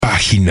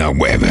página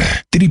web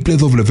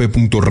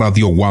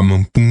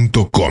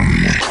www.radiowam.com.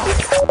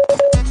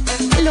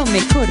 Lo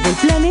mejor del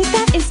planeta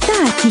está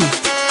aquí.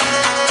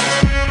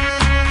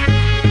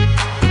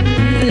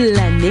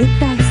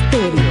 Planeta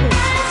Estéreo.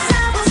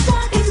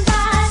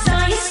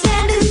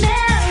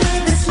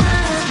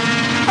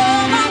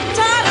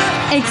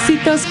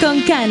 Éxitos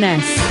con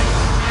canas.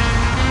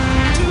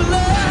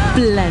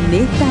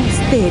 Planeta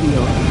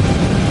Estéreo.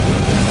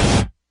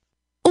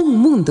 Un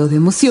mundo de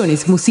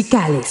emociones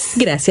musicales.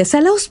 Gracias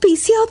al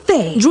auspicio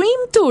de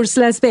Dream Tours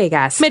Las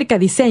Vegas.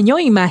 Mercadiseño,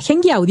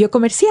 imagen y audio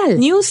comercial.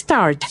 New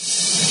Start.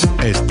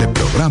 Este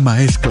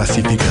programa es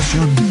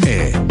clasificación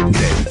E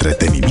de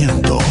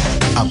entretenimiento.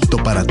 Apto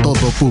para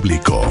todo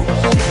público.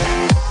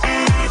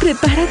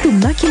 Prepara tu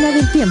máquina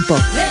del tiempo.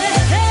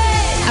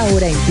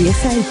 Ahora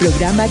empieza el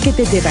programa que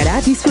te llevará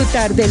a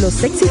disfrutar de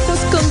los éxitos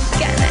con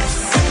ganas.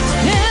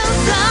 El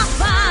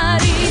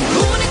Safari,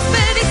 una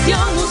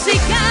expedición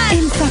musical.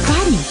 El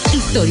Safari,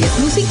 historias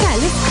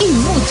musicales y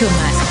mucho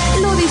más.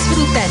 Lo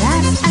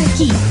disfrutarás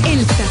aquí,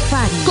 El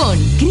Safari, con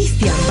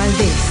Cristian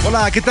Valdés.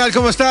 Hola, ¿qué tal?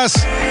 ¿Cómo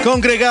estás?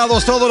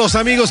 Congregados todos los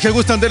amigos que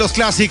gustan de los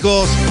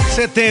clásicos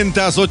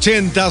 70s,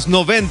 80s,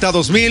 90,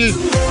 2000.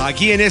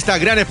 Aquí en esta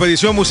gran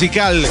expedición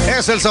musical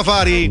es El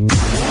Safari,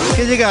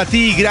 que llega a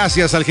ti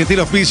gracias al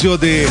gentil oficio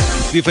de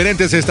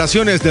diferentes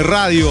estaciones de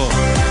radio.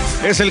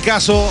 Es el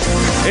caso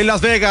en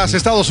Las Vegas,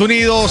 Estados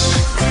Unidos,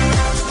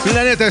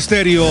 Planeta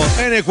Estéreo,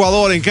 en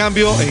Ecuador, en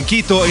cambio, en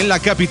Quito, en la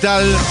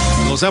capital,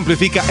 nos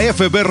amplifica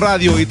FB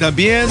Radio y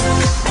también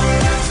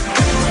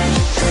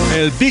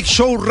el Big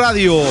Show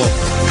Radio.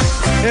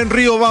 En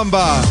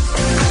Riobamba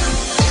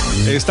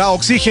está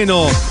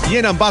Oxígeno y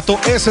en Ambato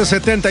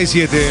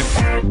S77.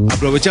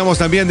 Aprovechamos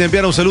también de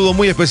enviar un saludo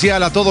muy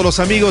especial a todos los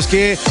amigos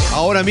que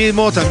ahora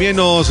mismo también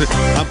nos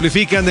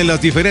amplifican en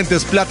las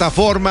diferentes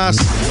plataformas.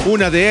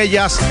 Una de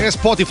ellas es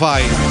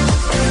Spotify.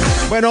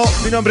 Bueno,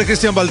 mi nombre es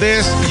Cristian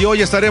Valdés y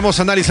hoy estaremos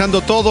analizando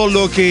todo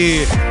lo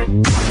que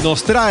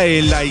nos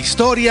trae la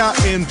historia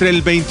entre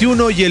el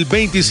 21 y el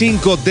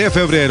 25 de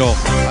febrero.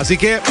 Así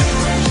que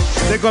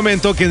te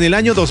comento que en el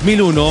año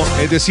 2001,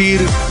 es decir,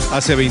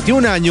 hace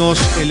 21 años,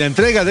 en la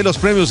entrega de los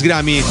premios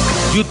Grammy,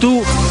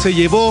 U2 se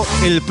llevó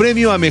el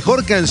premio a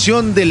Mejor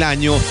Canción del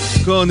Año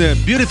con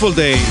Beautiful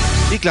Day.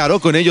 Y claro,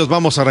 con ellos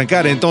vamos a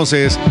arrancar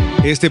entonces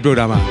este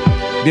programa.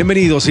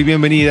 Bienvenidos y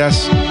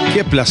bienvenidas.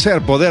 Qué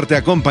placer poderte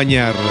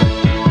acompañar.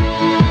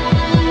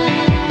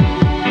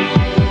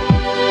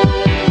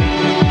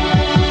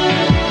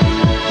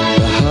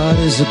 The heart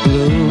is a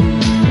balloon,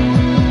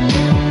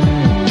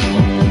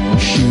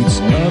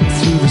 shoots up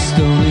through the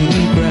stony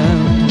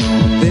ground.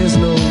 There's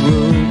no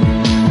room,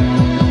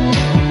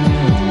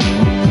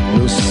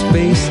 no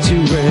space to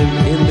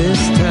rent in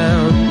this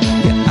town.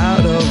 You're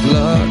out of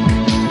luck,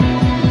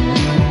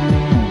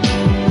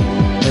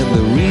 and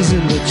the reason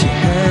that you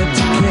had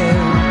to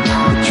care,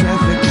 the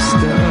traffic is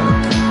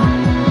stuck,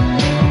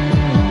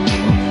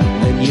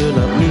 and you're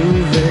not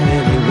moving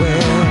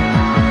anywhere.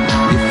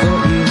 You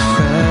thought you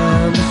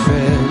found a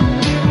friend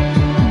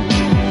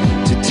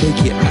to take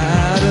you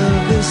out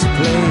of this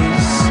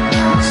place,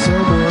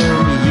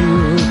 someone you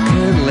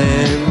can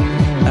lend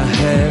a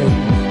hand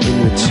in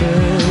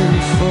return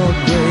for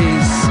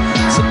grace.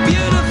 It's a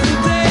beautiful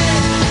day.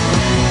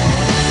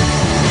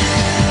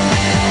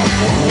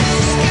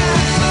 Sky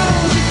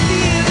falls, you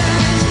feel that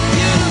it's a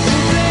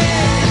beautiful day.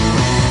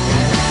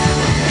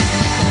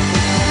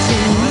 So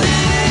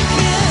let it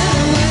get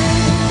away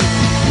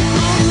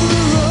on the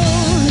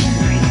road,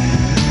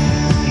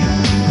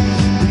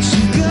 but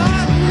you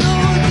got no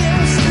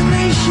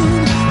destination.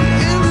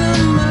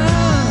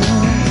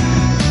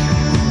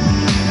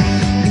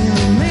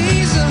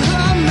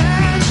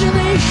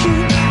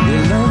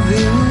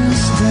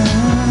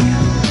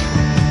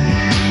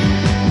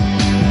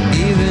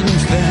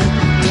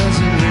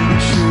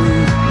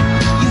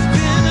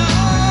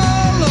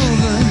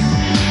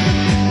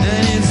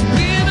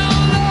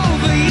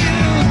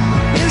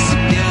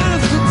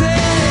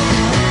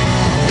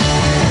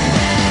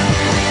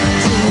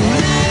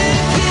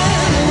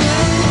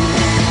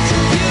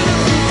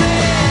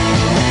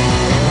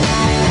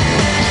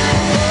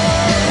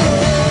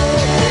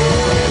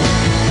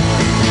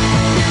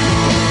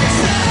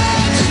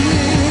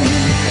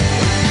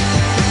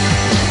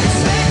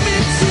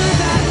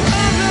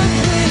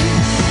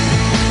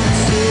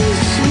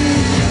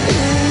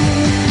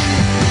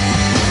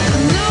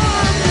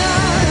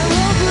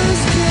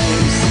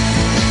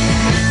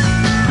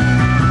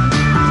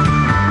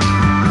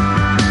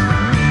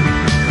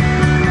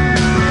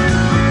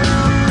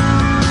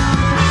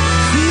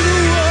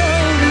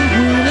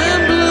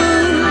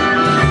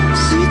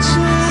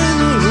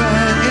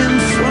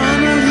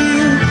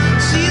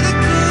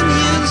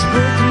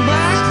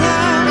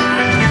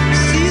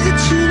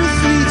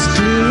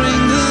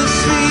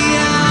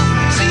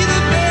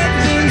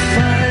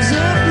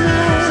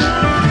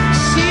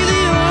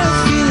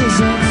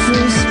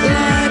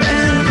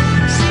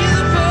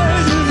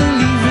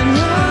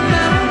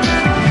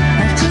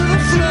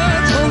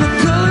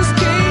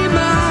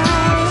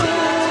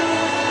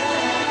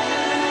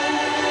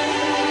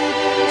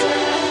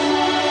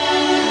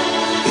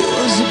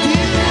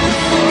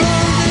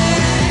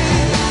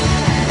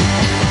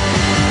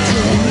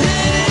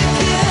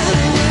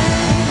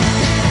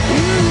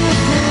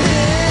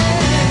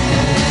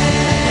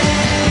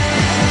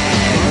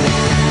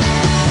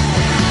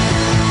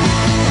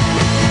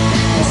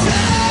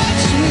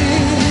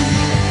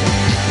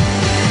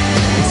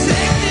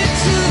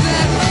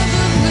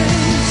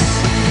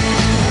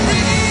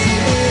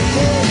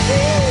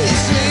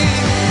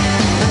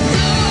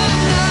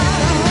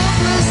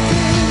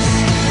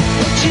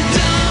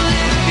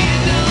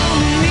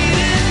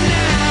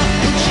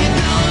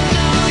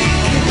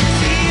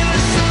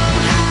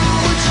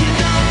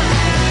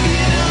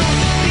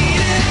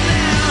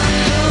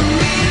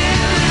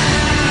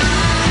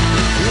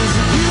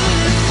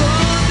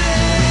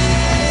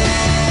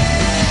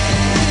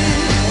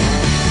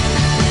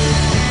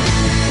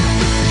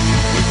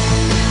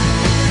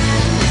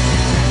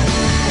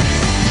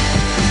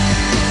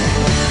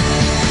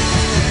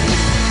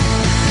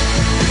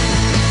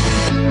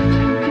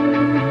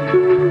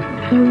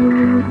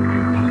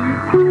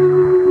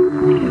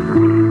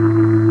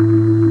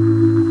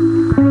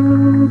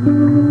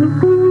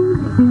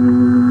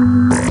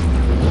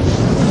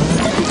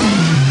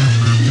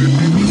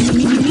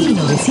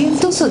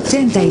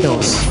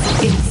 1982.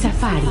 El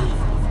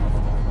Safari.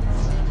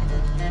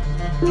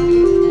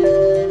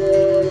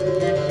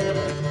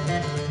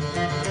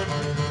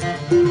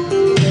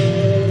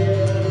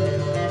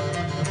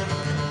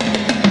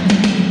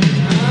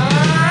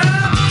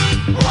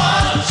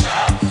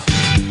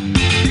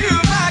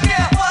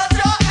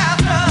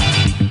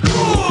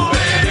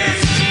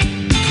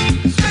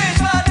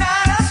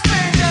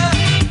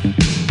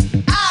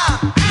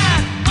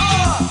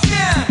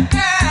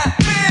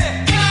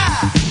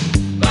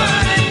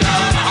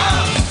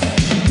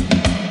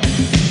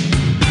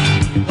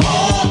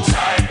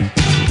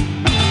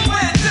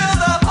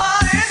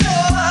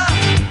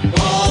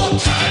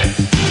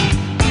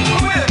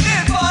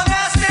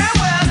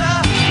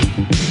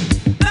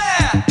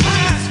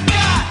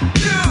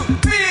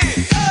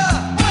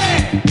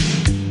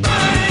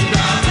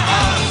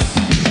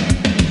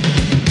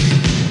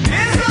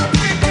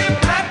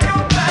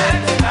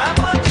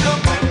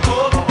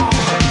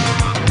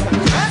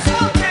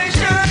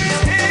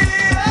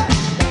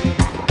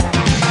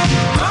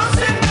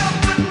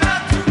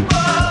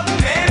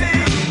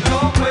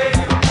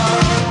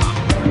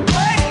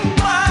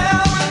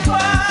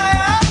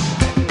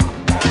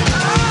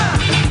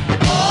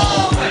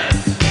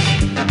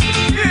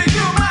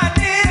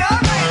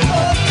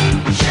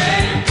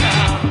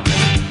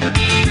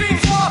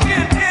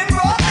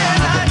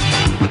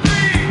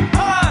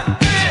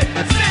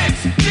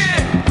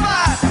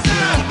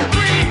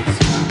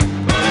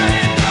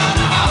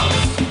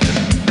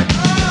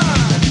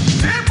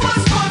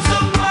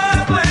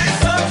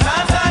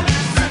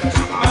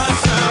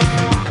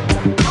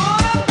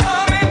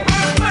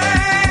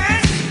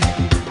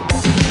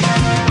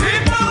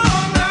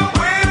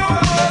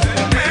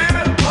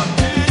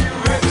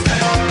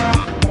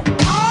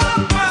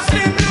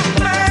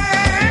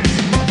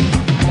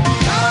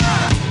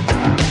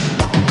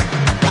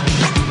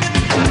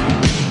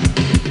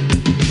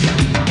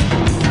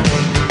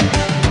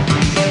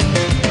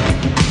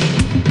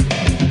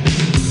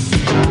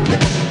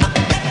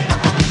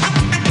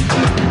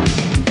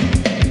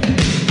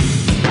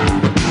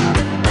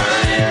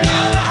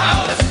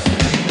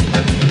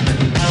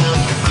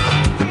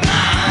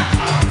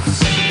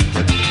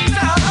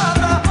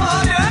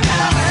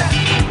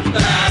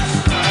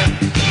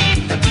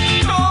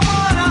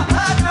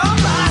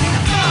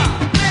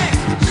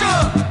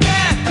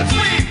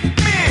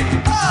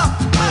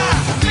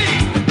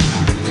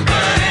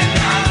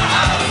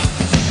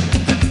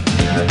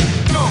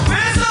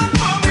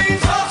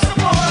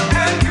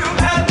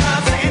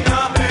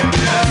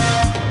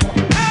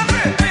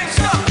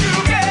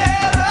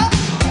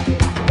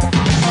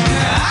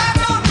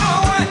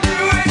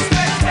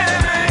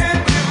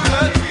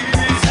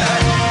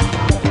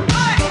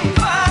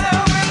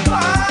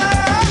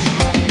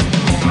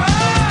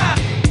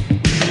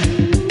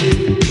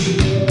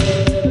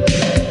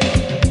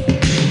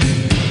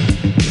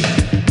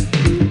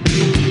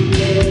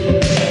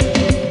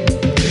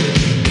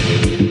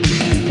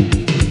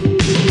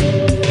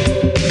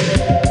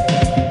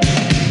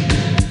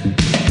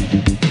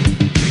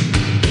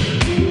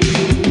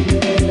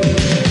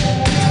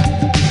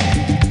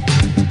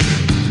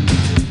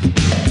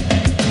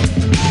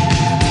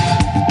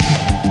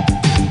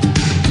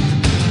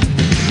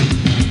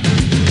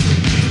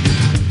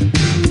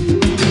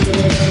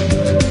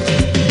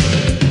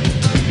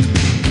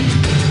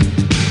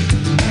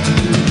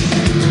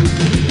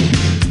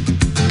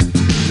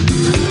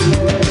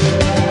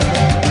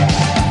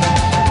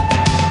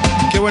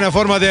 Buena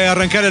forma de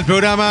arrancar el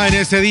programa en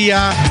este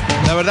día.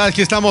 La verdad es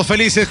que estamos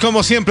felices,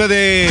 como siempre,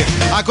 de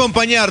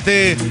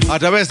acompañarte a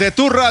través de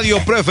tu radio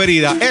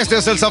preferida. Este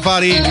es el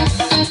Safari.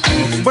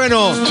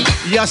 Bueno,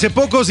 y hace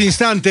pocos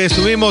instantes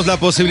tuvimos la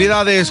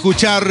posibilidad de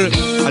escuchar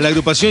a la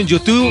agrupación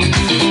YouTube,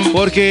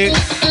 porque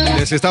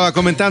les estaba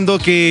comentando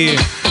que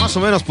más o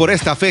menos por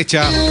esta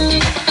fecha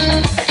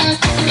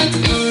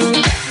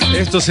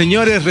estos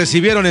señores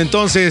recibieron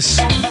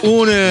entonces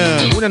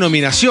una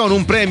nominación,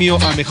 un premio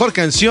a Mejor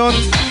Canción.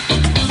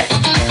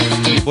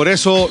 Y por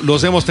eso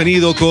los hemos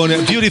tenido con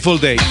Beautiful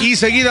Day. Y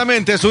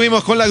seguidamente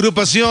estuvimos con la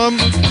agrupación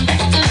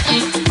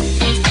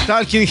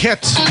Talking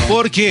Heads,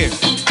 porque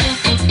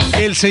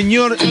el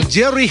señor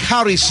Jerry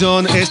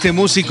Harrison, este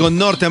músico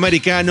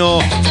norteamericano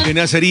que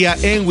nacería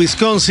en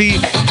Wisconsin,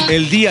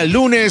 el día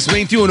lunes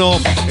 21,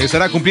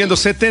 estará cumpliendo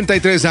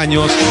 73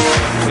 años.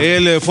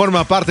 Él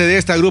forma parte de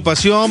esta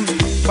agrupación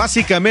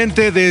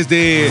básicamente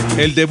desde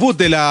el debut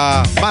de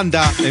la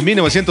banda en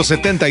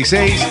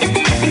 1976.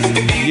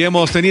 Y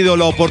hemos tenido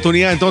la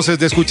oportunidad entonces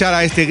de escuchar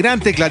a este gran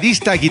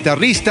tecladista,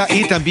 guitarrista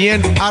y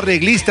también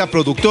arreglista,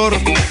 productor,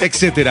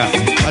 etc.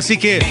 Así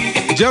que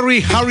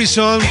Jerry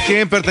Harrison,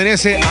 quien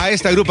pertenece a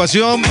esta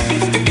agrupación,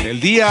 el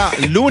día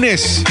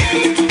lunes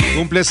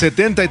cumple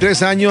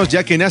 73 años,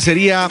 ya que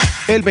nacería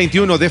el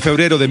 21 de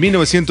febrero de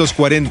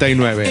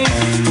 1949.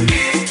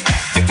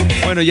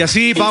 Bueno, y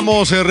así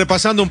vamos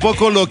repasando un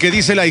poco lo que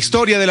dice la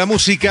historia de la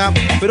música,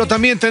 pero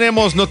también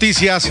tenemos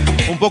noticias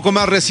un poco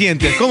más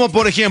recientes, como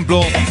por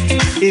ejemplo,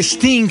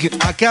 Sting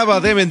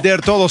acaba de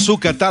vender todo su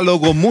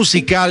catálogo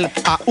musical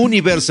a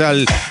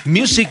Universal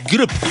Music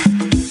Group.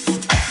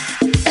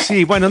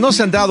 Sí, bueno, no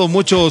se han dado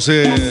muchos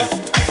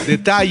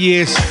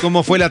detalles,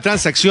 cómo fue la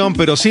transacción,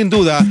 pero sin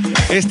duda,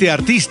 este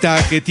artista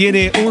que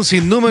tiene un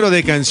sinnúmero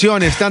de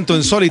canciones, tanto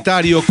en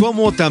solitario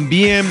como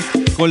también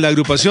con la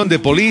agrupación de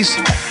Police,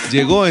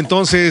 llegó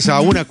entonces a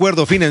un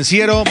acuerdo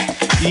financiero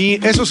y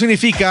eso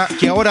significa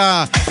que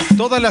ahora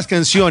todas las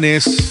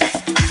canciones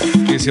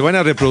que se van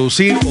a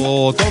reproducir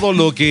o todo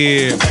lo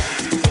que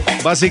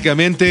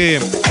básicamente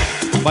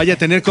vaya a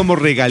tener como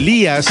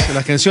regalías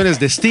las canciones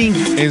de Sting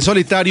en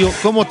solitario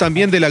como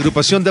también de la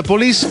agrupación de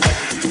Police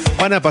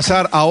van a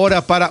pasar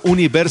ahora para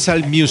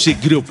Universal Music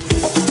Group.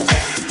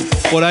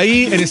 Por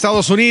ahí en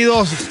Estados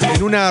Unidos,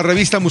 en una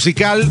revista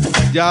musical,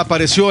 ya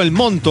apareció el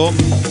monto,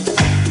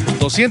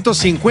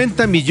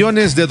 $250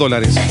 millones.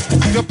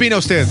 ¿Qué opina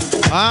usted?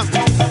 ¿Ah?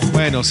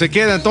 Bueno, se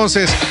queda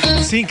entonces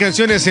sin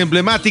canciones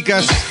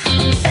emblemáticas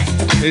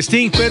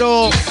Sting,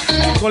 pero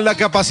con la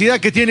capacidad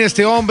que tiene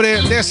este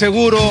hombre, de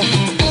seguro,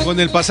 con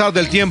el pasar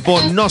del tiempo,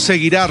 nos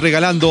seguirá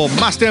regalando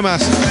más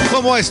temas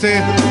como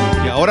este,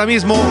 que ahora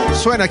mismo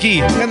suena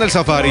aquí en el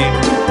Safari.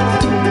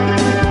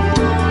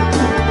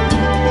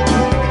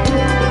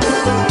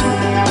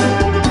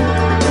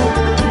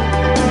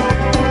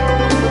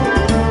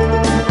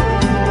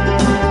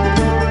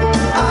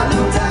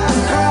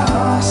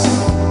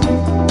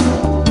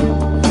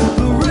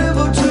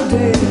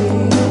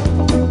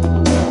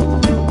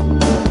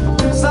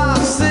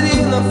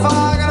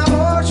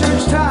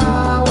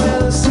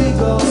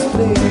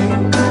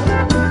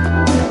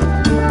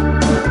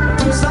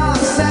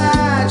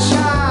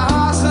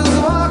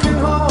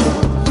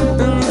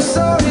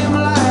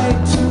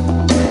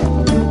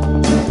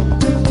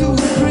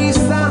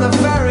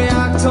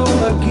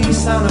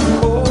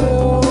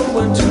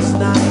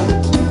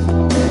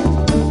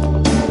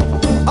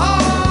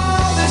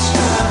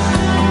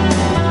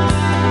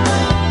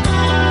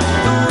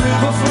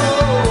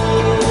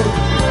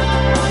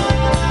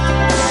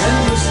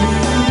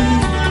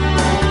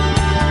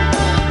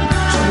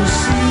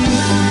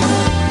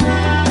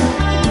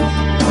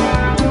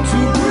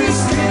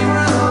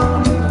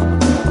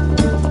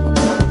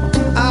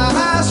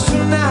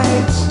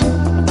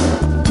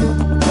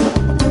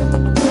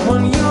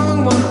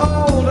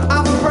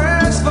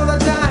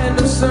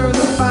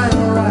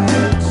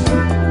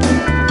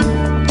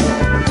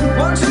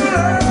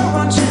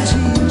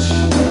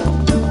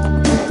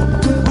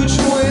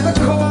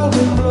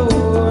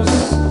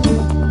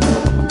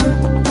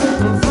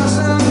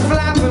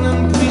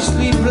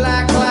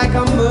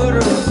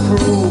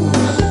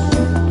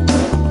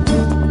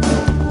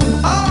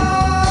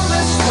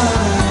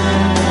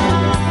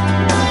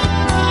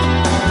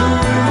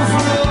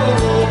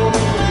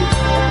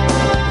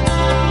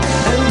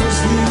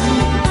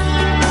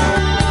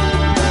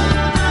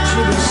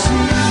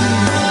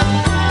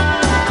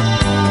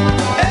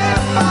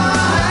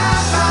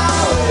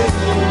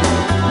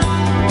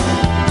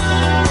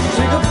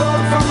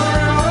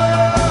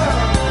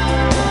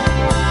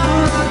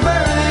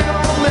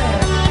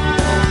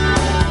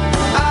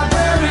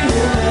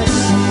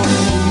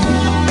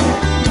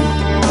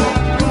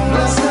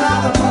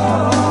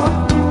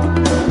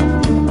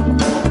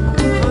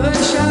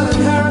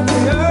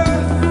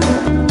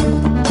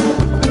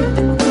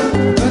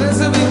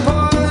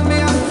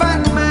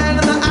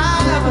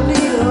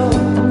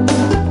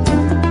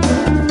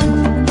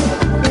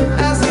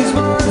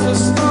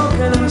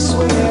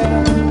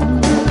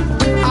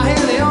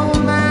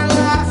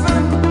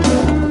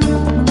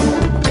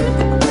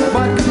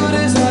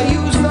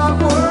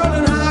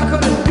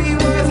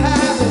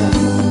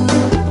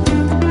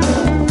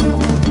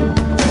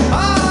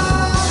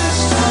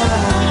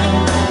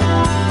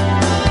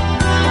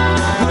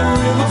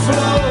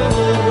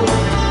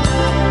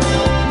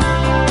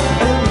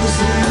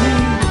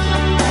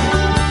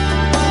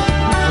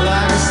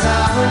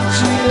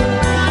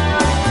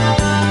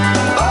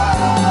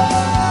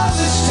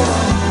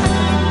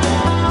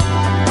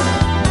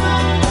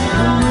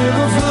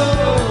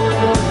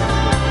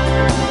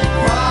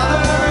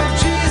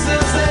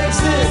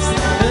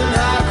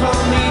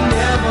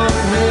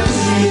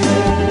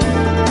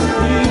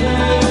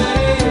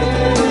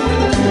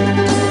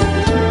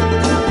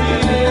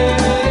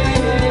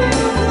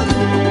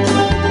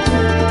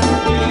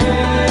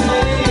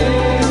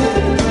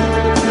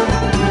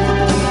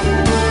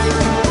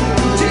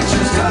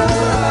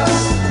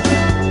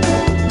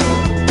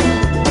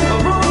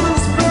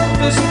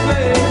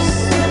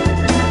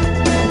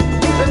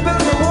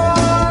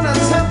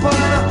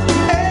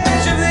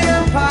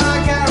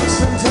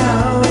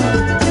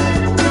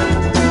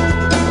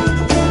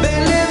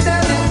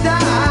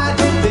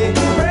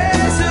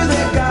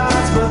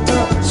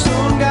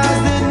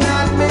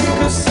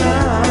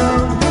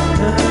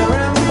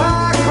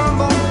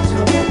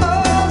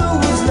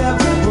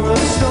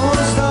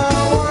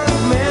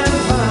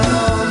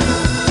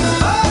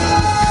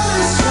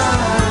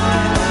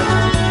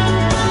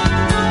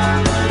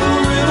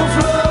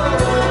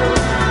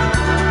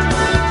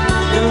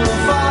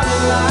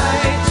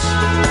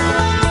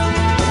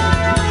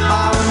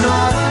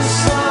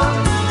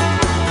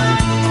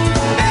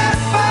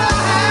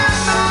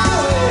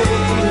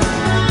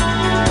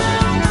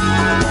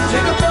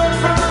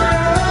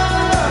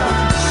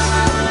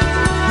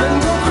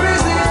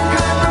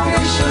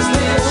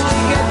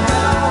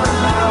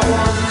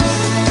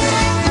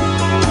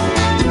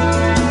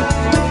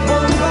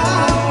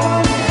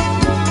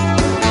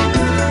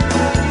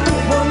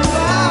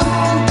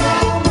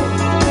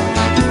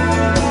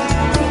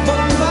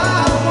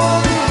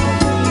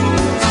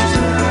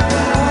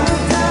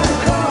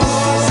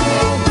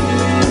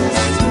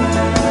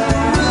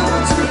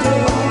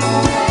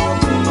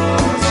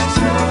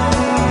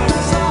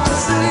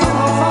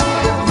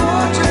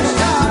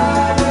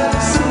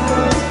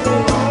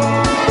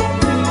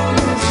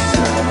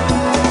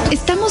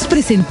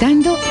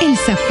 presentando El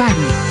Safari,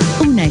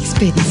 una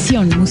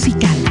expedición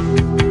musical.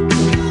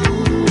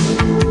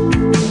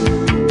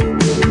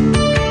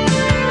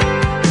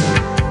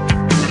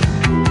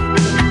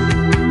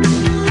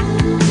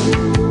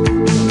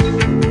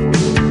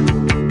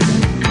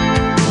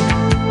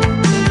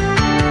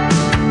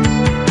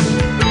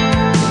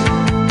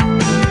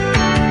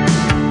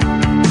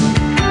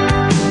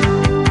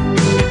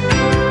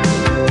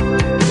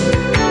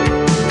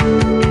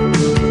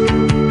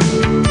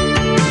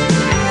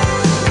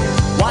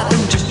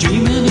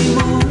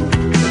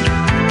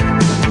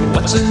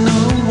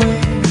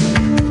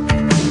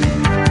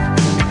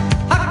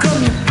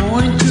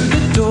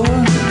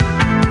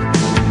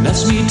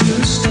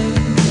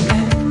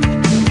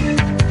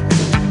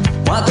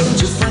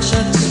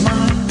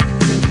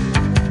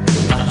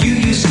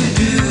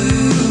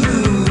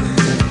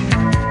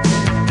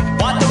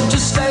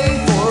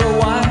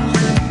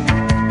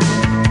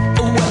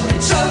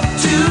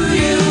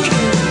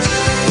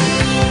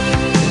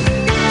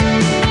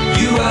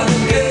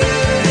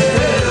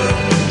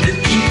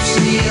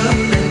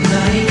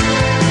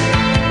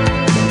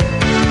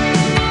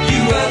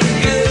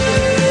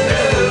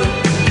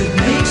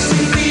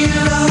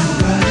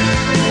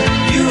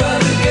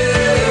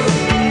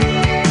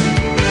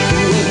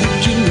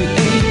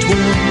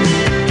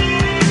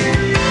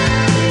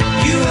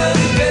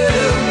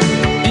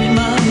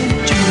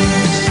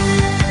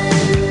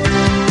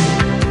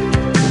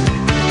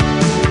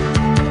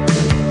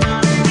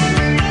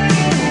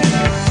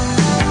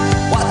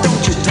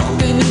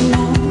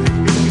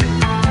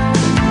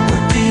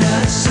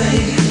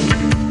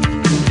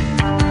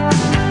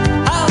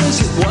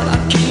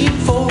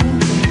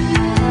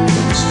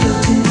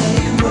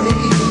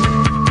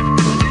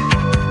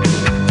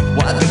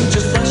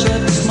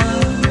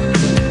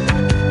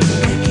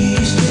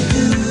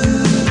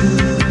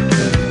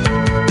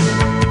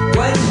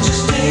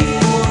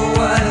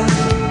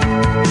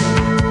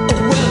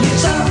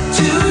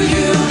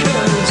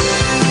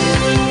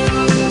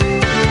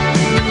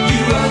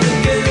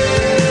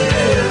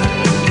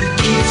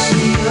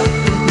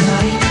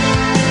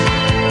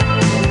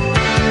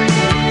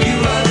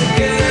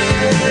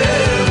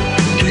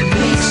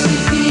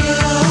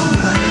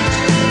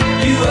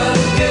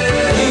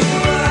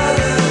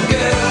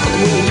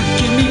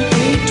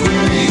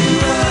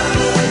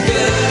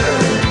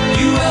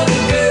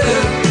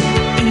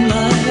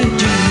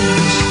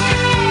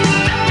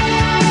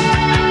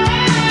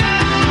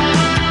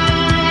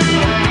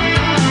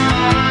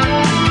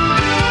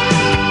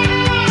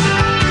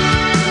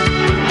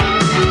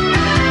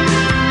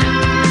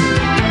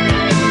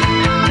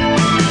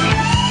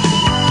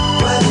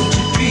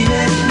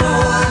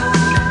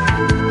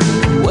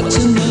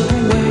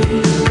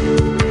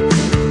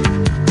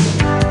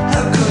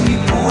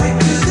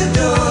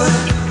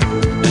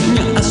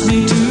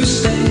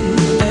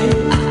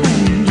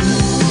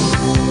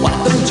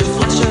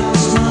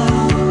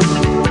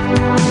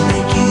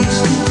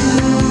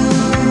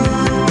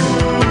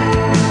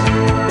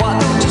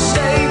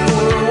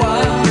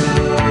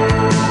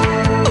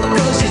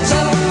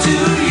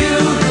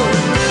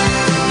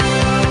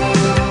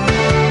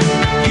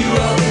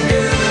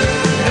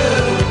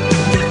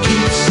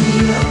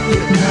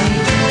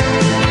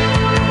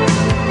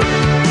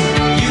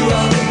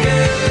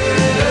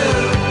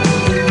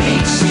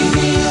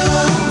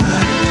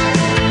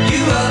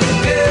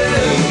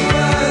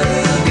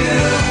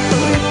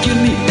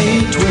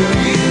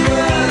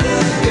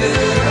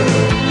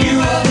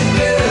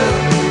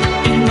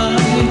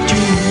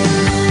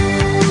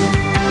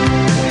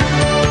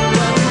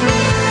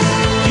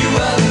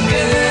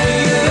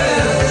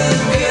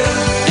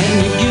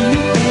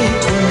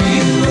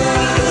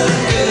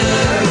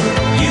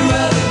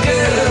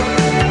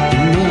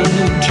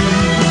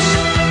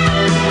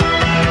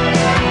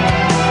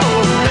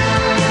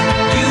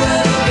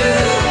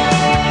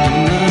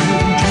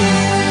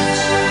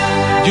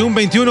 Y un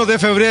 21 de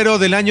febrero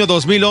del año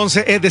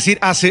 2011, es decir,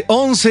 hace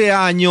 11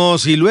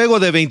 años y luego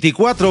de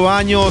 24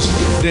 años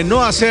de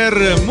no hacer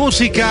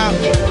música,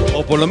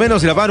 o por lo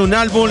menos grabar un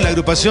álbum, la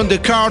agrupación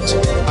The Cards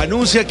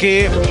anuncia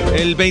que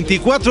el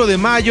 24 de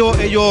mayo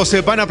ellos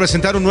se van a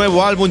presentar un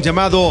nuevo álbum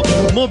llamado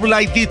Move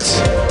Like This.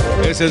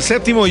 Es el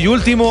séptimo y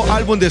último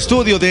álbum de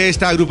estudio de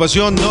esta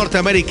agrupación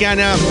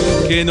norteamericana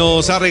que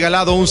nos ha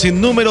regalado un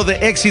sinnúmero de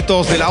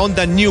éxitos de la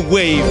onda New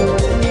Wave.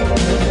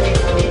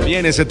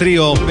 Bien ese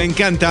trío, me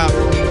encanta.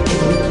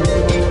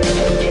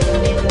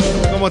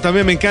 Como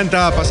también me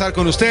encanta pasar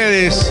con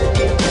ustedes,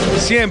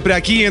 siempre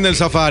aquí en el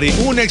Safari,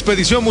 una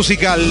expedición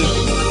musical.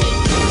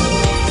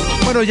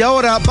 Bueno, y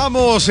ahora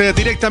vamos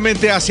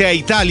directamente hacia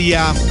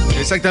Italia.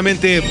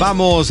 Exactamente,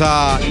 vamos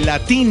a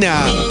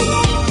Latina.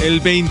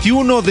 El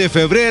 21 de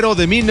febrero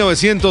de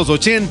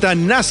 1980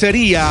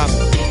 nacería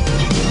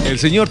el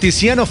señor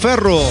Tiziano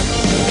Ferro.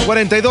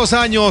 42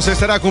 años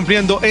estará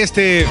cumpliendo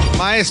este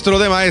maestro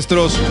de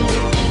maestros,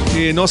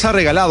 que nos ha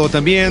regalado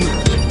también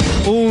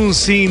un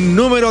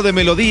sinnúmero de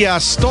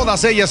melodías,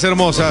 todas ellas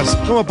hermosas,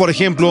 como por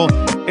ejemplo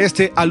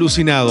este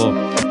Alucinado.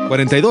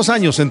 42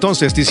 años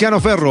entonces, Tiziano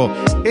Ferro,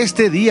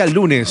 este día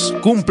lunes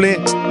cumple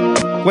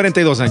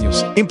 42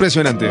 años.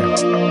 Impresionante.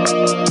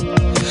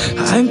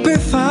 Ha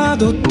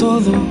empezado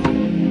todo,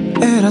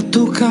 era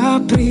tu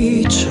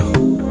capricho.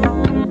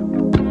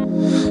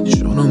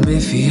 Yo no me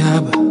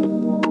fiaba,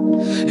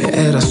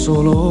 era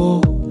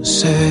solo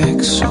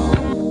sexo.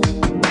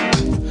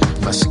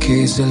 Más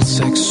que es el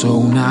sexo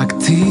una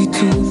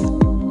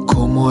actitud,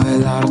 como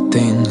el arte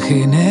en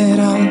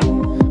general.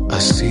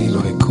 Así lo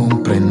he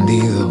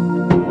comprendido,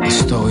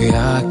 estoy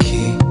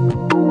aquí.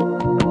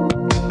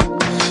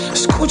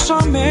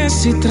 Escúchame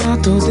si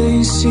trato de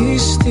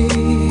insistir.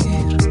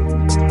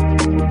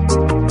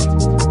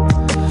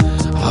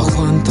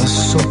 Aguantas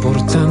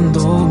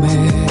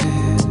soportándome.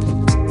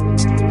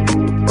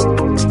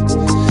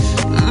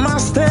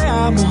 Más te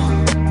amo,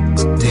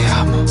 te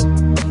amo,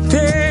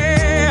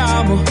 te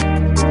amo.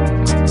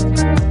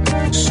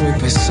 Soy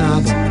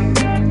pesado,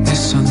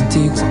 es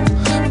antiguo,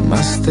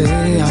 más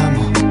te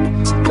amo.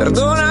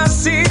 Perdona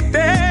si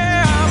te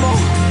amo.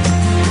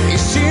 Y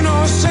si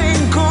nos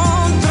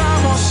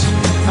encontramos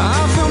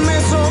hace un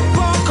mes o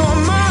poco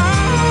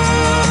más.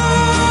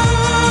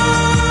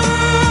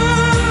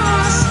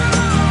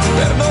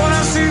 Perdona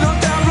si no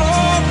te hablo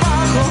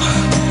bajo,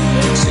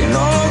 si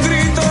no lo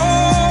grito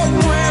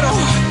muero.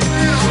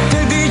 Te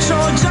he dicho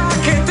ya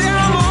que te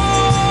amo.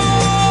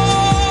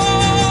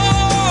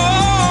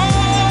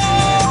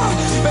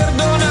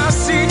 Perdona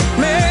si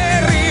me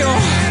río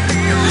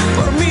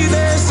por mi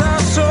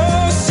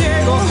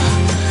desasosiego.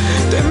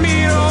 Te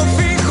miro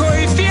fijo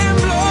y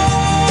tiemblo.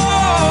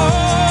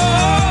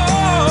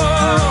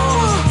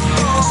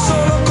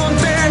 Solo con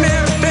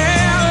tenerte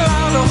al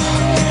lado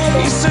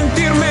y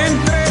sentirme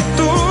entre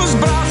tus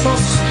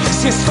brazos.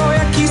 Si estoy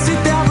aquí, si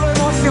te hablo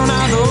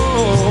emocionado.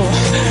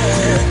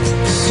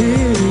 Sí,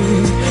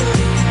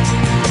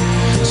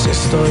 si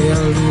estoy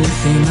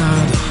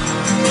alucinado.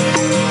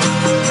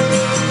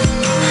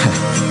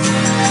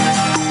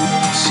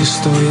 Si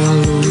estoy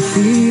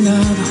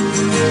alucinado.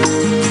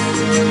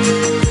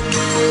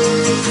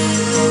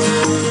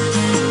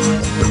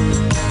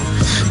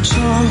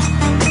 Chao,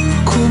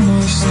 ¿cómo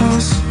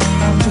estás?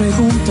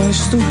 Pregunta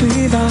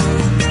estúpida.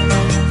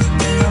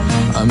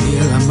 A mí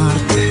el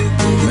amarte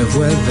me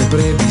vuelve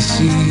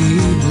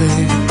previsible.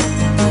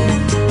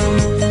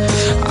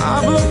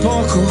 Hablo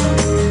poco,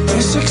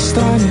 es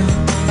extraño,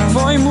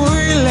 voy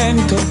muy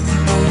lento.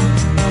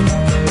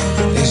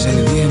 Es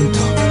el viento,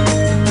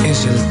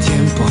 es el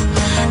tiempo,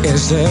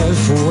 es el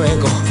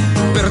fuego.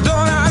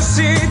 Perdona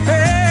si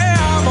te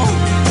amo.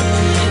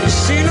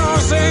 Si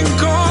nos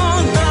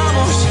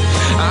encontramos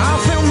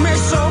hace un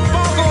mes o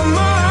poco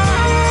más.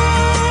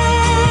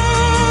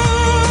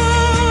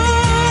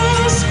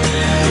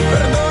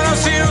 Perdona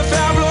si no te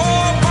hablo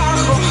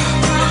bajo,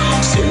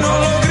 si no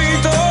lo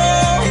grito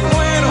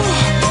muero.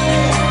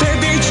 Te he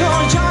dicho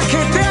ya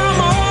que te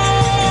amo.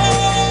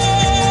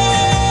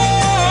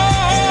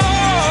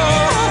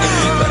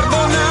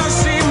 Perdona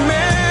si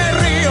me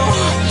río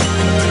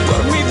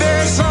por mi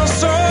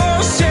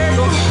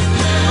desasosiego.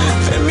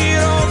 Te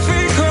miro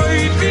fijo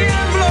y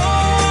tiemblo.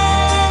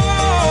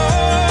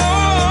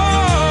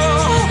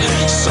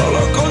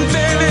 Solo con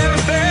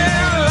tenerte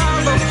al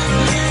lado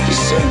y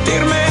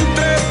sentirme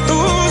entre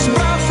tus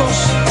brazos.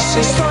 Si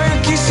estoy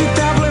aquí, si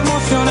te hablo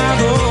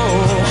emocionado.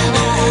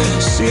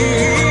 Sí,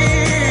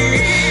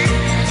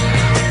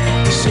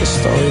 si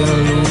estoy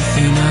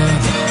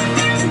alucinado.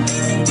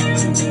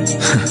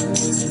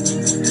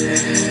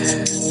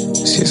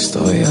 Si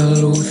estoy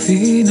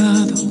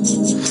alucinado.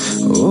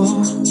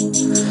 Oh,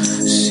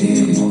 sí,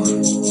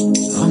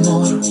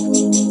 amor.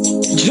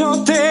 Yo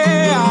te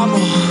amo.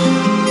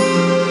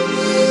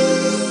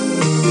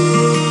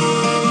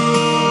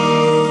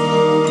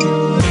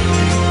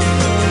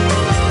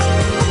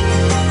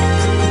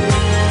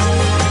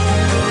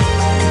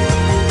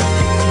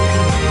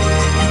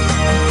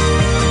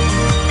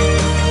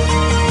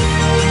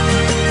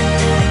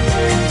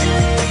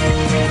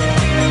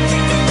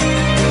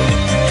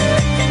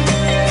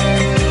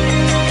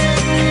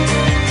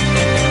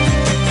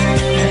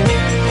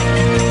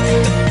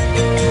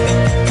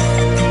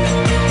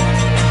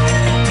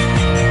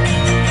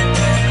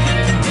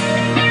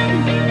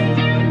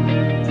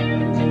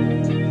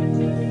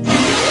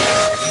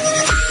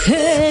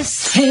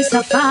 Es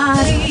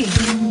safari.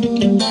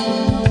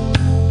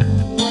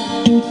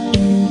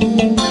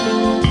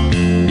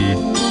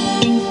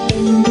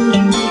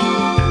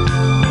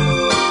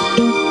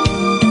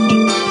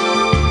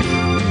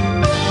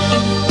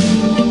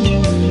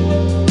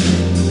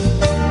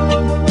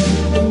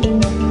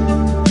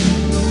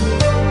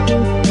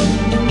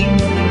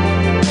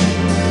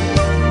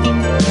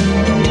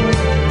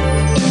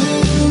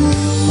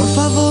 Por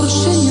favor,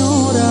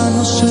 señora,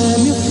 no se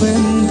me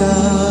ofenda.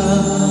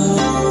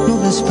 No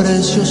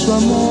desprecio su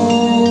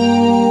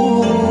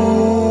amor,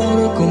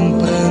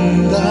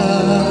 comprenda.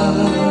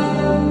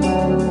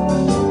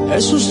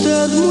 Es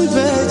usted muy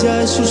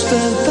bella, es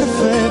usted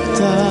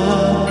perfecta,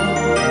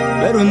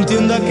 pero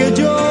entienda que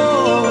yo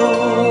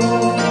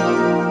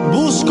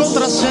busco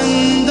otra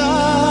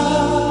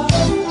senda.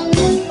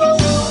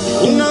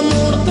 Un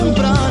amor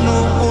temprano,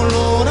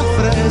 olor a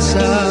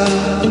fresa,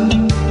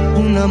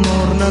 un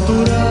amor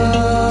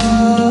natural,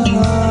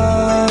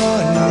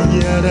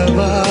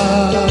 hierba.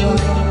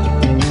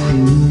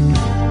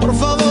 Por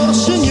favor,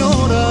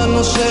 señora,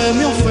 no se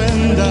me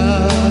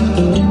ofenda,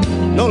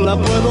 no la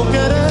puedo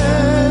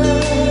querer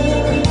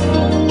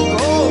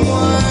como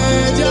a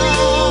ella.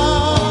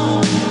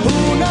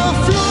 Una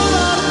flor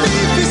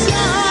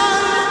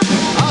artificial,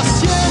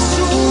 así es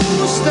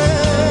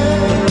usted.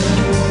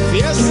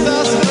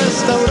 Fiestas,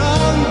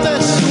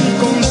 restaurantes, un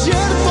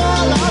concierto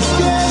a las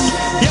 10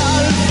 y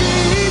al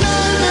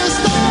final de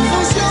esta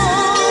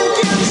función,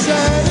 ¿quién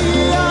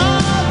sería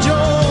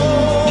yo?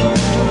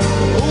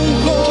 Un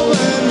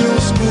joven y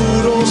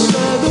oscuro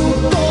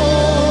seductor.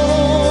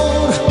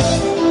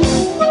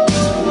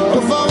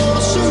 Por favor,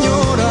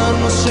 señora,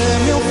 no se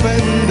me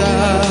ofenda,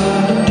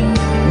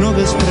 no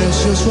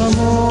desprecio su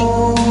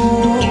amor,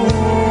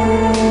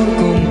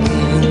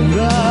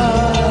 comprenda.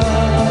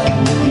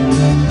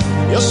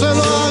 Yo se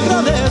lo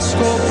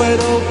agradezco,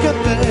 pero qué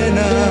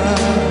pena,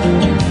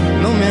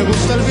 no me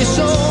gusta el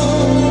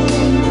bisón,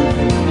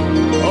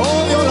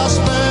 odio las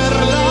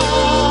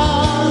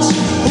perlas.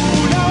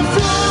 Una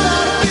flor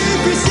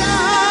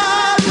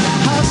artificial,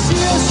 así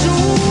es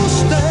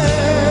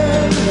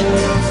usted.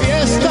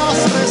 Fiestas,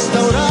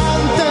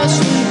 restaurantes,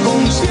 un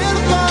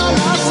concierto a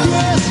las 10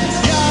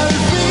 y al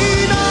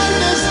final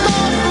de esta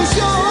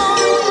función,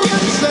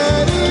 ¿quién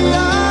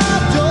sería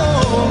yo?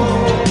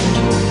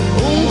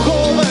 Un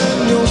joven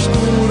y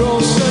oscuro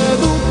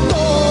seductor.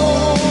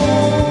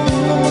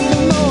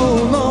 No,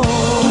 no.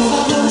 Por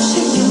favor,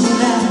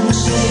 señora, no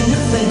se me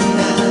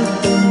ofenda.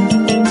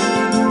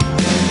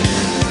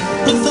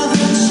 Por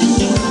favor,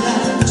 señora,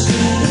 no se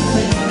me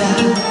ofenda.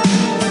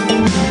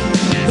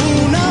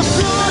 Una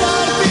flor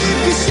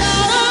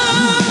artificial,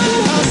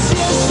 así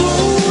es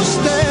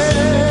usted.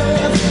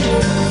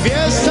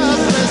 Fiestas,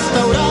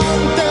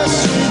 restaurantes,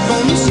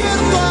 un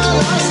concierto a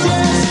las 10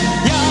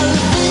 y al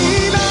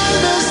final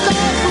de esta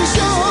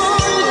función,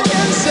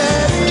 ¿quién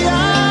sería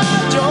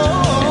yo?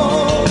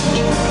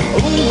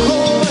 Un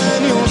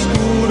joven y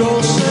oscuro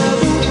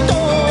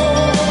seductor.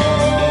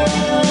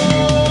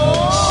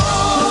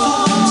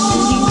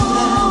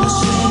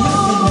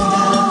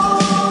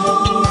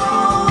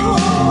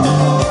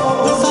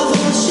 Por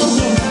favor,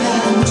 señora,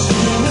 no se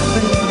me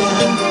ofenda.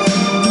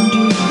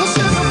 No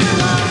se me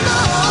ofenda.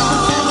 Por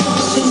favor,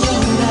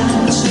 señora,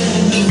 no se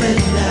me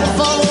ofenda.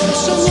 Por favor,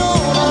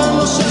 señora,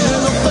 no se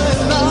me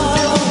ofenda.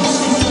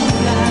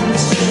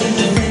 No se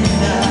me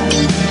ofenda.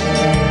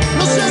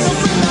 No se me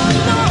ofenda,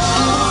 no.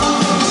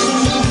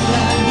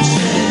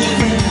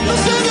 No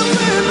se me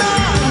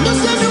ofenda, no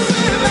se me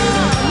ofenda,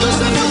 no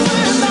se me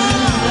ofenda.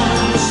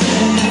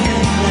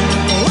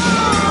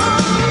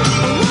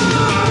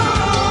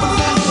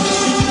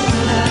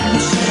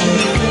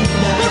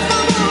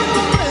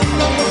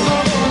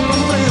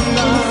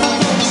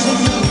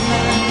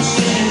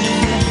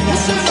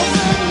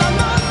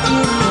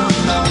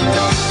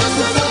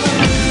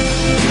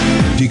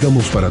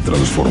 Llegamos para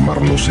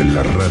transformarnos en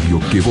la radio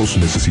que vos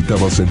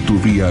necesitabas en tu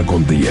día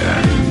con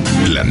día.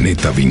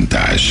 Planeta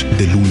Vintage,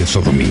 de lunes a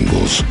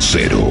domingos,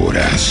 0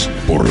 horas,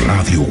 por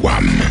Radio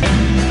Guam.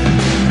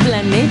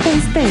 Planeta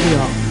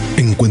Estéreo.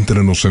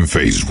 Encuéntranos en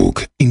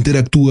Facebook.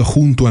 Interactúa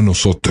junto a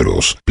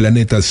nosotros.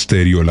 Planeta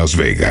Estéreo Las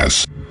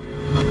Vegas.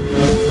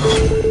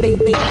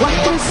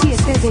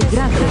 24/7 de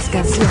grandes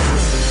canciones.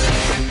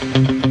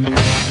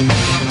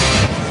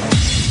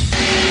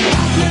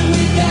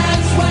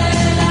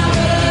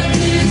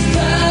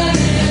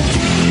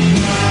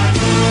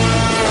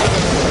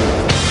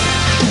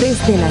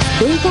 Desde Las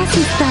Vegas,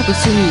 Estados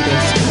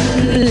Unidos,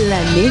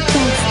 Planeta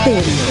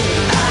Estéreo.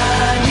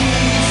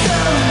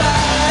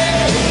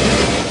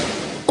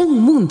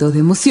 Un mundo de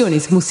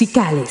emociones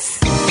musicales.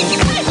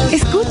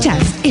 Escuchas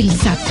El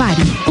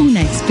Safari,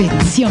 una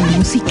expedición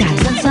musical.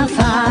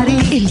 Safari.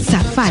 El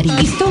Safari.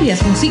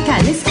 Historias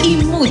musicales y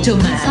mucho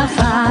más.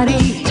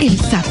 Safari. El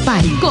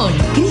Safari con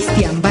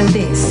Cristian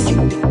Valdés.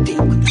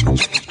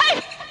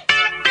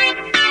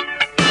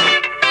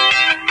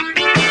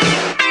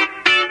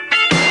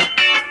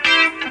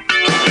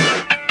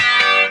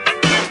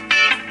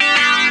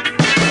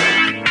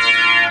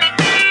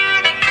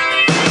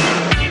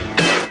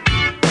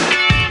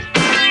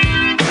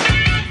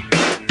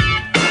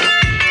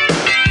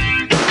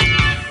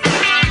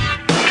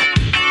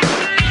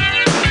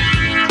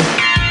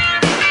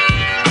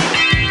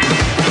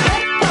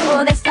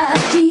 Todo de esta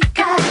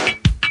chica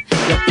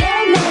lo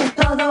tiene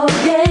todo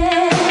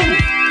bien.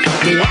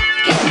 Mira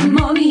qué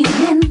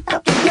movimiento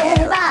que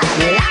lleva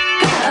de la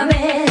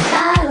cabeza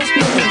a los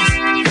pies.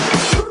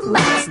 Las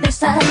curvas de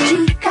esa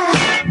chica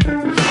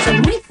son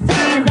muy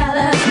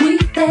cerradas, muy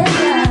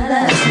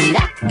cerradas.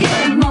 Mira qué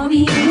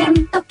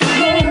movimiento que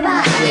lleva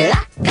de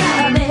la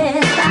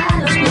cabeza a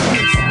los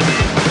pies.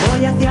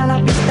 Voy hacia la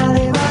pista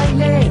de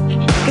baile.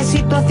 Qué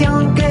situación,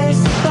 qué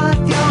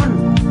situación.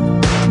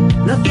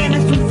 No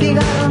tienes un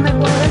cigarro, me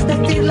puedes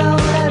decir la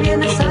hora.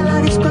 Vienes a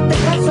la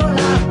discoteca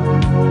sola.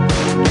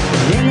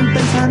 Vienen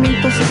pensamientos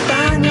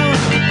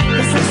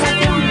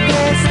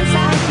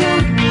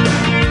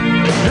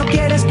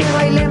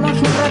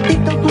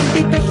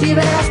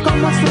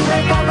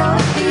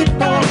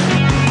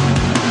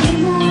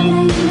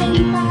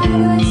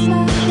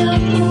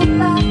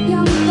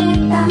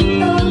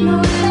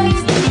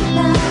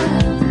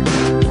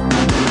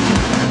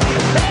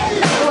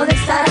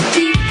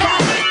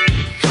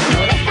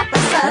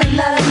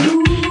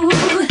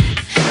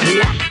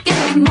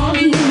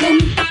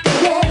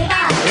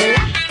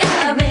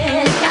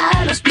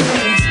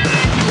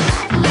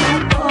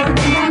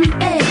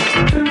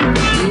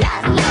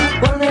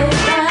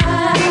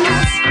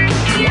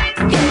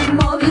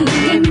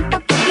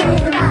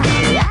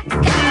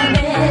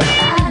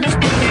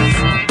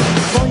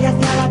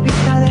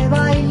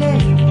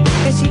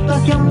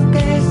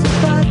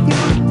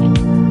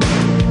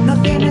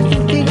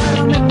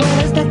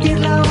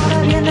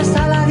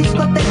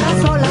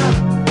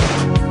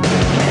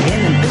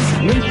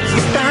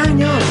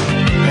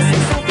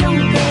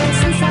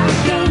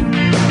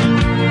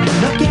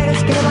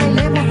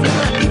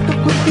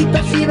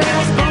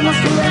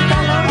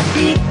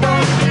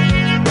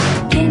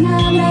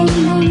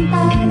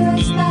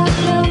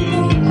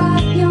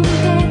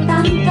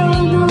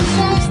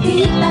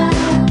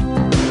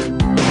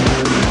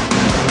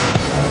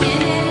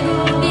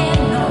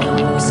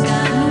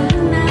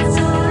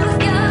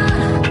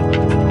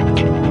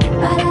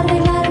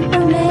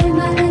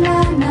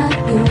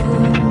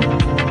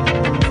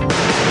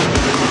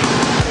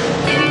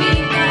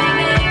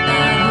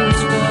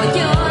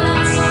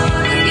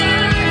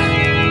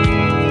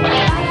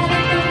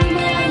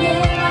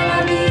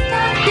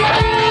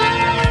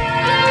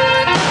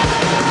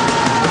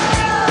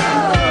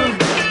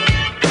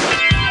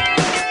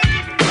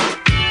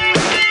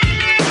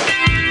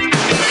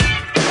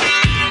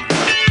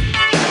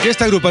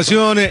Esta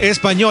agrupación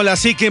española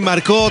sí que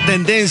marcó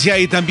tendencia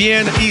y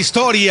también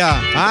historia.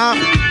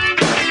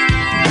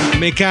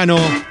 Mecano.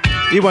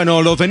 Y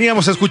bueno, los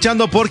veníamos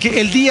escuchando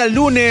porque el día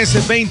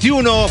lunes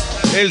 21,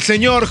 el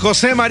señor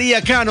José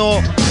María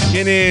Cano,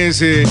 quien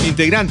es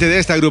integrante de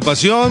esta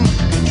agrupación,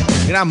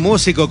 gran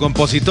músico,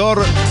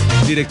 compositor,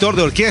 director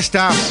de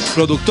orquesta,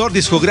 productor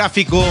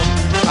discográfico,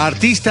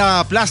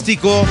 artista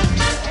plástico,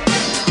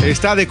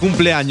 está de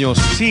cumpleaños.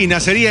 Sí,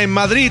 nacería en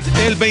Madrid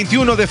el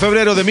 21 de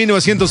febrero de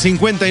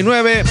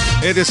 1959,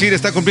 es decir,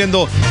 está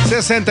cumpliendo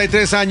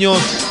 63 años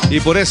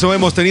y por eso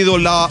hemos tenido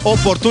la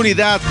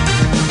oportunidad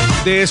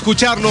de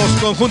escucharlos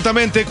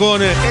conjuntamente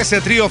con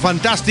ese trío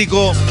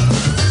fantástico,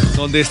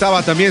 donde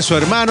estaba también su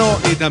hermano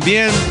y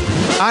también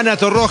Ana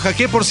Torroja,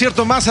 que por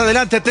cierto más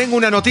adelante tengo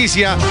una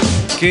noticia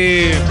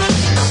que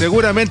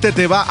seguramente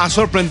te va a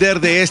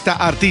sorprender de esta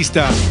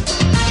artista.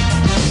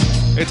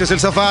 Este es el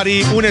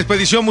Safari, una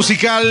expedición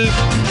musical,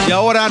 y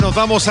ahora nos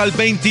vamos al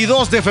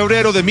 22 de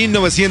febrero de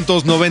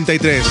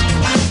 1993.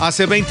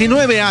 Hace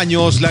 29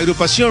 años, la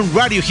agrupación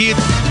Radiohead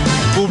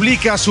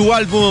publica su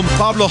álbum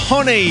Pablo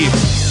Honey.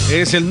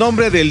 Es el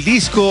nombre del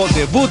disco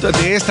debut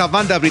de esta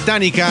banda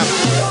británica,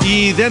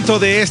 y dentro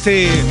de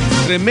este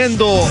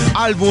tremendo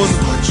álbum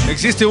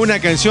existe una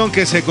canción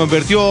que se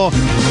convirtió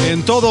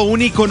en todo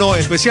un ícono,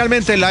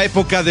 especialmente en la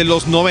época de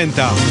los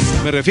 90.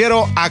 Me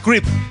refiero a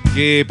Creep,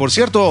 que por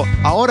cierto,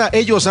 ahora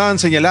ellos han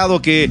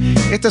señalado que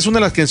esta es una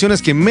de las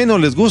canciones que menos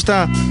les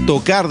gusta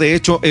tocar, de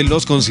hecho, en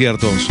los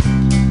conciertos.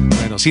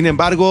 Bueno, sin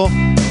embargo,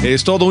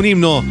 es todo un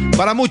himno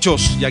para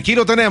muchos, y aquí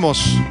lo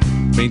tenemos.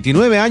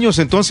 29 años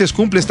entonces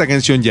cumple esta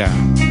canción ya.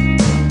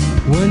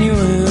 When you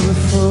were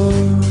before,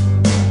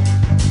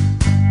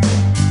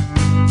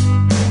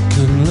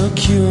 couldn't look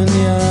you in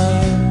the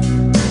eye.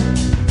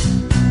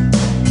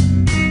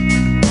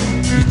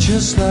 You're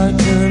just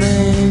like an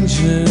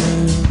angel.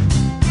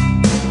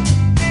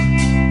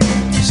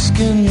 Your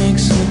skin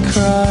makes me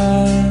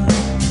cry.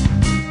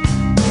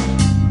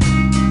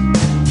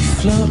 You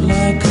float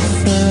like a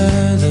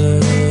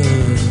feather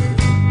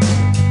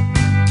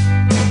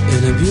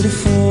in a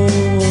beautiful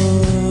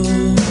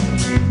world.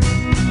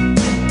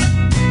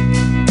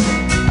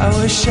 I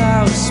wish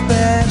I was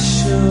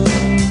special.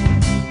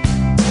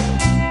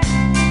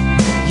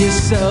 You're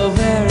so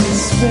very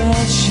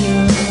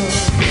special.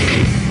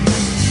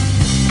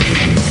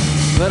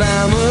 But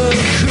I'm a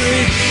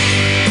creep.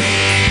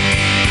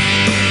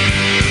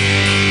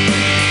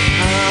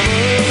 I'm a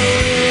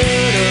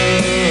widow.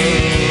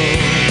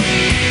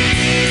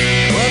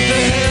 What the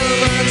hell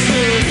am I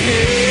doing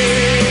here?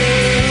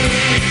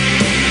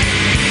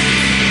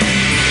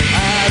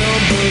 I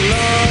don't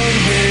belong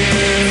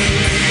here.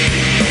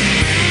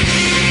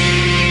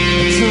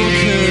 I don't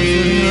care if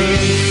it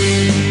hurts.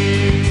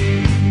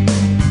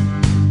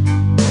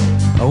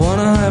 I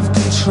wanna have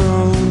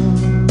control.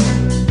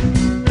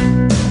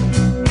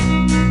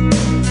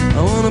 I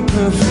want a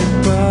perfect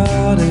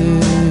body.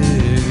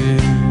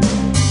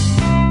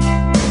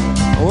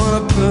 I want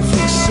a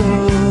perfect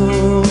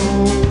soul.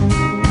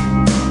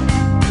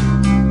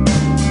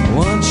 I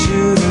want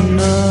you to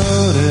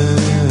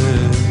notice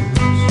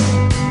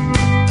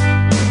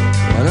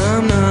when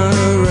I'm not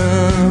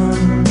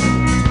around.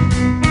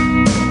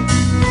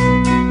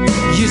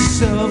 You're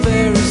so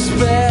very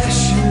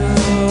special.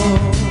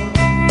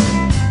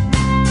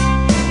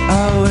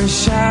 I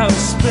wish I was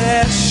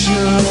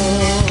special.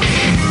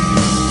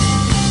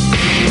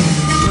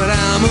 But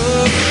I'm a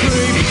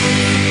creep.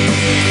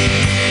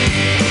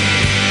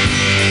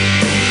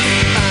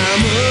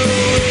 I'm a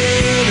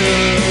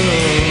widow.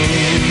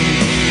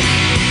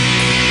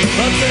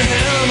 What the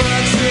hell am I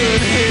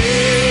doing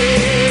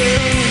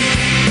here?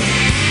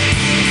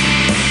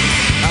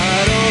 I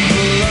don't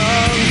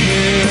belong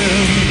here.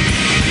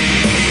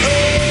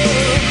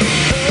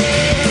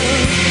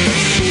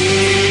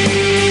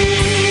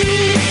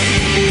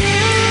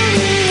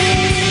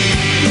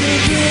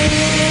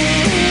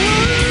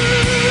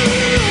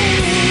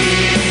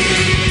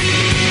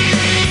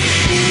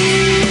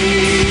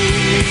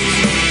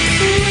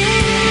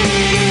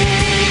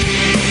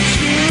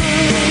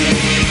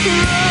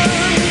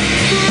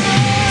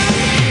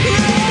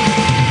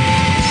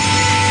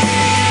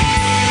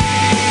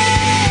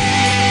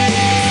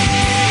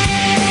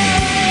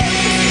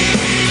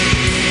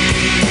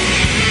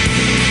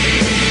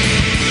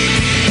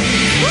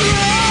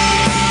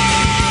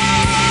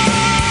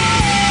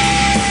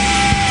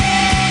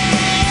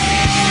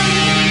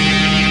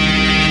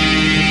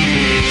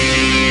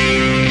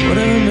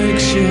 Whatever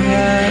makes you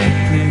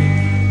happy,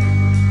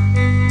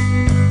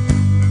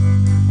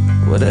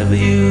 whatever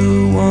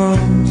you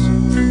want.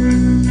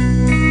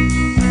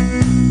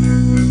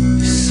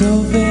 You're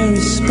so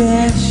very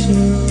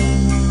special.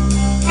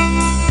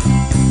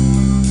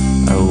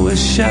 I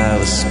wish I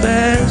was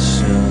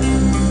special,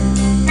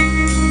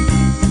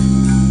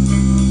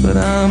 but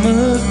I'm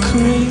a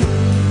creep.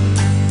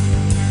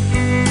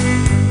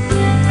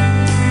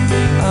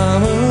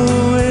 I'm a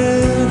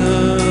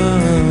widow.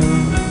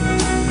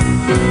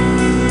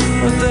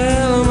 What the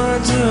hell am I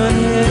doing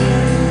here?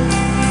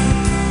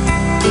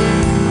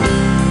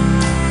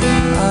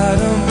 I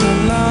don't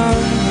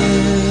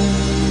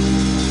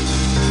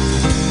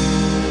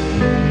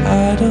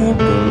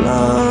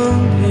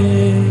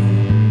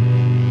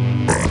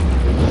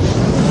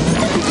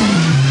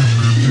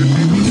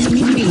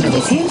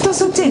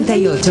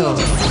 88.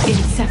 El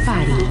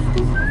Safari.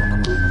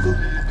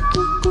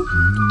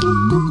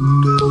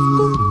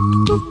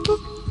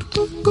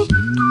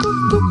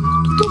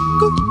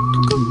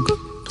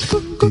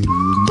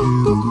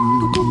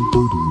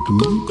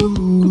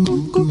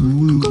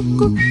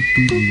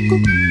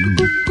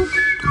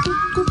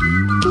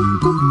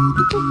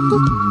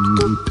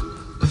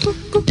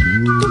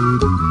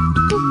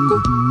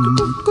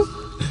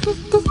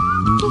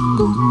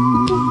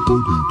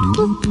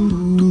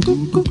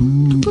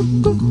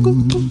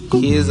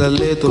 Here's a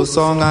little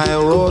song I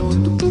wrote.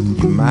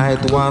 You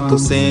might want to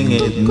sing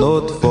it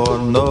note for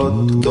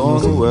note.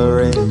 Don't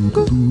worry.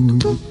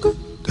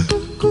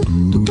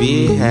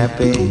 Be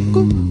happy.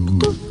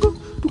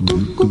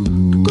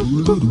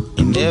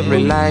 In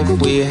every life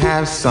we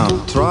have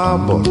some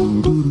trouble,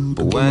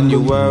 but when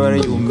you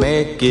worry you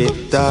make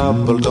it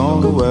double.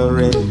 Don't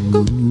worry.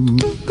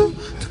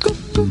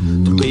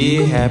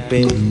 Be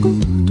happy.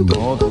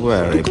 Don't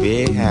worry.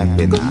 Be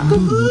happy now.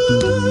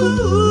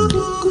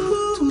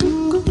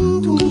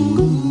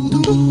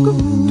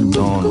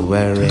 Don't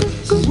worry.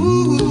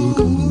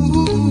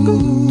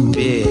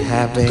 Be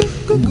happy.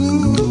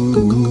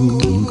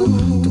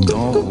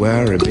 Don't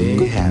worry,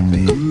 be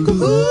happy.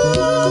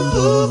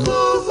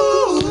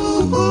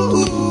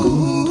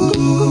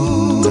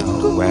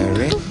 Don't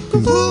worry.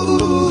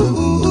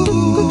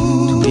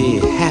 Be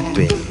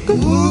happy.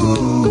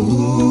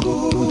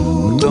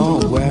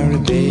 Don't worry,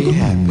 be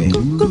happy.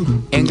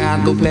 Ain't got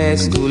no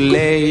place to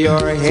lay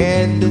your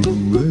head.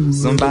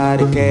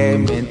 Somebody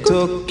came and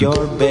took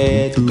your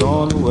bed.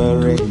 Don't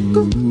worry.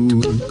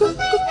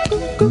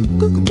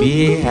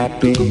 Be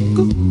happy.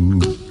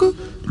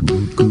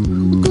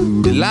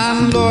 The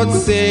landlord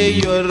say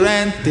your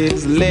rent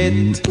is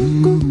late.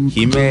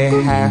 He may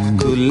have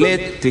to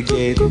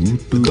litigate.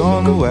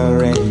 Don't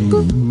worry.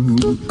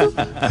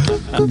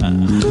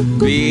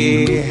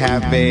 Be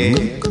happy.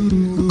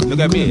 Look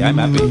at me, I'm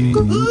happy.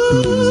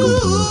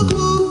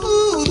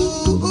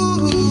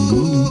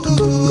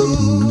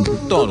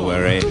 Don't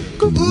worry.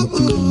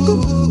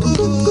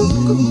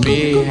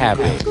 Be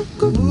happy.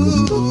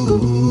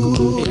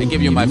 I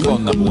give you my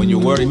phone number. When you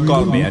worry,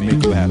 call me. I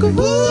make you happy.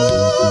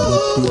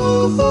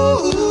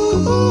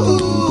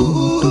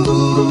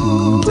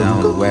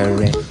 Don't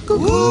worry.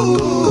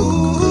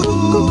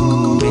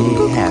 Be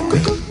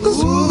happy.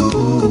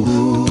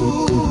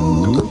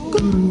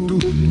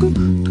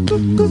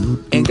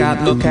 Ain't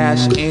got no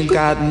cash, ain't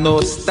got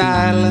no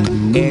style,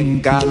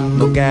 ain't got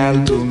no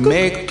gal to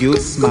make you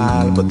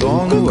smile, but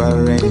don't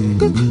worry.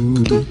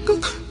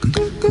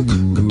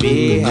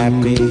 Be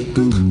happy.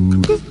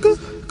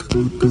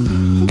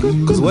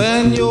 Cause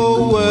when you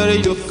worry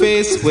your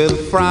face will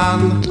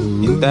frown,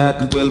 and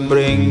that will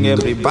bring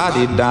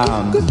everybody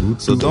down.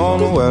 So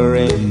don't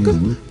worry.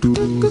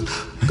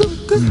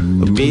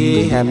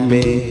 Be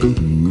happy.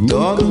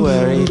 Don't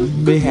worry.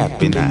 Be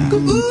happy now.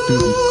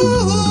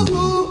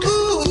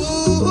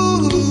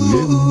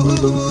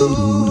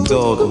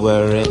 Don't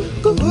worry.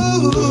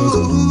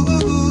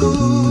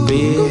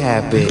 Be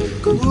happy.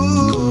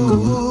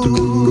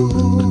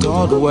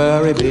 Don't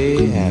worry,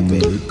 be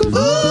happy.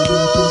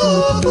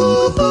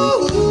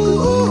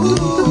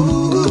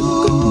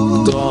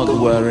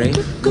 Don't worry.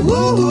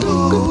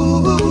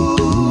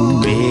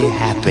 Be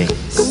happy.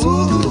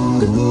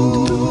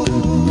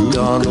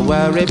 Don't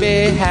worry,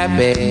 be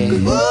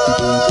happy.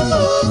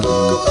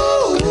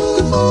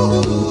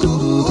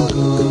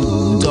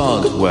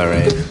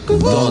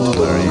 Don't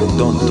worry,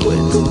 don't do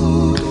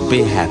it.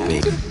 Be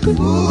happy.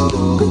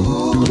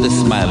 Put a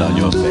smile on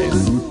your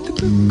face.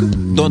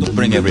 Don't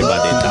bring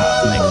everybody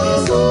down like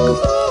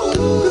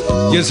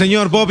this. Y el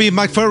señor Bobby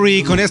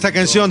McFerrin con esta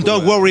canción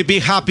Don't Worry,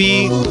 Be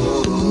Happy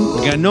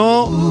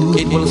ganó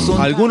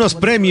algunos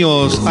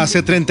premios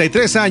hace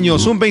 33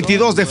 años, un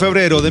 22 de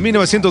febrero de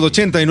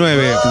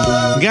 1989.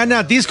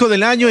 Gana Disco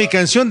del Año y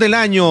Canción del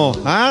Año.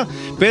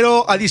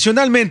 Pero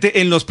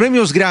adicionalmente en los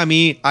premios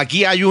Grammy,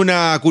 aquí hay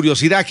una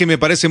curiosidad que me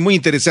parece muy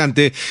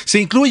interesante. Se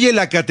incluye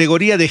la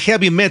categoría de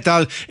Heavy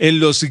Metal en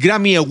los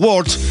Grammy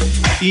Awards.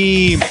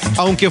 Y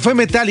aunque fue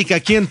Metallica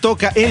quien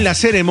toca en la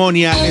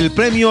ceremonia, el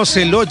premio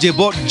se lo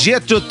llevó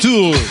Jethro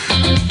Tull.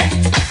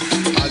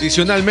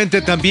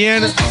 Adicionalmente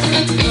también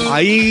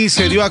ahí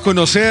se dio a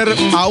conocer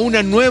a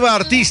una nueva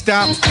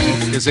artista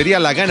que sería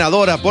la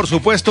ganadora, por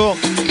supuesto.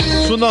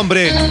 Su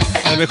nombre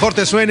a lo mejor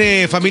te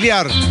suene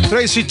familiar,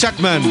 Tracy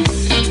Chapman.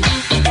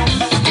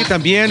 Y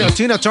también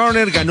Tina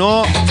Turner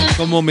ganó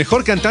como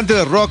mejor cantante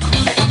de rock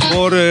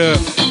por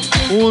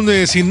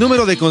un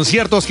sinnúmero de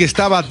conciertos que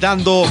estaba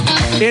dando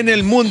en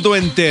el mundo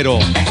entero.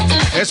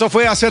 Eso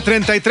fue hace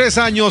 33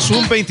 años,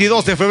 un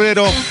 22 de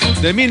febrero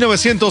de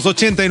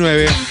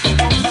 1989.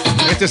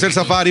 Este es el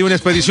Safari, una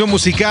expedición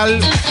musical.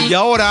 Y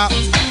ahora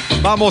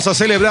vamos a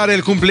celebrar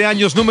el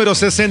cumpleaños número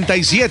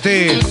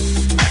 67.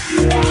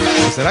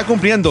 Estará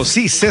cumpliendo,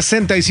 sí,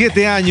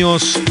 67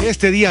 años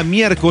este día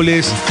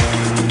miércoles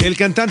el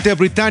cantante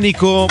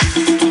británico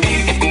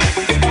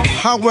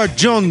Howard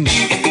Jones,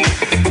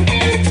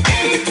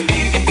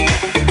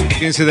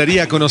 quien se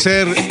daría a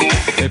conocer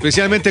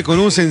especialmente con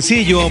un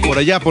sencillo por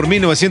allá por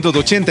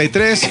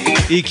 1983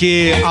 y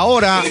que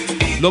ahora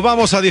lo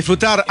vamos a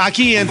disfrutar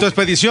aquí en tu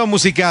expedición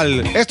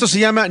musical. Esto se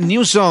llama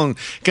New Song,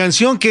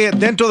 canción que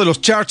dentro de los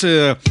charts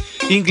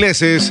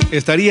ingleses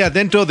estaría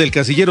dentro del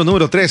casillero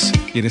número 3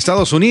 y en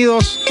Estados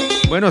Unidos,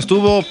 bueno,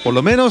 estuvo por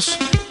lo menos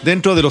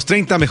dentro de los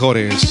 30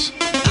 mejores.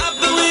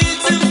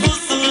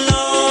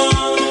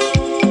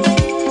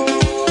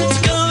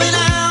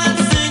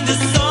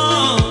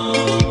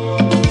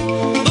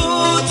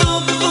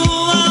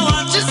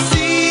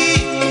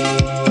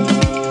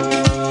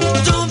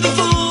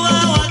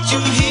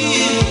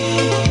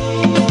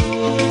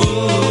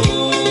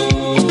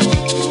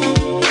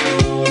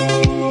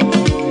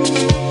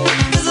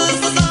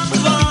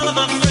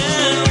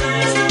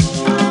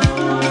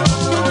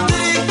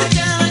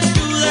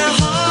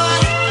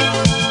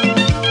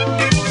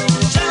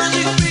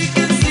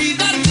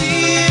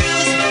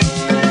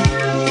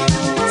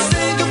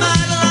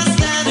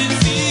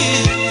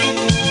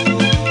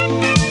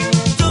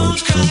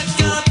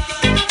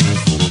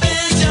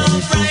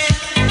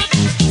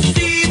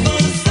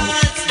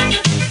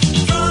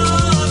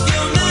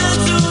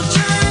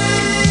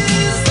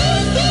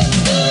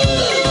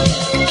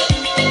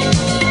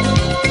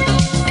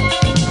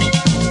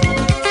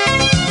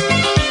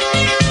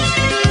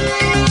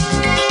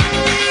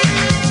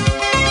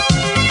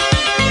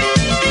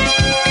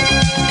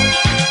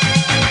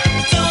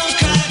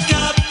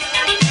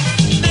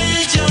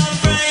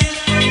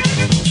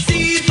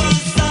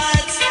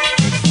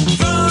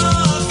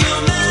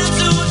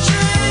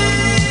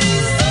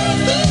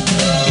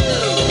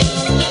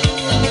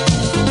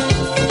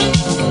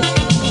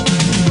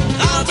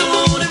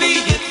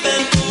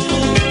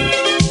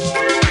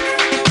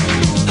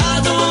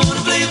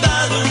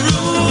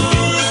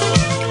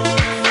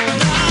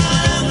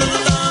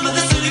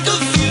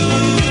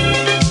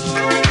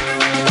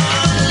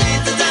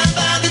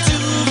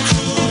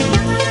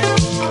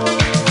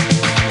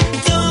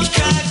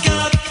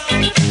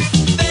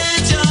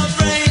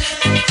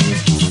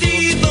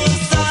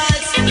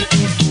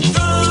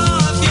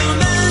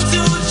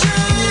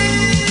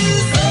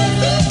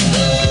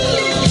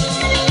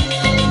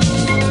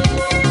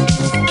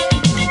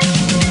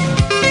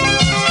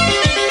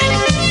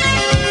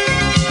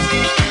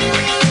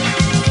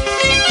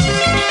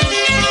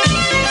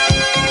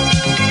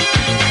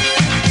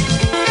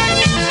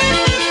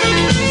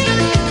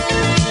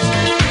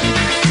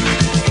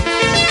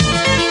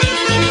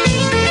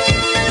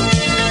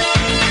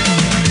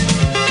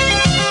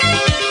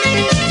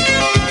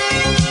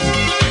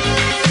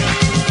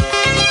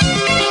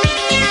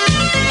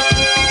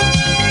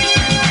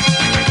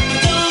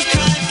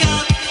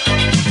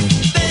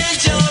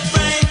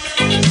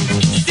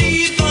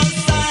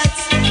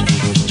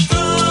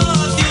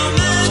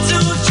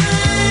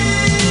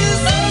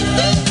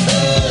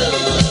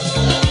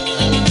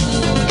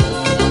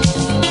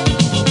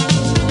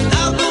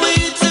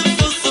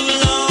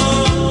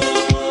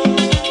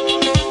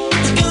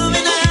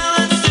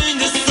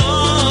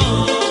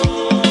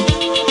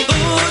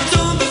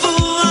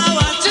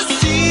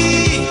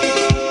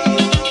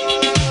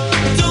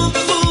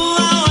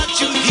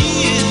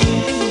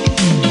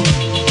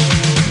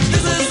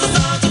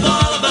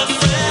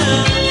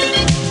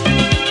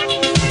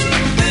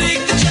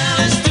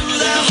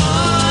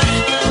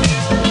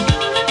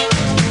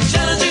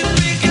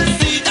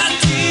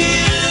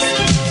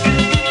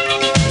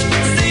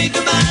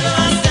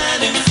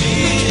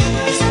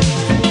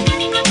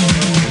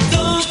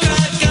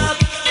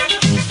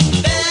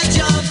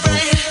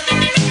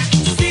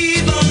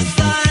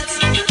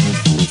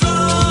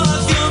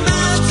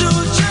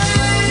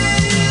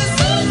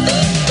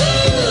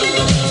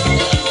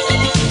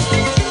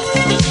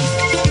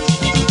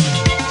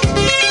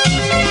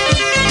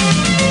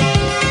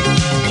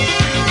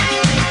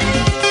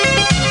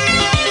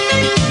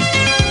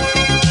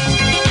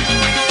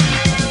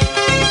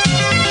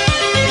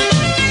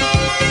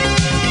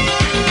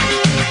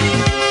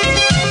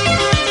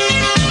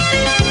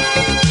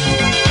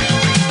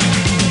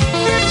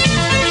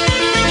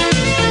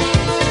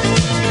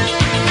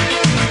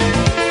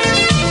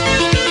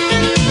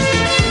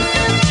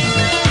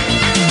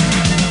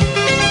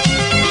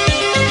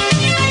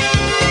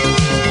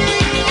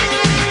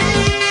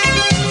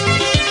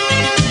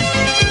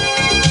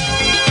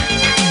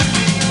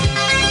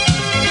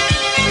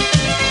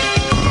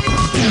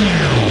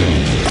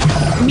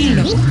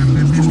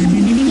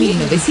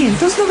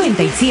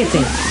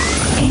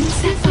 En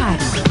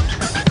Safari.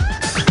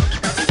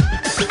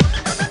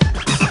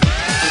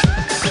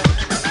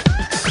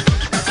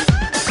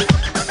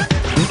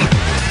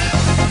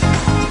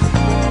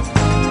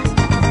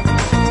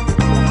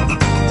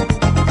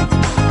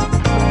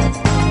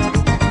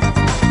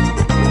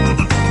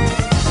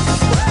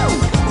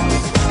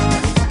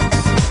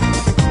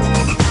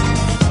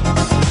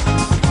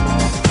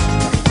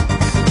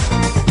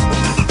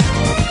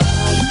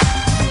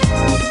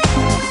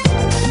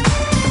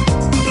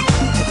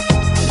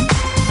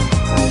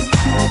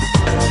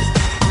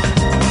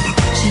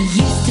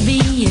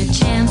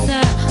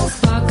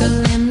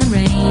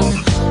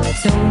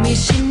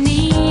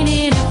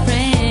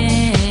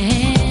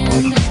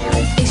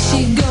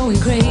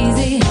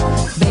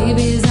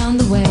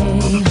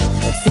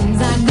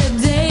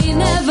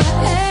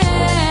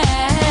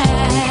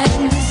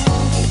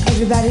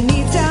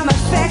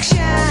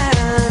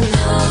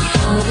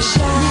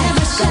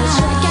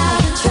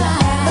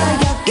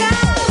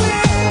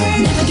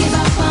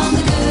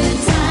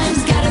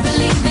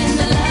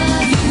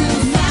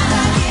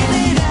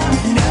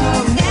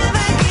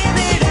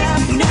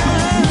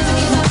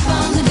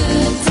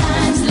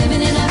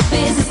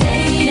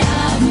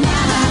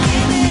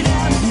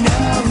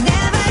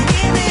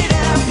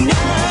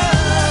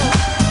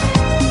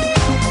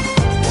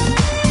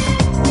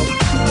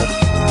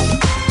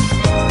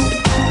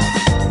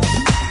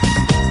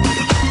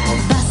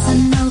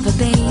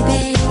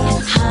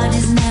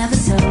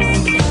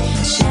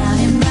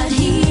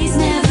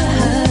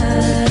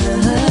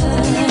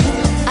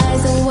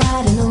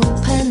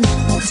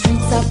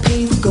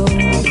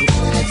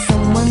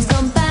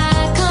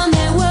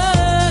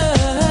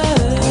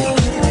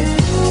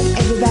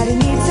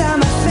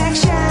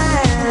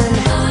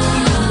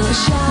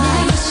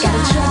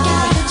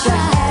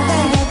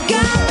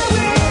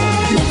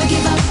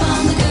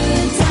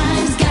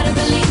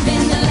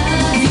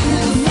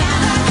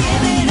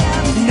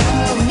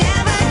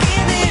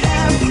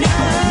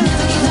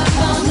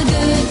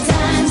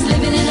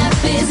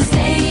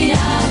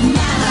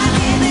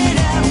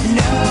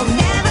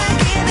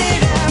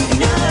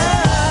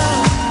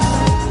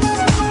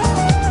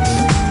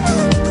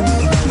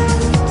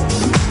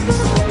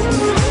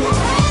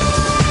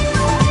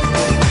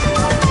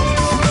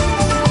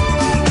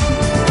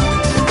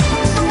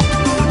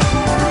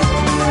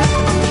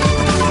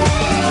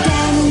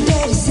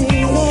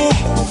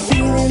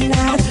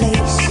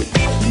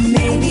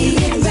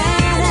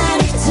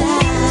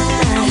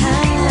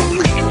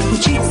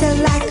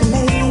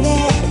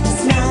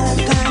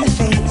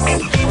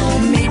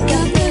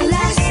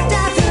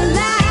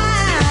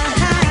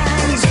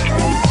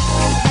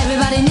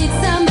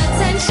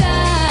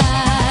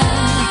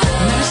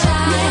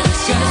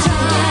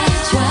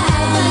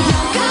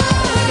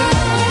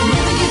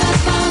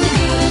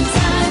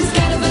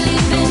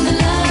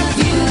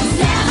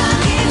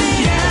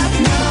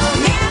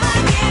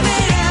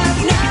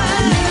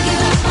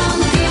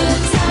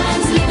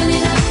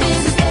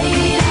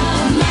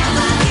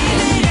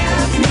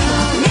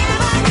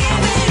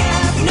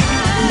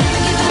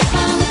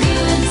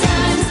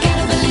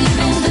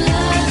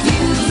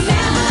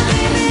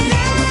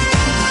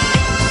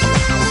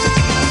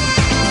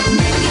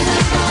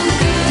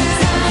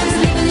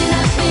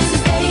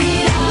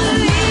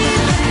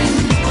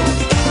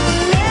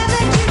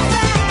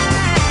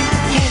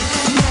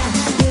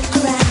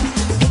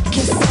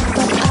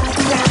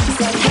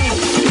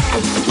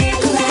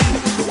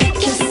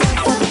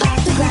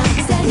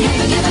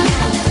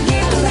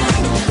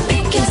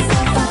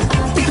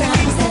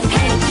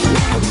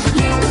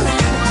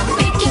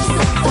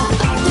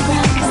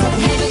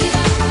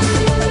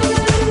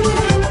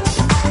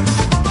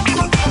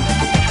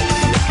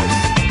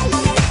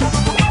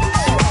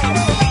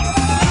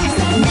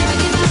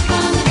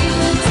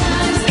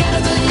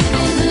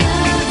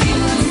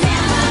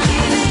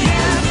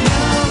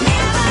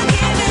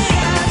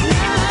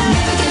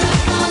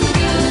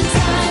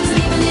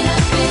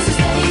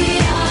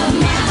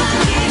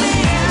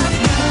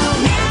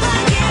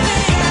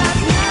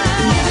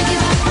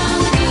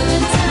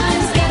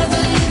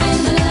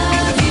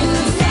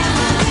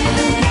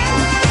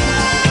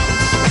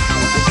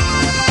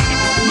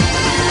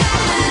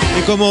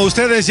 como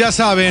ustedes ya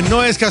saben,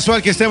 no es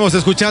casual que estemos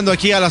escuchando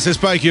aquí a las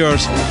Spice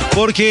Girls,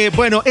 porque,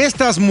 bueno,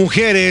 estas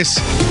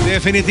mujeres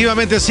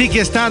definitivamente sí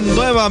que están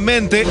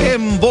nuevamente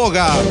en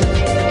boga.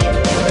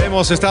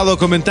 Hemos estado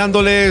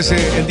comentándoles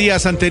en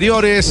días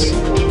anteriores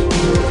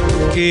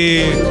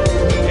que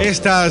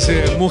estas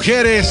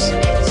mujeres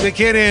se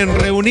quieren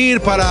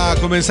reunir para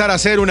comenzar a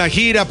hacer una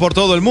gira por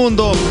todo el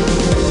mundo.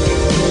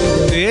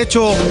 De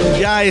hecho,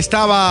 ya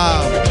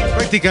estaba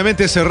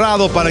prácticamente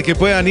cerrado para que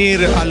puedan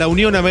ir a la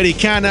Unión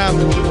Americana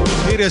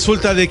y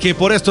resulta de que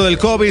por esto del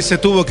COVID se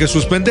tuvo que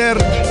suspender.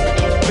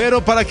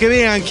 Pero para que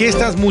vean que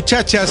estas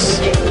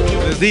muchachas,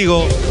 les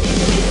digo,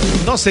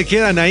 no se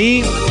quedan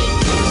ahí,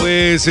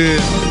 pues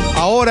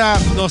ahora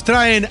nos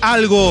traen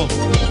algo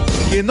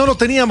que no lo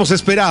teníamos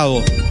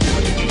esperado.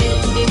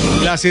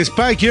 Las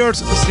Spice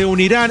Girls se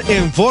unirán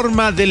en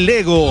forma de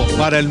Lego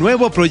para el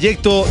nuevo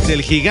proyecto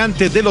del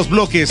gigante de los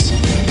bloques.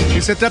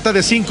 Que se trata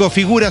de 5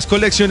 figuras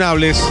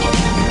coleccionables.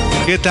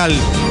 ¿Qué tal?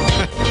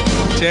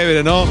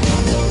 Chévere, ¿no?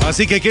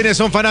 Así que quienes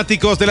son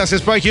fanáticos de las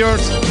Spice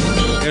Girls,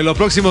 en los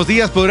próximos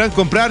días podrán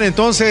comprar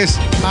entonces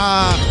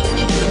a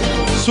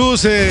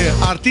sus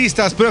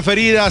artistas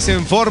preferidas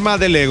en forma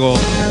de Lego.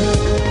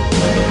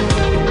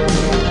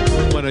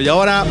 Bueno, y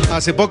ahora,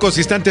 hace pocos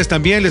instantes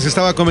también les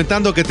estaba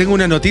comentando que tengo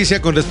una noticia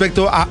con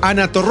respecto a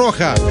Ana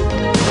Torroja.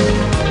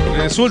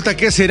 Resulta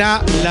que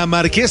será la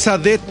marquesa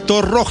de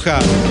Torroja.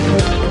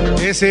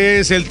 Ese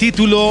es el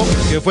título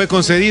que fue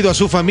concedido a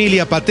su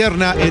familia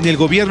paterna en el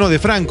gobierno de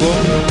Franco.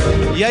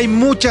 Y hay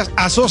muchas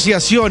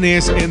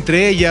asociaciones,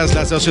 entre ellas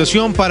la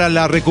Asociación para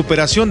la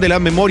Recuperación de la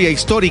Memoria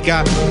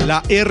Histórica,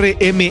 la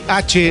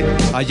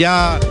RMH,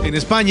 allá en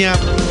España,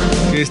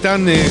 que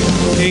están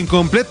en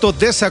completo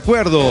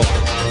desacuerdo.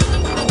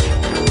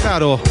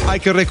 Claro, hay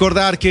que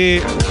recordar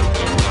que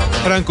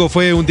Franco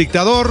fue un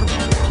dictador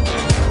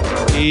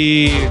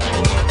y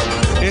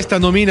esta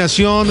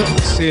nominación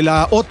se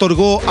la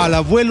otorgó al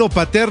abuelo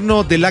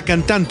paterno de la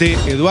cantante,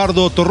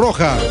 Eduardo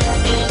Torroja.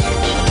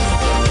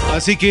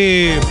 Así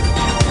que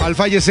al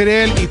fallecer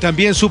él y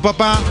también su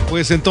papá,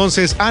 pues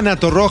entonces Ana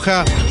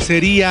Torroja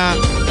sería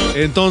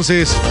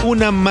entonces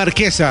una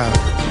marquesa.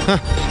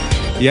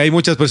 Y hay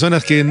muchas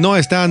personas que no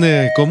están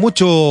con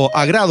mucho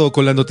agrado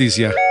con la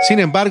noticia. Sin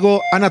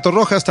embargo, Ana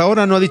Torroja hasta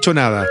ahora no ha dicho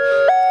nada.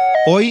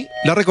 Hoy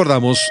la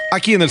recordamos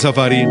aquí en el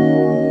Safari.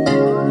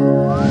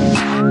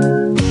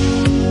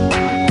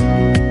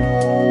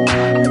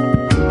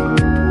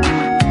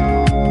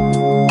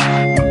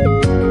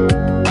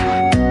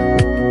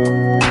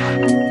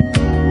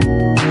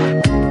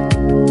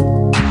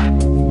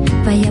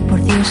 Vaya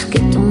por Dios, qué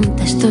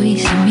tonta estoy,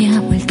 se me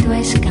ha vuelto a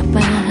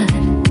escapar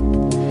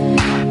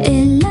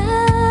el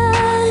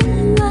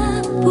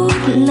alma por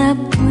la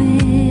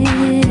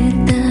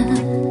puerta.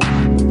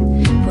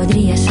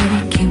 Podría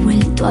ser que he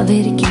vuelto a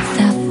ver,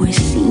 quizá fue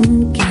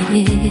sin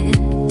querer,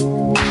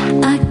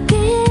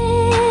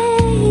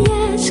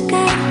 aquellas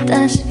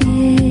cartas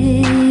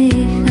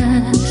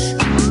viejas.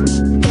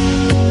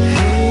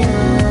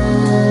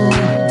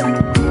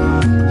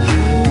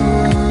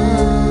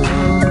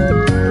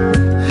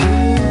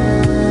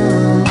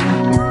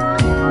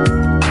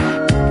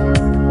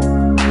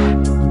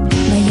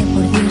 Vaya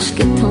por Dios,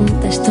 qué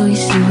tonta estoy,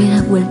 se me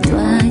ha vuelto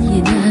a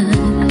llenar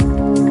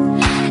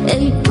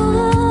el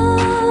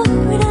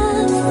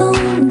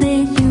corazón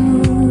de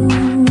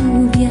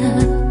lluvia.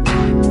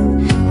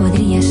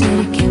 Podría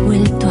ser que he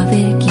vuelto a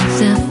ver,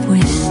 quizá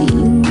fue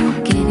sin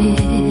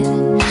querer,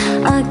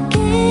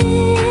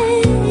 aquellas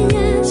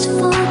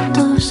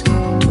fotos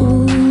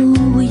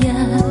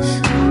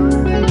tuyas.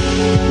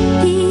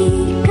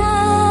 Y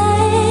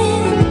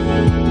cae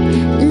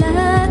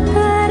la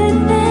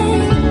tarde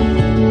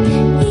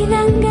y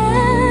dan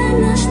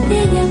ganas de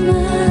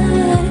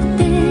llamarte.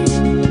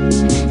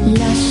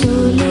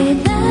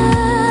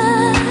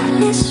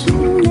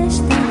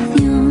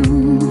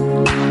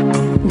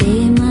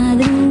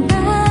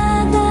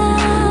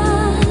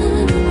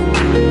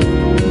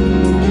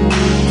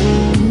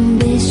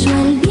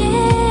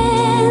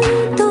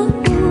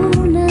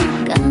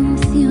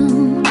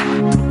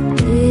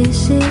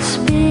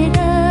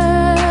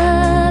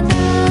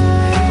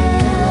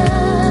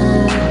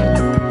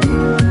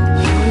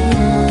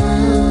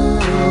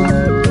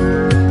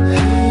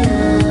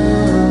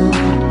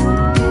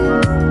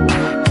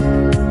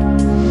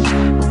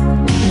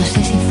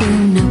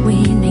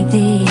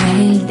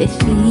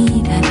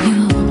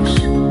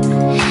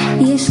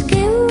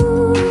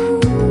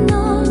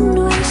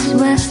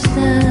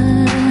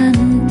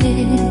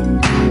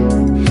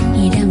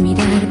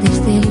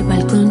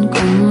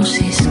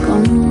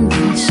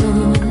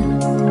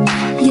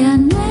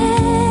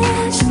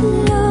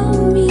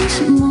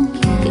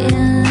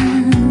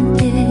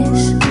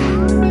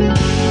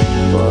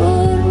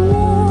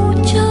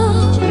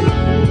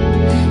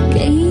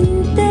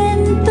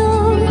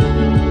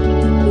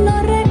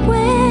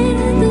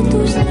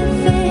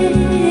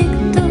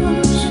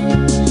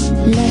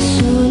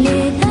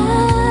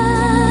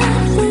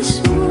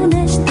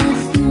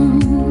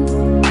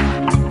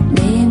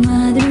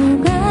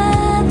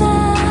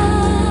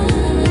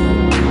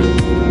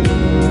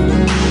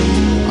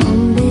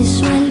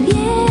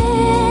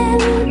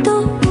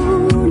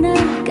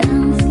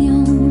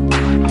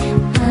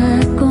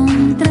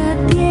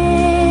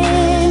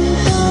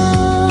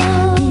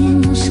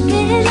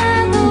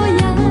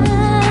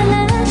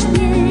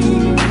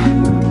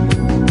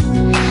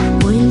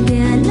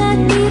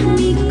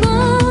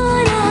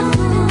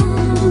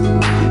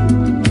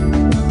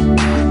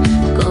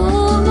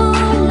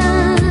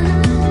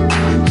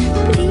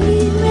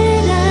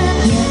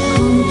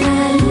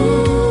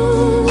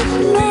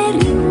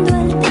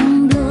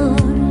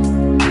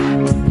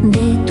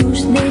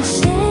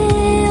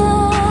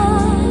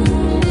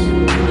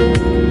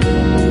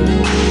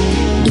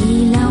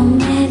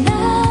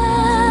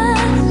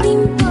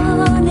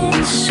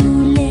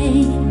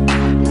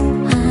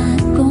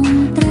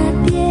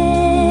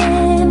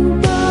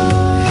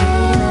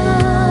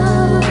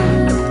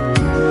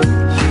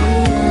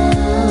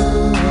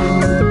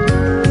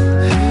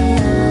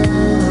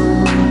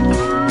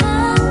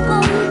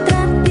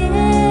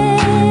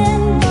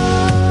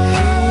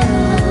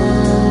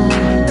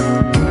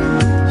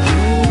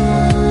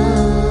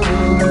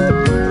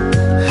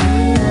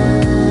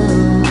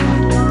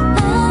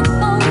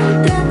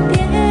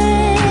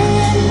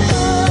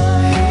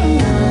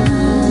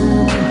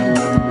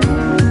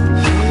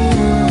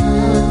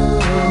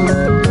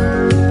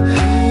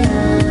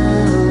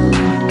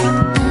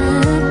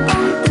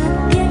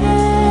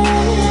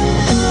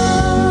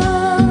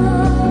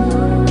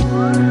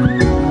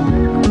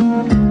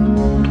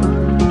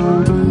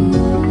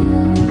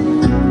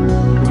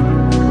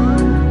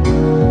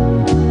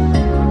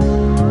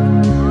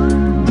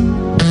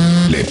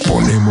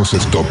 ponemos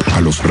stop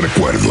a los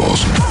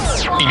recuerdos.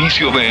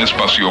 Inicio de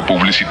espacio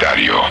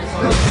publicitario.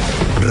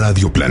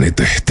 Radio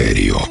Planeta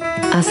Estéreo.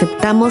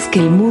 Aceptamos que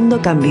el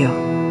mundo cambió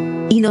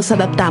y nos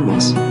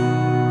adaptamos.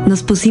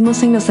 Nos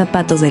pusimos en los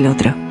zapatos del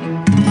otro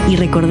y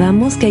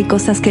recordamos que hay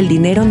cosas que el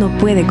dinero no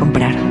puede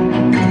comprar.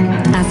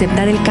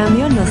 Aceptar el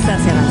cambio nos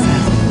hace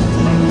avanzar.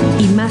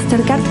 Y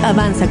Mastercard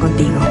avanza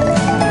contigo.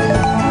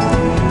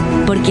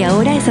 Porque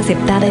ahora es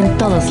aceptada en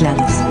todos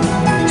lados.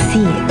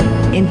 Sí,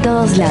 en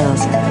todos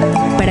lados.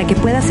 Para que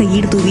puedas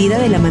seguir tu vida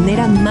de la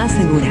manera más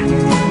segura.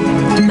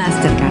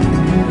 Mastercard.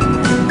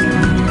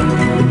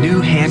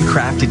 New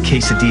handcrafted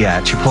quesadilla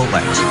at Chipotle.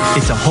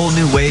 It's a whole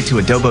new way to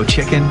adobo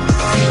chicken,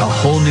 a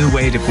whole new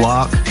way to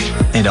guac,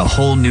 and a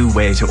whole new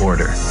way to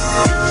order.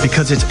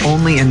 Because it's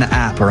only in the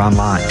app or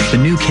online. The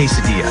new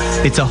quesadilla.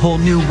 It's a whole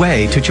new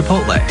way to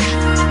Chipotle.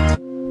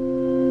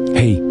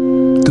 Hey,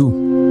 tú.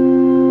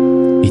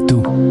 ¿Y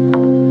tú?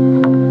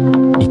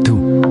 ¿Y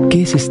tú?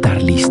 ¿Qué es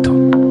estar listo?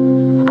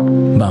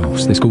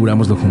 Vamos,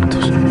 descubrámoslo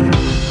juntos.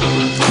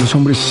 Los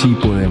hombres sí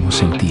podemos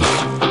sentir.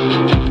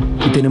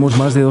 Y tenemos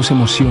más de 2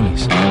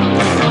 emociones.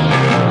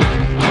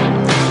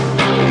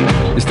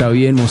 Está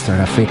bien mostrar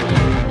afecto,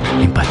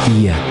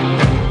 empatía,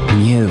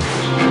 miedo,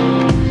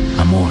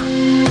 amor.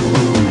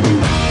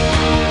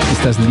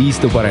 Estás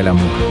listo para el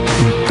amor,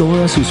 en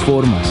todas sus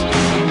formas.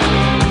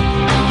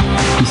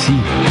 Y sí,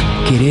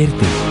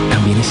 quererte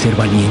también es ser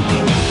valiente.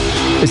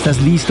 Estás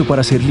listo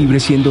para ser libre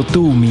siendo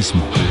tú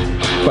mismo,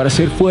 para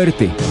ser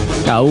fuerte,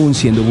 aún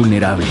siendo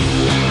vulnerable.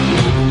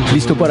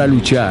 Listo para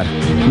luchar,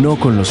 no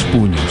con los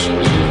puños,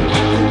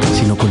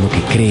 sino con lo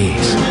que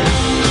crees.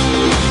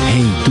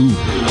 Hey, tú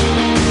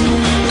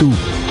y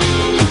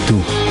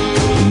tú.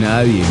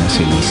 Nadie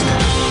nace listo,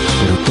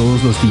 pero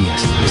todos los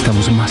días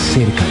estamos más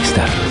cerca de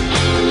estar.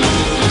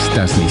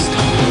 Estás listo.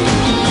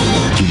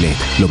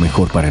 Gillette, lo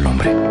mejor para el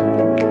hombre.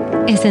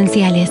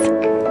 Esenciales.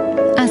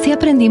 Así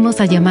aprendimos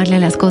a llamarle a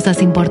las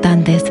cosas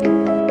importantes,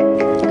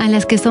 a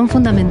las que son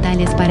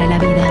fundamentales para la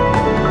vida.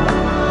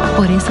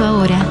 Por eso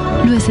ahora,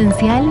 lo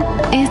esencial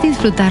es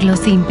disfrutar lo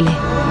simple,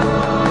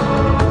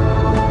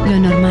 lo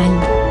normal,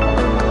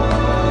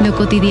 lo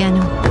cotidiano.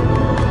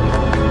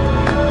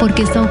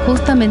 Porque son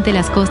justamente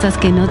las cosas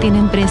que no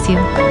tienen precio,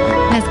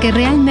 las que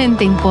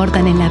realmente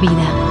importan en la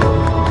vida.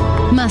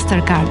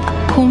 Mastercard.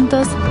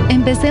 Juntos,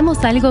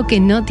 empecemos algo que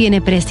no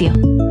tiene precio.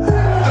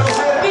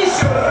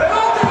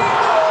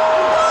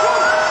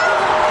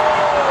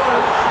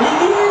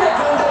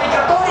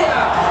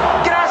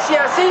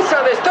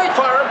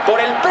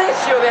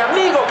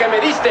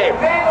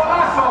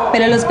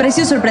 Pero los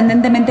precios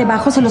sorprendentemente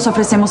bajos se los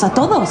ofrecemos a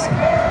todos.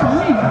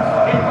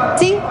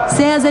 Sí,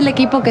 seas del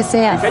equipo que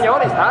seas.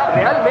 Señor, está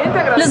realmente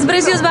agradecido. Los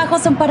precios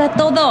bajos son para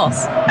todos.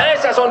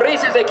 Esas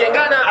sonrisas de quien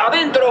gana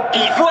adentro y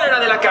fuera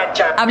de la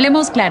cancha.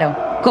 Hablemos claro.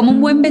 Como un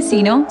buen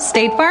vecino,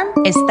 State Farm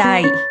está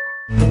ahí.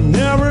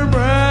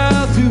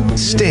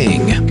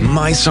 Sting,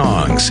 My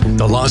Songs,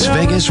 the Las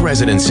Vegas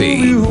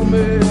residency.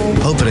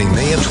 Opening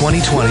May of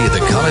 2020 at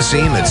the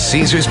Coliseum at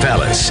Caesars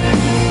Palace.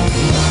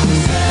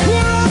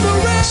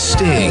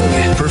 Sting,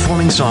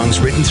 performing songs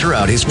written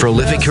throughout his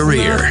prolific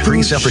career.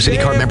 Pre-sale for City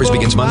Card members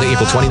begins Monday,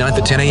 April 29th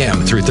at 10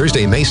 a.m. through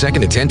Thursday, May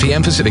 2nd at 10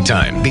 p.m. Pacific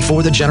Time.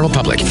 Before the general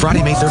public,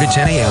 Friday, May 3rd at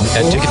 10 a.m.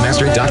 at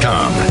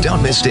Ticketmaster.com.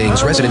 Don't miss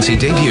Sting's residency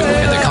debut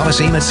at the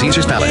Coliseum at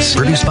Caesars Palace.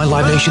 Produced by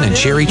Live Nation and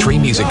Cherry Tree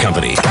Music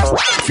Company.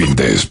 Fin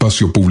de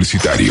espacio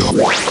publicitario.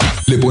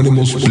 Le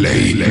ponemos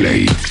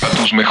play a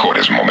tus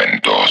mejores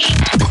momentos.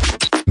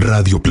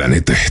 Radio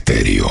Planeta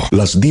Estéreo.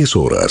 Las 10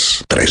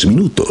 horas, 3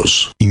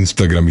 minutos.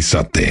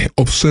 Instagramizate.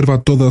 Observa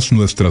todas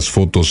nuestras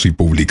fotos y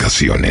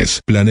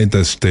publicaciones. Planeta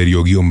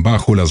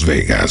Estéreo-Las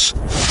Vegas.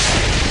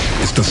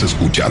 Estás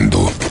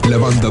escuchando la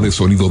banda de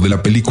sonido de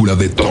la película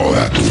de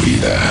toda tu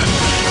vida.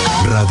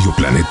 Radio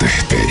Planeta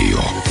Estéreo.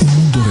 Un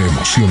mundo de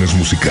emociones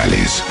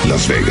musicales.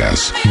 Las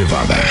Vegas,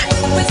 Nevada.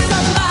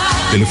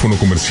 Teléfono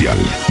comercial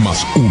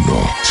más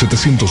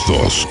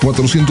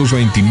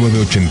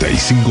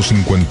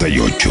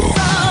 1-702-429-8558.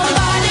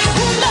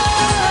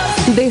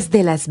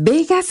 Desde Las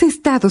Vegas,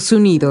 Estados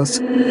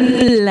Unidos,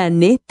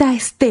 Planeta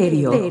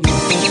Estéreo.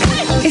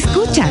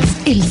 Escuchas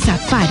El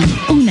Safari,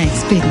 una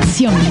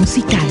expedición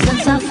musical.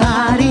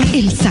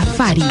 El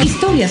Safari,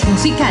 historias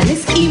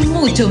musicales y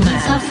mucho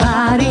más.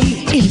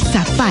 El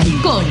Safari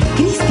con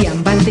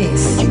Cristian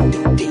Valdés.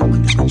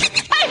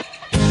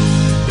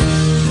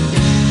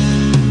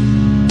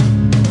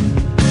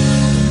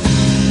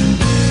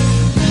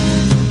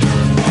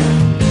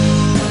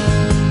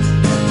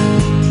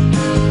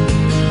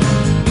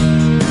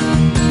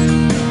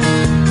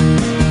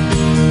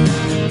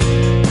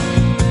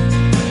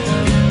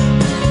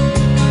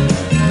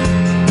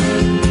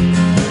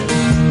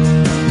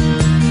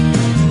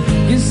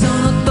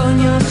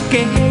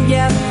 Que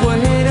ya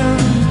fueron,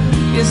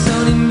 que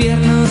son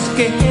inviernos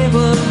que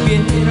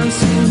volvieron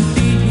sin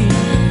ti.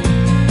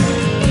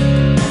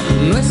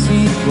 No es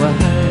igual.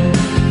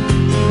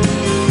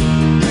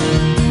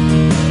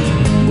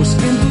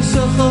 Busqué en tus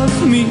ojos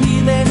mi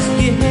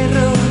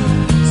destierro,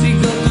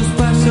 sigo tus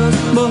pasos,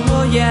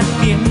 voy a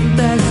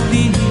tientas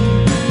ti.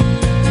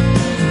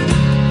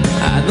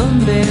 ¿A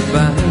dónde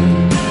van?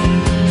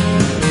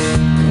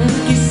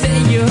 Quise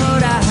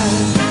llorar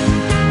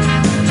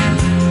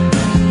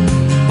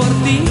por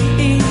ti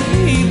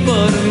y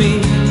por mí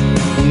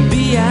un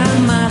día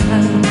más.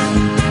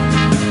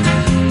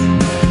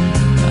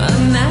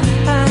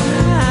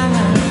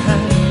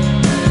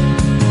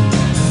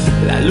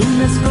 La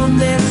luna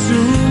esconde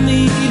su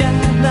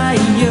mirada y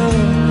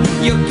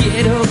yo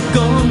quiero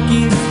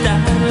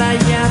conquistarla,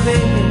 ya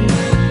ves,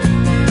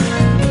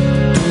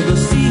 todo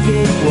sigue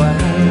igual.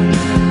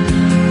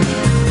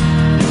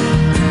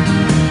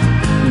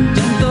 Un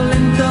llanto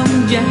lento, un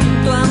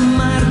llanto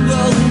amargo,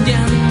 un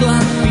llanto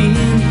al fin,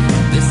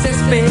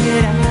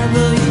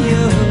 desesperado y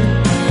yo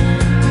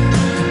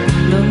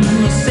no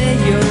sé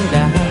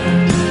llorar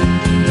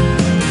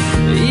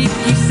y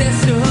quise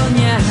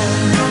soñar.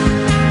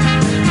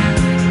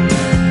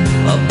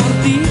 Oh, por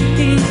ti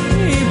y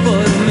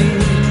por mí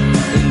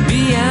un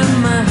día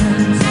más.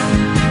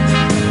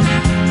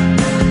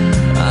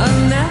 Oh,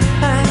 nah.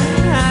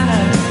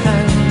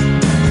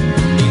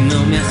 Y no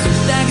me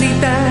asusta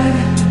gritar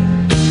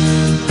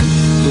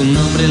tu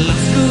nombre en la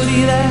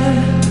oscuridad,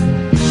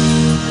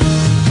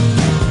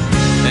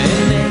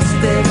 en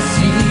este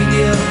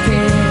exilio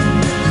que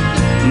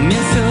me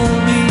has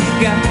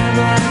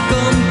obligado a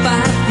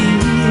compartir.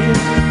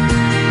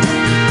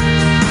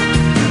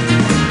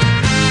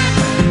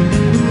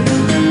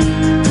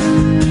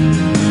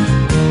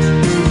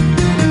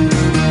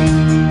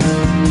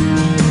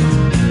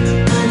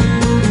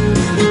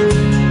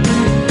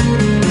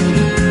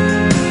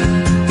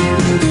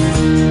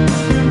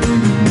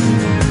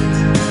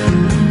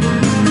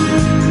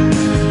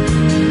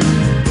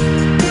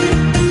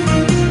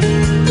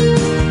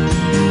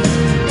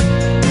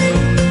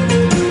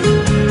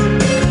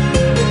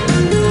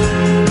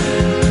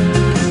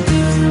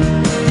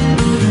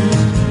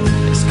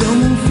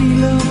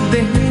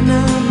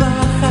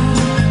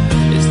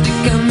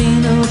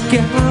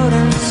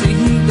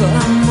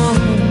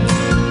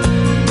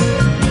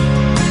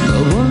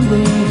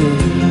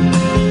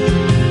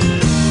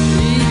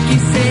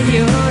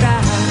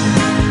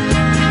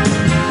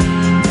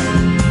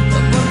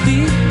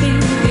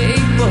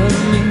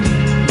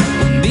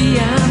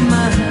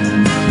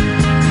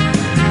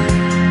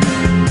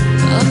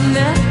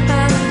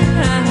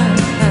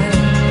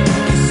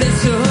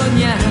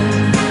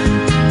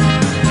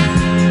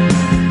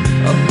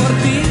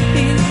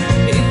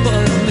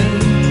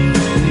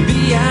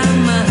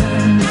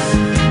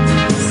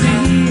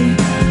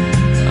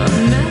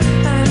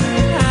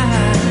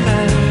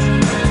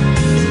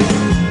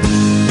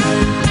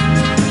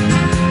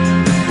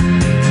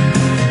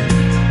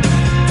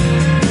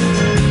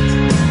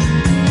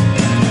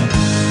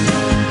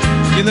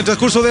 En el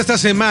transcurso de esta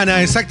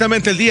semana,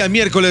 exactamente el día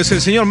miércoles,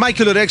 el señor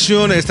Michael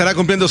Erection estará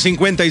cumpliendo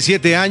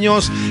 57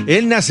 años.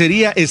 Él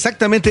nacería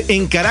exactamente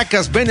en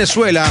Caracas,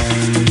 Venezuela,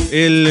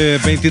 el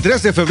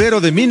 23 de febrero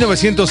de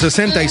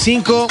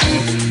 1965.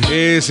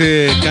 Es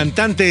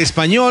cantante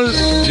español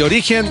de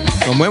origen,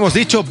 como hemos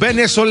dicho,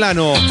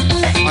 venezolano.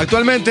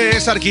 Actualmente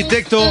es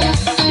arquitecto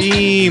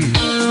y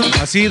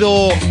ha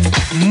sido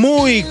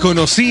muy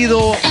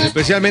conocido,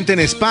 especialmente en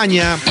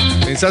España,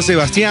 en San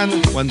Sebastián,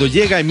 cuando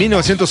llega en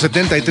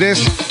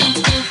 1973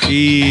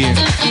 y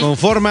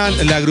conforman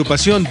la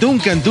agrupación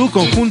Duncan Du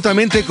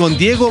conjuntamente con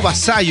Diego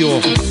Vasallo,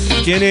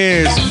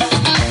 quienes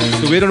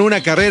tuvieron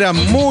una carrera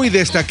muy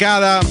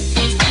destacada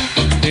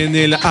en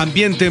el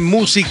ambiente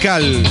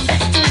musical.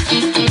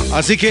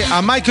 Así que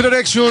a Michael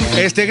Erection,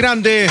 este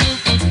grande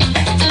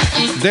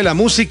de la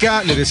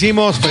música, le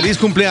decimos feliz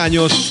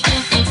cumpleaños.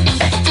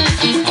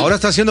 Ahora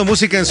está haciendo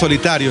música en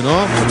solitario,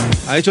 ¿no?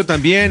 Ha hecho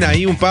también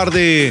ahí un par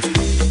de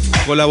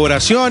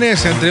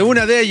colaboraciones, entre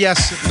una de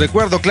ellas,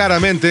 recuerdo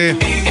claramente,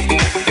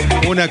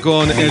 una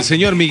con el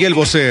señor Miguel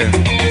Bosé.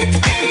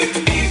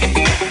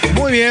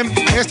 Muy bien,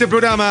 este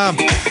programa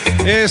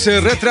es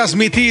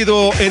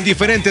retransmitido en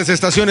diferentes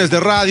estaciones de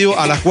radio,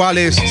 a las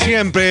cuales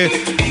siempre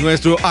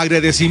nuestro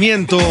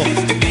agradecimiento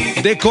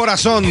de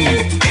corazón.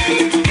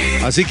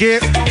 Así que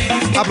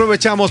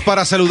aprovechamos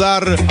para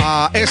saludar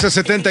a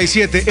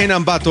S77 en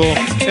Ambato,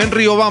 en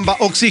Riobamba,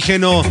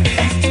 Oxígeno,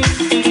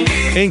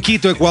 en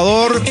Quito,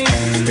 Ecuador.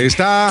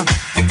 Está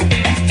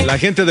la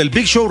gente del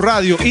Big Show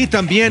Radio y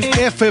también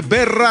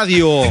FB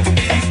Radio.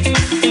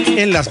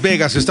 En Las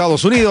Vegas,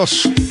 Estados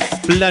Unidos,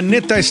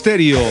 Planeta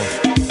Estéreo.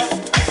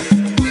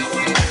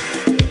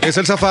 Es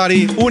el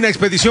Safari, una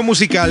expedición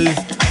musical.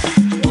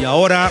 Y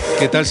ahora,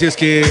 ¿qué tal si es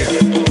que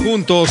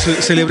juntos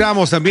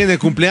celebramos también el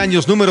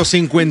cumpleaños número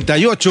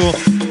 58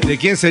 de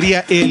quien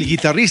sería el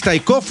guitarrista y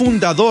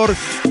cofundador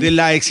de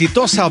la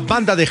exitosa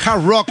banda de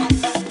hard rock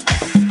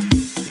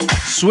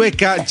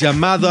sueca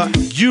llamada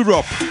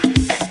Europe?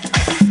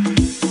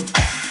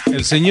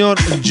 El señor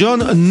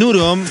John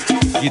Norum,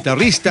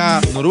 guitarrista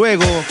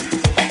noruego,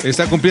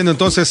 está cumpliendo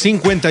entonces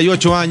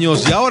 58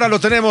 años y ahora lo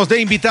tenemos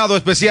de invitado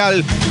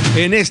especial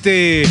en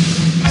este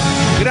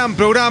gran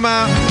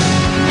programa,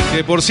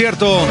 que por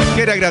cierto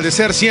quiere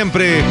agradecer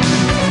siempre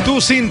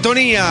tu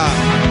sintonía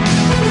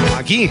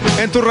aquí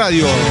en tu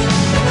radio.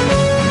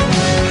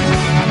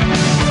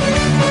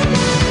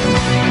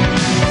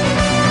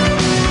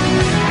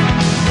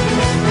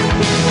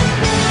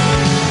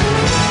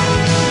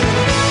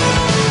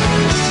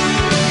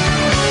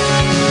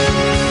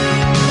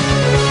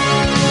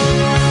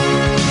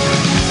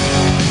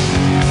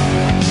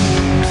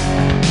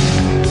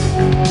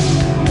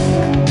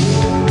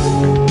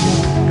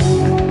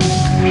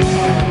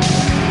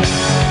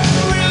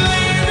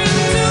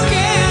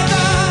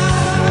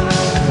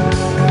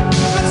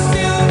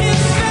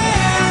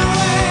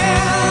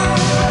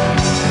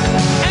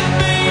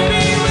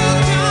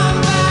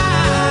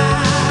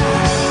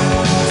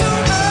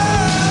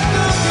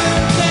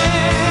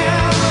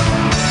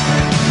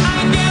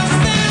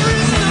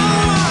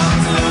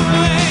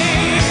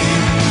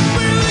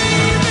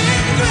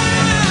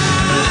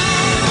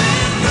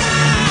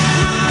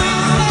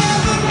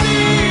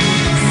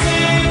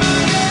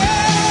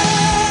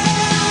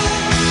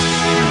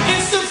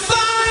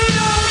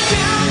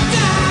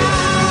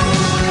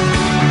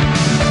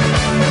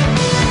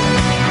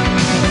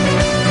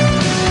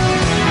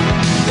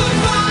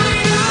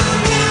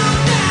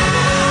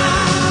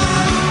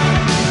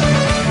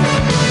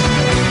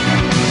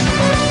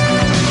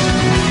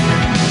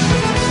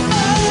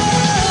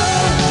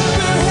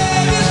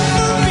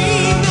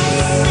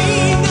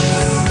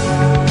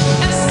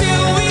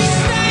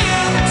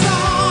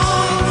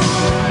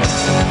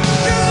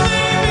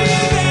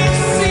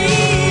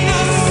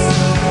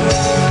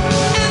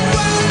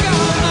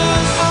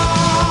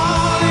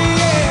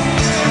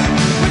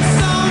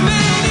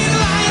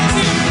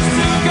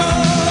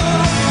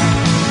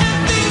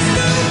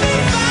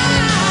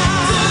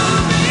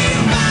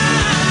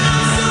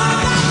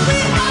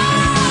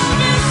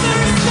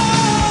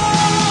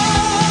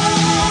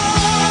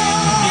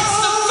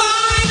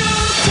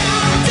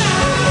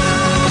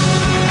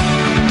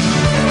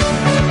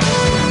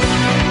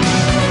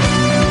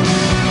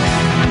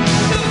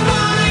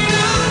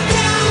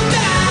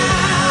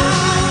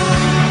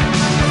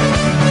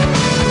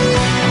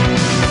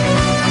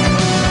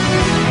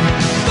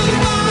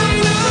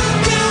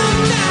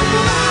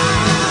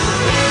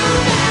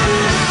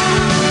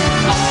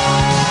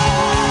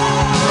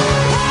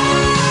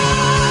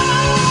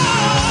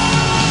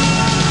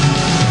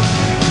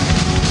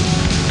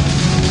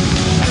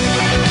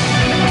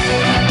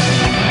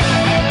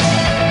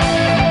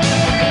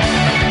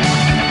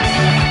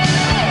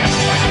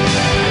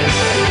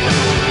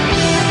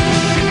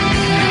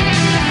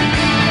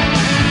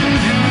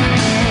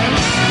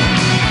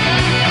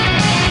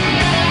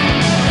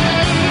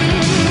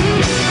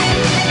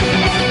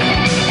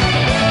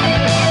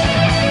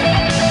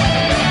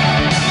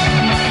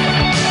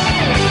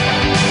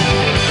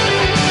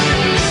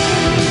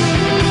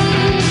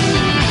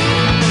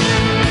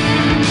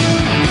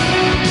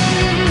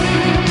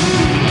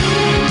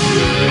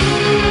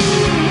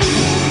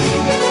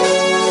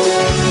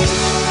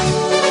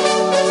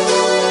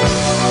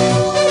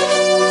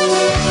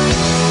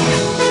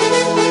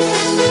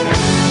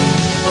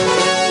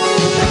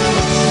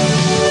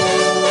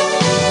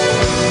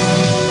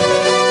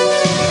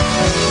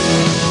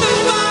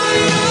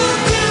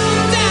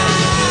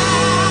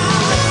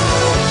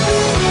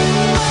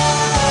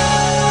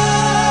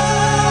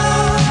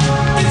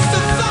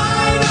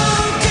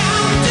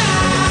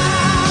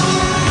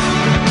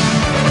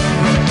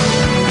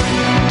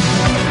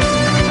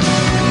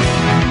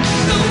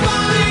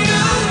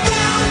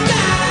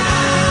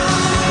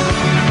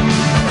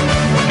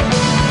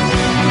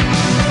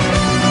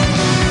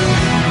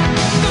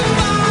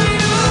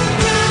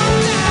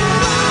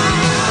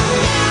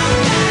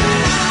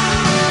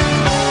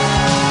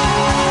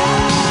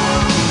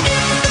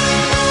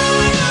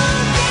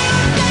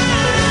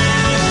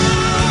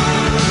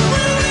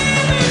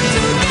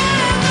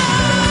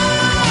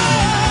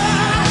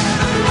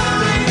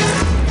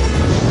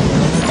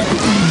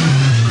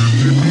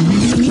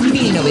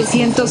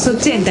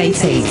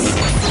 1986.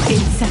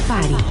 El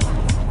Safari.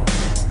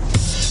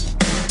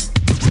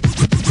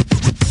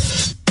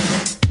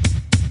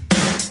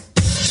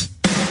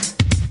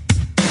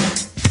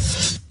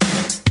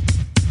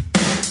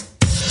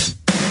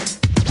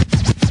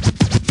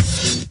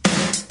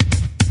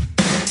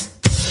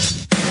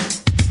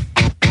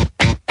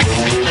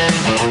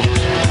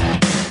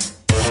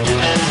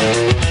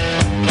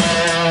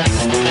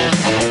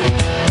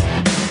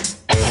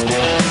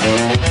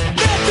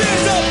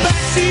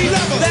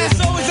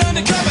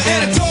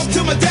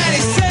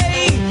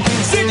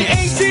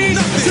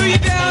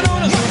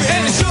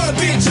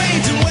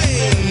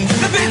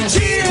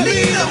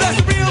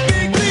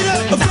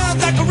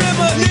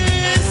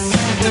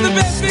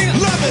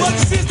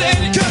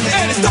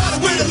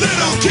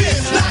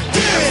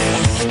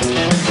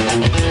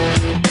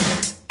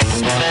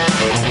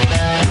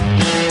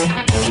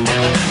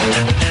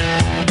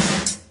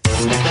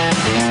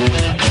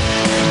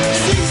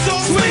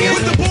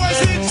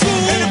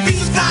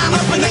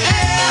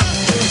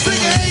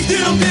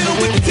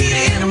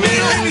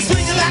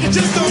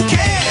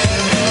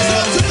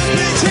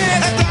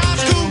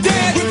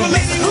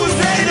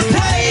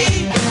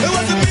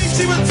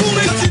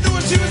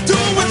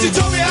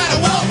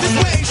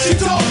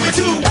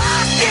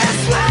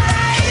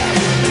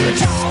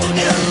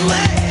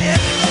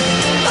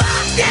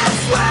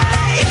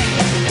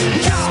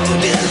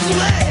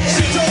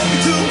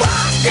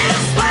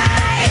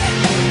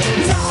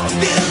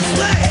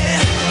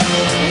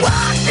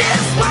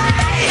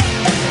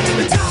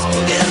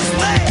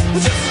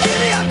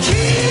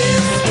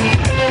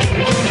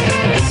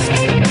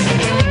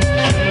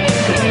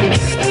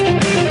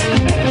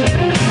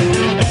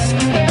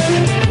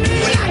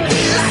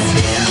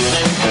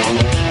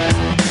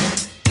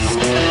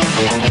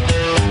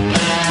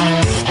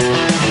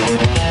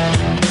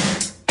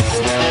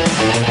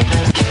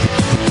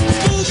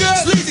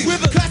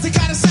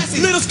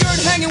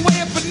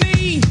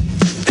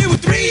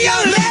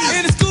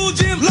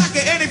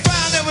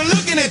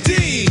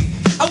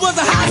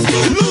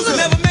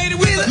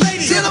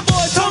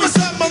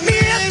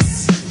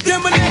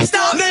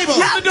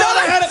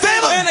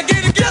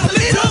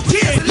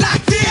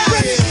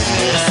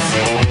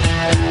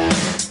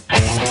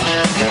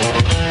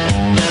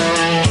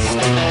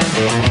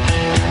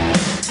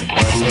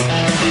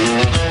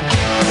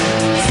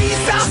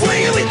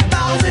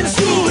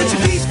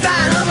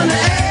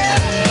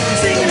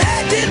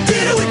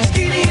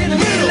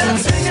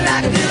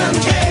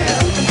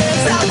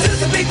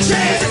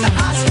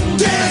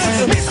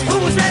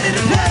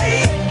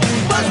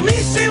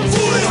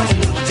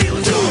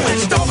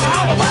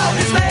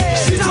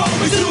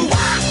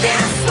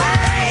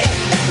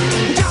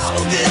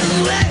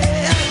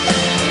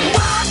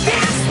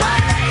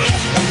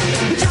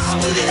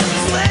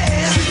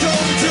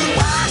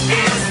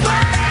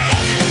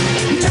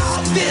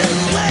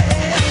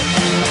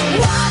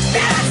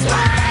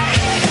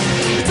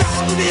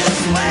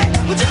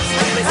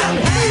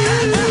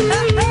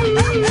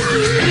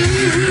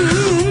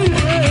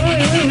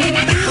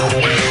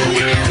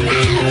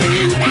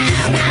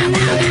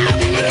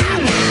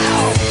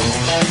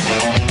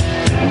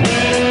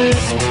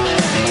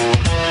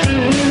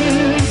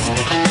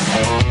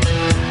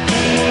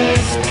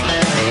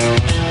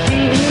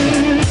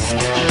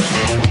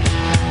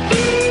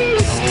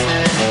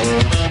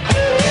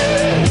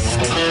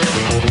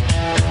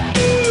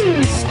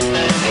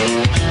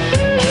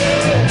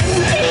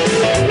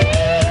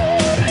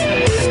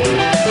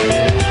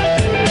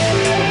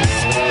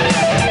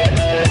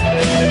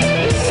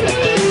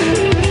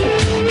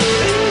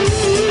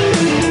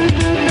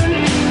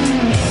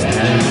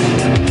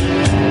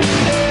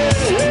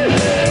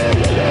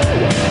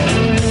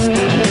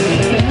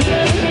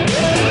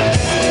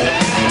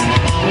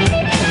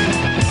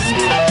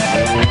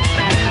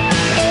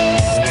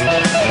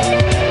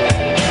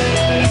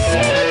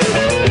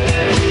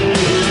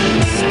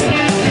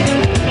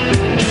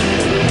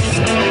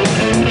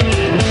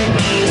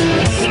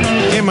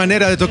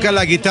 Manera de tocar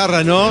la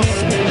guitarra, ¿no?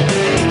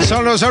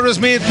 Son los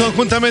Aerosmith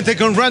conjuntamente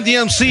con Randy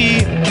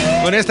MC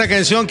con esta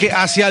canción que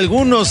hace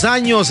algunos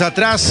años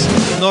atrás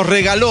nos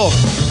regaló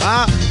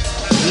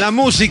la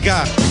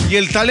música y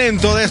el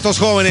talento de estos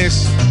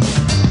jóvenes.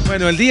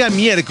 Bueno, el día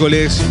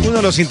miércoles, uno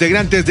de los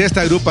integrantes de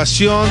esta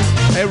agrupación,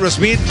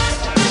 Aerosmith,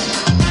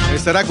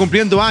 estará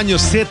cumpliendo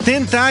años,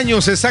 70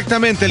 años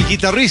exactamente, el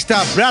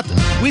guitarrista Brad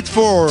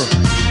Whitford,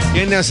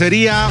 quien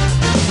nacería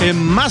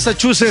en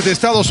Massachusetts, de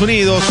Estados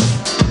Unidos,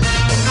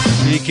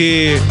 y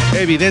que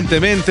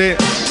evidentemente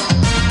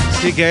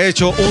sí que ha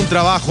hecho un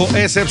trabajo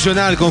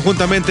excepcional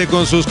conjuntamente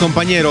con sus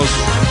compañeros.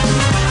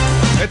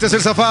 Este es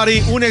el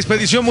Safari, una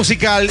expedición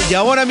musical, y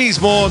ahora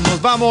mismo nos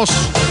vamos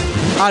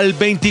al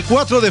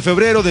 24 de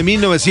febrero de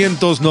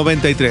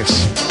 1993.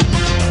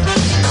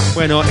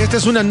 Bueno, esta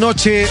es una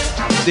noche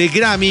de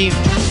Grammy,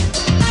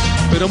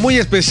 pero muy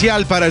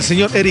especial para el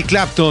señor Eric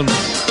Clapton,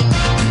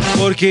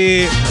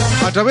 porque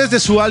a través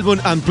de su álbum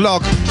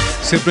Unplugged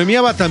se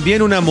premiaba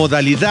también una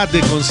modalidad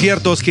de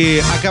conciertos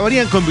que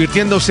acabarían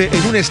convirtiéndose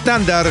en un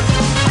estándar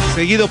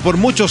seguido por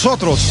muchos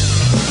otros.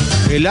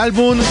 el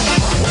álbum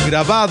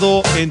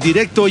grabado en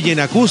directo y en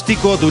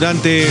acústico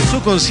durante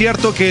su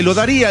concierto que lo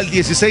daría el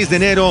 16 de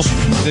enero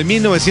de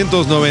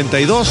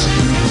 1992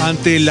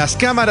 ante las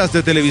cámaras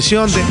de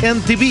televisión de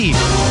MTV.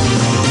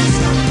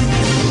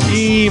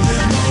 Y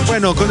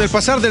bueno, con el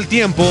pasar del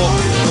tiempo,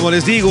 como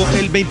les digo,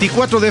 el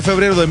 24 de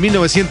febrero de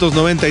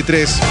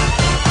 1993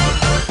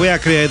 fue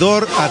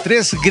acreedor a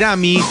 3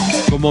 Grammy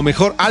como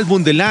mejor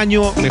álbum del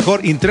año,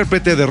 mejor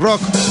intérprete de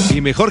rock y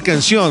mejor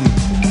canción.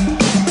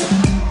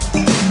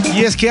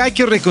 Y es que hay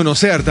que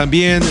reconocer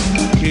también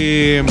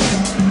que,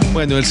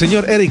 bueno, el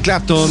señor Eric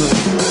Clapton,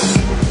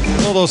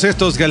 todos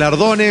estos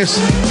galardones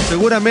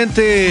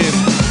seguramente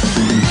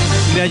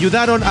le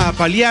ayudaron a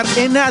paliar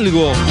en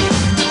algo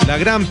la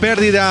gran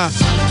pérdida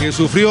que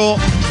sufrió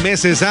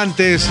meses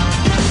antes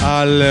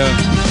al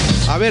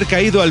haber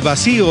caído al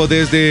vacío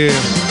desde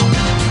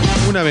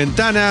una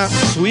ventana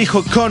su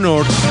hijo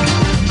Connor.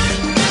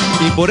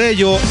 Y por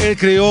ello él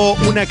creó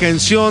una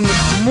canción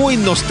muy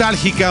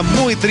nostálgica,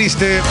 muy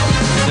triste,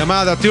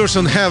 llamada Tears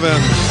on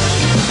Heaven.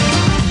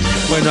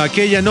 Bueno,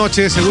 aquella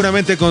noche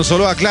seguramente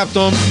consoló a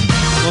Clapton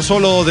no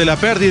solo de la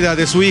pérdida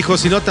de su hijo,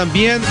 sino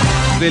también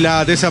de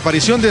la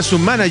desaparición de su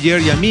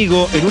manager y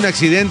amigo en un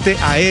accidente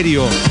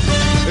aéreo.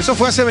 Eso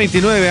fue hace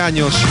 29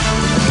 años.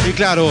 Y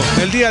claro,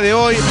 el día de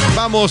hoy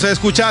vamos a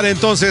escuchar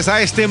entonces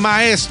a este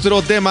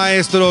maestro de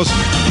maestros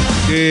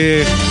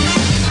que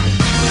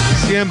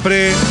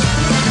siempre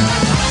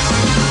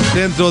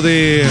dentro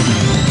de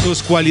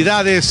sus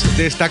cualidades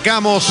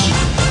destacamos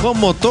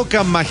cómo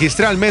toca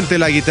magistralmente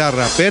la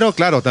guitarra, pero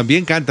claro,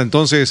 también canta.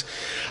 Entonces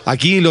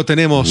aquí lo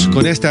tenemos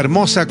con esta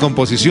hermosa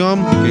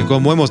composición que,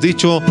 como hemos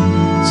dicho,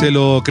 se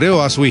lo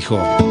creó a su hijo.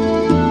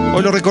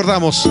 Hoy lo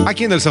recordamos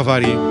aquí en el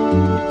Safari.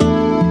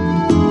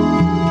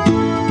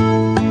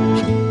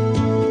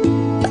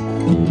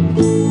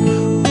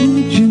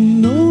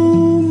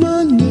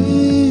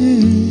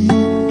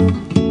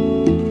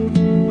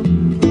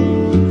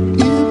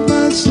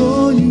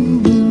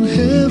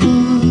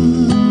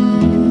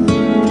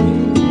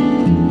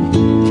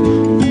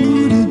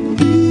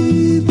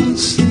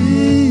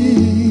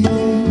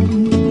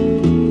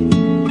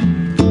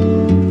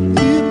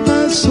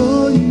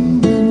 Saw you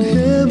in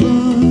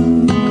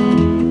heaven.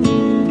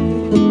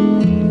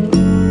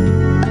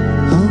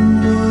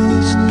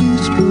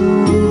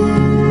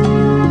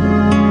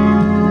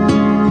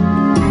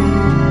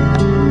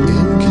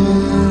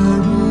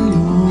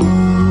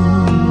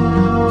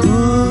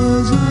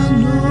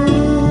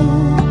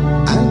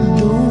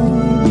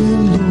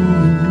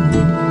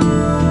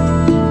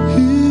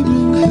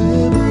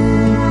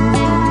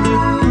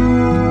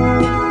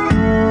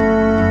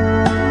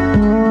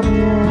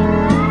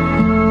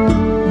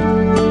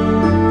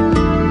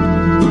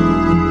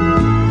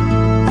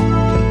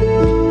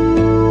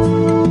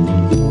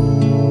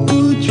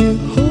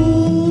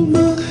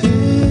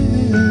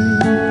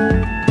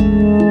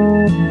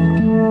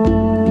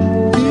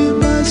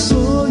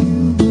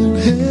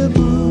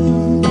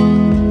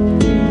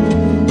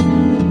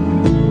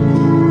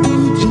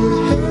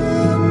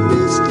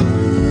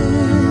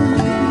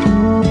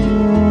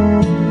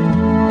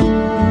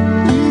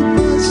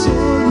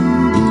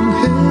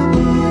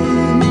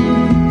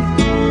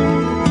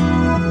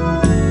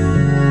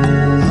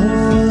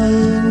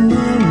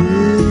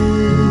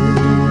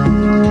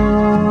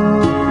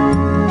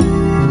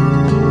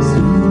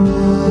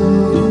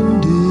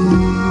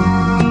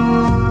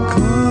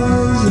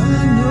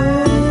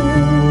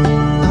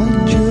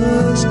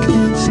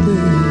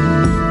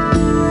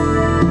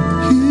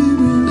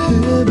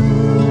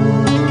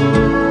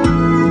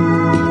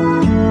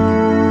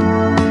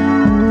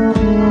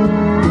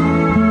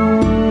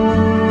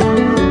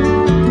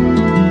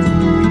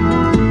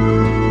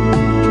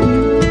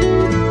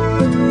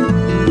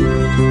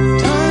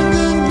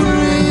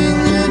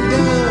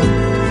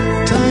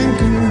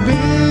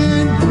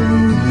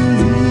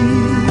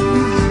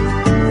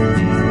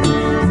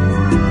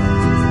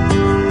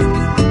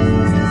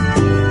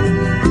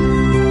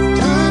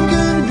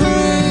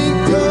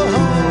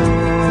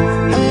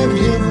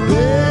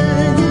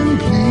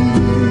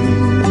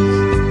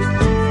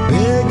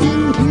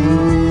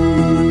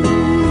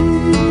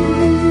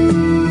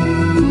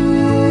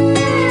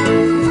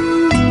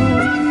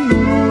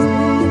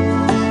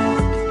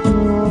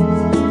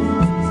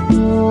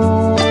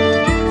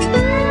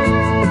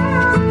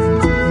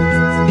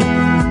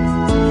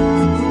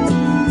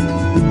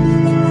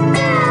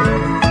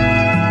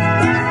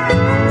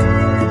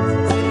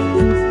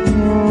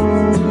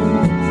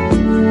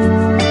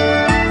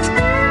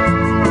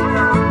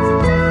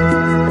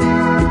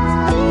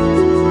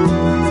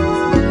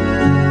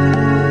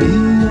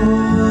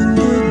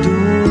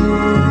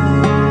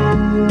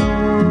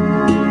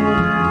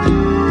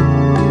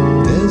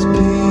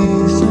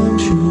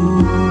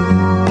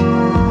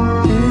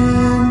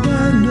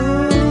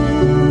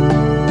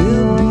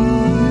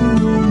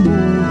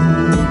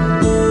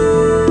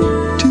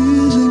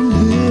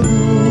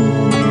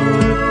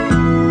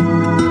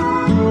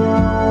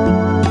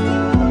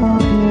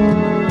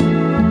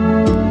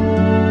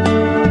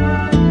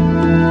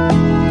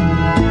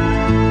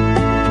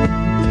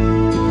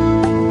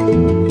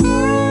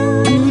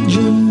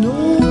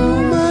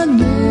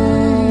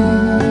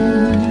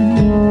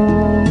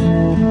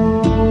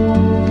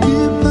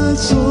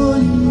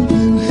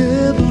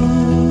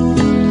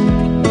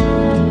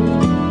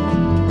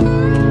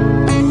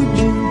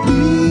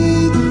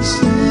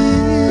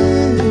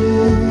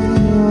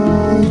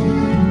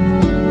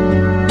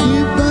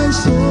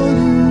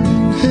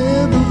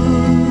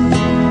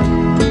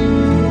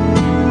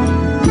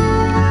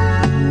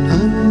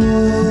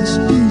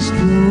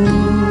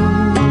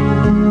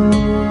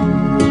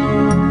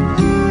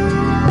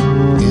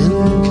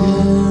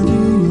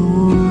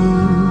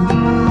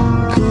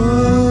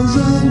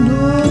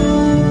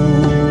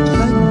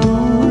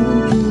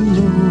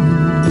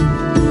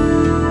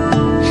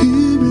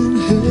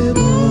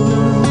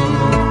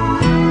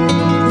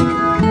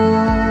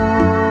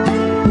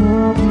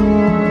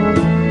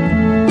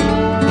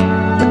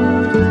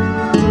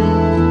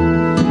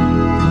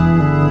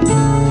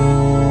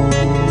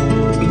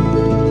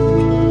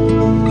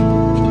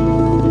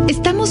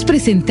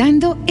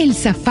 presentando El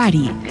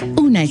Safari,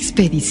 una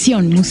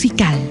expedición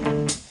musical.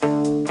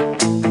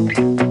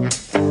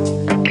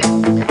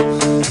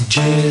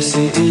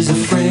 Jesse is a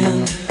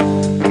friend.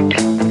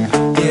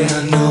 Yeah,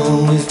 I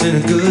know he's been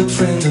a good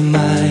friend of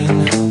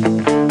mine.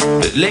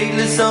 But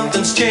lately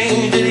something's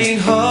changed, it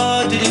ain't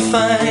hard to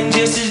define.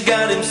 Jesse's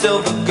got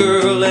himself a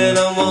girl and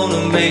I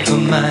wanna make her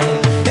mine.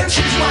 And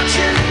she's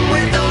watching him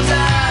with those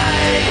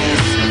eyes,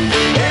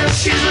 and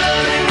she's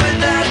loving with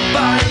that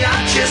body,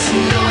 I just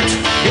know it.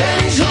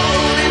 And he's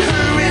holding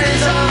her in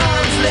his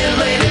arms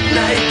late at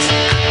night.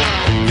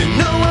 You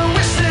know I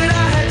wish that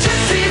I had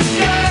Jesse's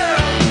girl.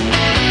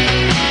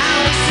 I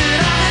wish that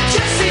I had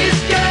Jesse's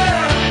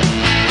girl.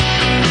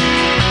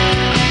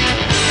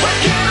 Where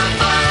can I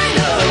find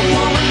a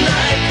woman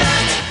like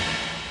that?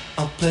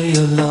 I'll play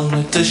along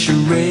with the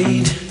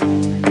charade.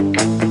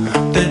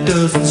 There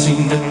doesn't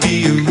seem to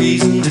be a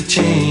reason to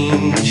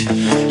change.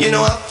 You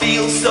know I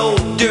feel so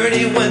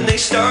dirty when they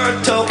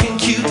start talking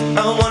cute.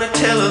 I wanna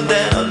tell her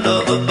that I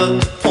love her, but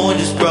the point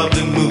is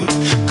probably moot.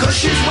 'Cause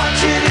she's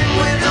watching him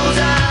with those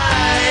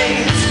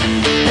eyes,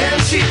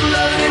 and she's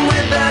loving him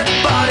with that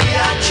body,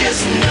 I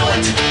just know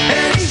it.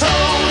 And he's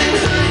holding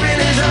her in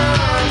his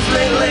arms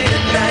late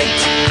at night.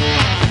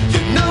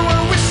 You know I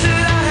wish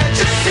that I had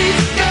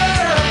Jesse's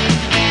girl.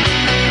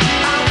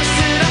 I wish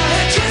that I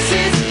had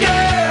Jesse's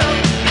girl.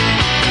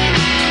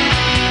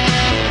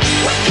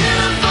 Where can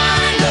I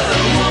find a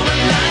woman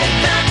like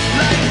that,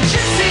 like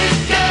Jesse's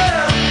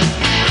girl?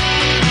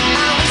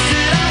 I wish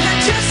that I had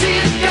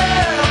Jesse's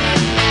girl.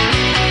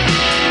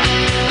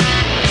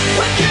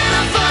 Where can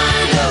I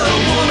find a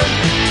woman?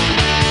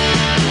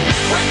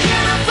 Where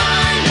can I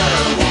find a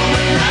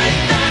woman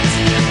like that?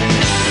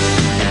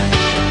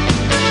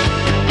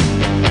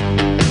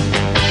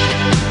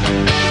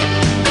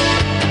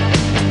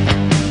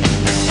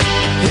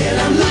 And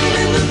I'm looking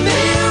in the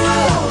mirror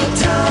all the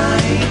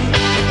time,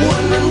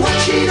 wondering what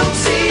she don't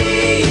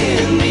see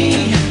in me.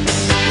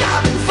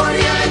 I've been funny,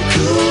 I've been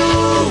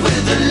cool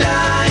with the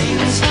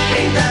lines.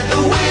 Ain't that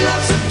the way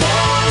love's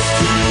supposed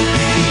to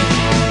be?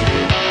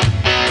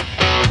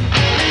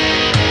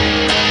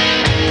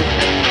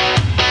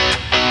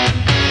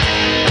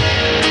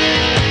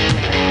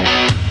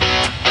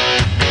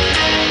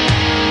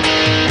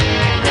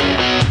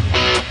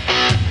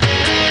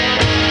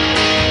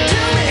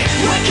 Tell me,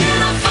 where can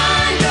I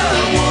find a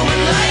woman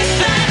like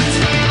that?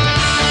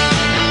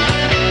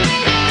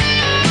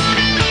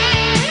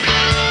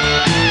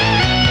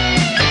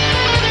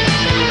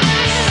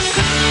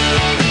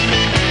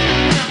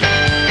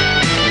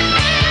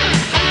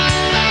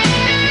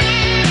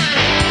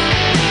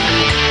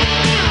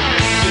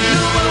 You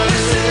know I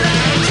wish that I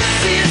had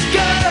Jesse's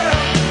girl.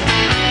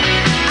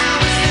 I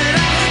wish that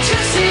I had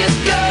Jesse's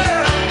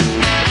girl.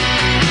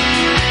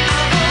 I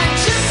want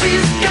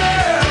Jesse's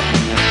girl.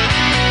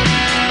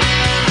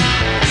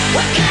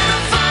 Where can I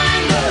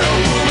find a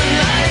woman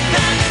like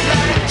that,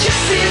 like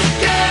Jesse's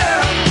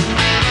girl?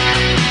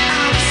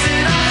 I wish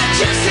that I had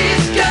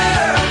Jesse's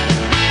girl.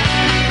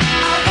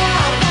 I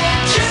want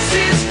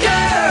Jesse's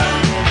girl.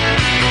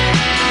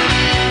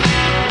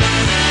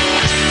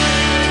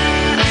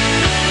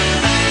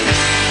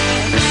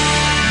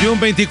 Y un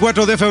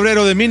 24 de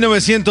febrero de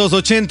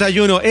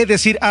 1981, es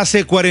decir,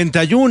 hace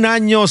 41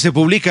 años, se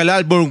publica el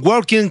álbum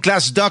Working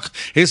Class Duck.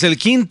 Es el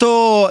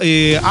quinto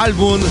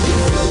álbum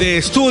de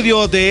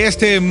estudio de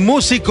este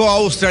músico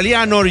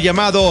australiano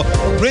llamado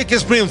Rick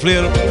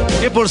Springfield,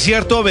 que por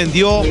cierto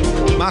vendió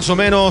más o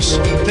menos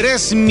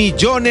 3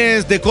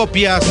 millones de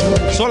copias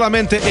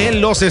solamente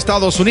en los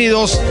Estados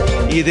Unidos.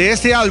 Y de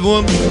este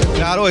álbum,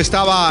 claro,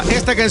 estaba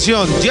esta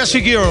canción,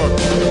 Jessie Girl,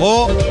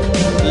 o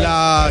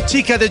La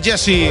chica de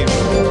Jessie.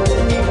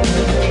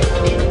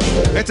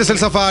 Este es el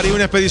Safari,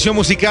 una expedición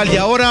musical, y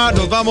ahora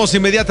nos vamos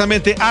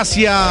inmediatamente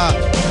hacia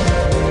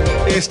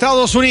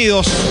Estados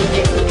Unidos.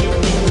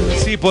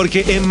 Sí,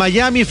 porque en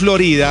Miami,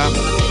 Florida,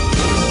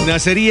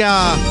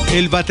 nacería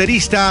el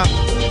baterista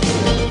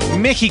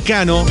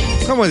mexicano.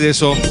 ¿Cómo es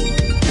eso?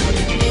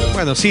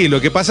 Bueno, sí, lo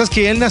que pasa es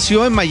que él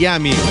nació en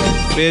Miami,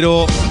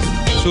 pero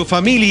su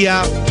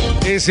familia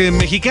es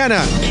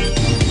mexicana.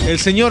 El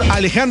señor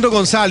Alejandro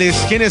González,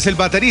 quien es el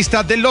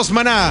baterista de Los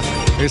Maná,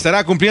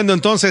 estará cumpliendo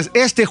entonces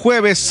este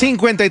jueves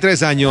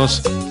 53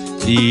 años.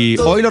 Y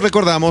hoy lo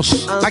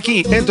recordamos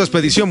aquí en tu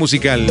expedición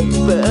musical.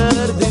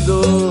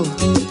 Perdido.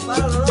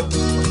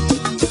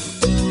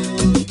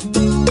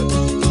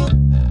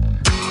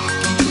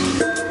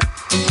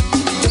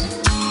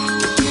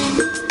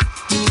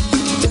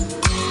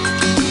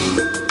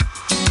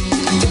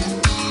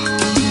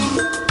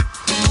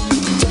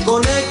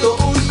 Conecto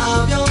un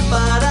avión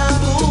para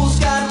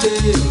buscarte,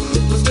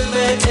 pues que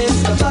me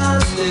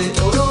escapaste de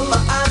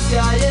Europa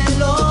hacia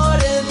el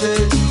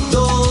oriente,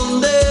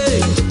 donde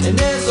en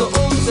eso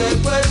un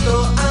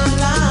secuestro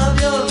al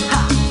avión.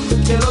 ¡Ja!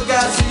 ¡Qué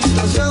loca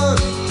situación!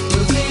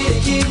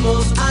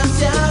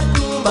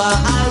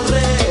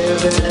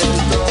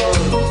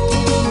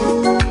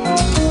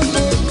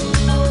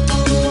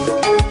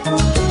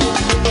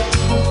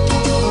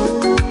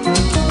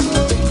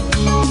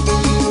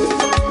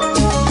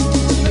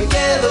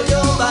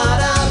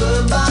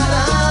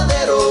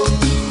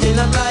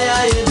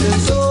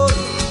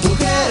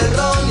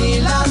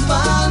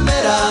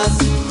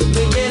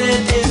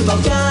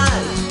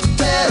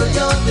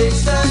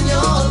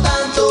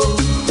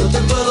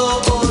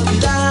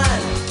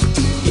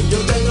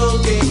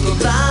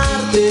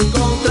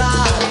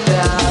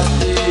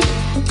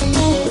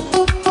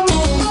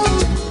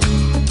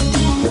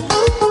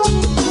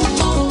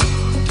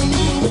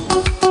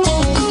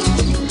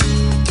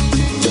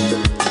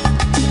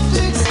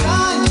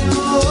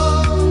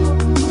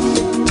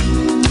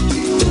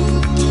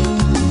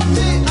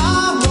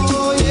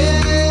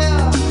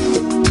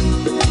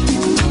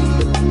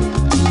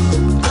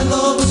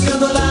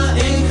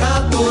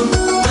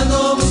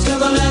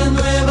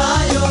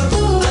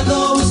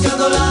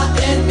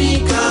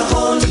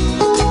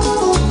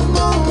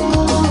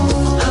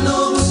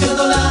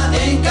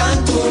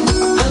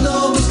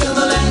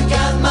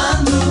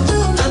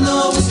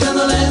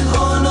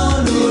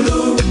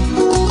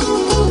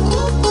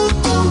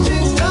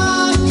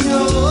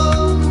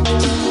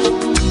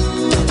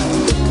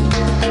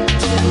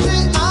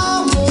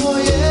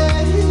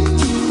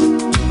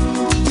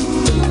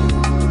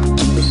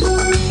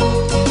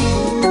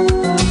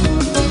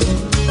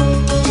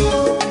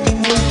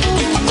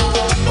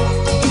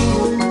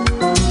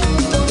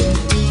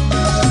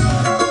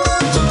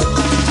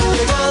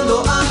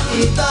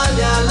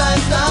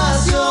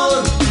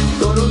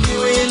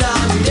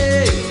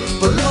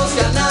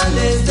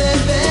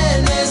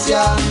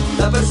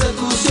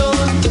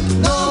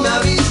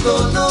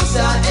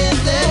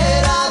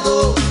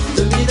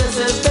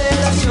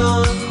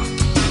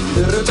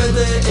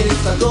 verde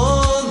esta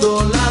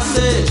góndola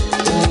se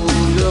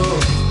hundió.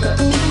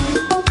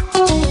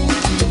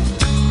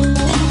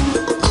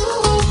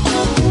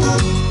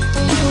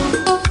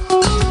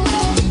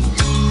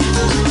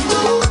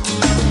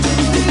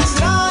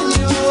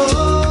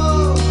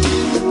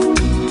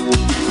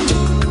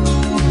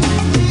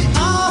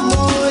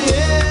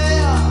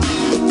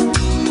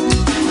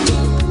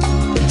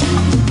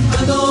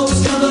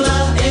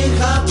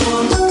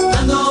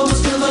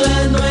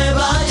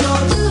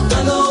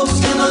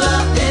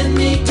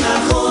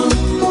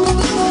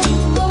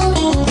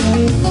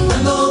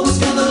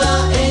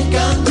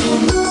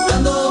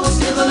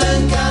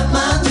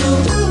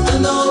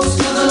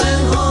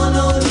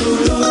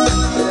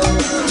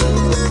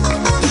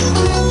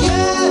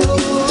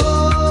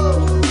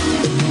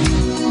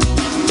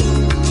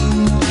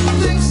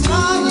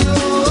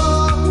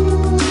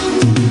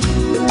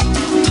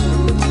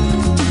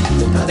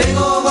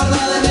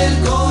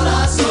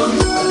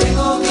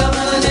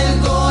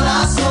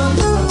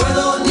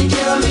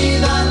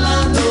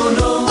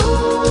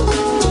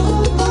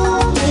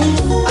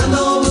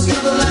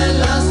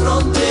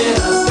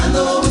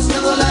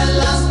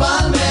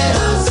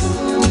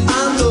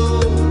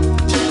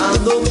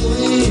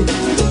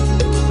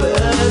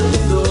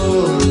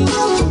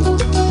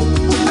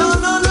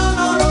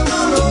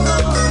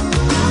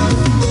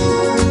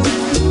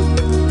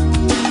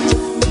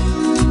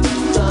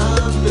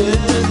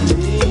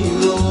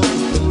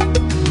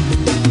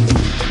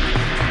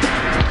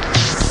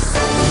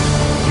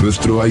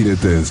 Nuestro aire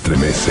te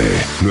estremece,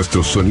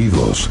 nuestros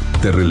sonidos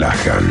te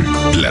relajan.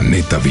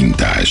 Planeta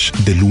Vintage,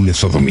 de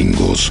lunes a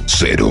domingos,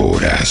 0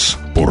 horas,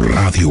 por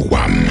Radio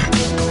One.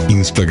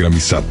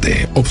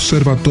 Instagramizate,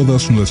 observa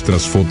todas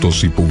nuestras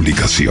fotos y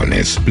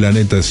publicaciones.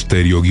 Planeta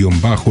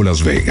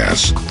Estéreo-Las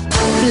Vegas.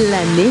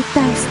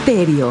 Planeta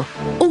Estéreo,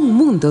 un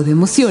mundo de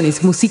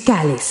emociones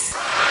musicales.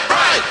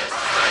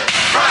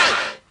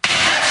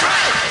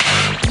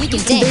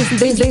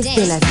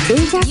 Desde Las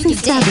Vegas,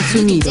 Estados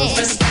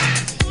Unidos.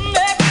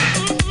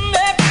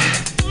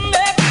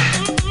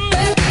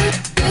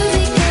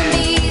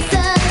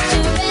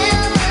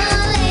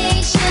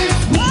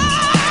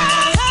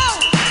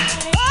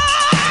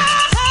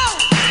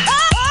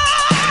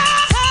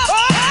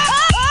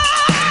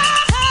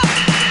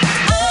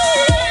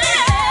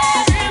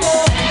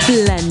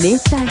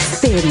 Planeta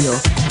Estéreo,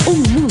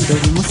 un mundo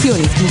de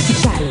emociones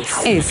musicales.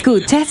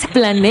 Escuchas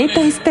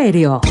Planeta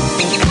Estéreo.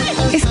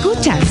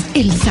 Escuchas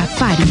El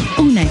Safari,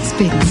 una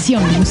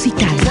expedición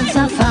musical. El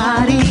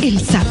Safari. El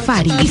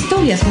Safari.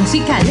 Historias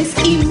musicales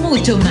y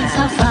mucho más.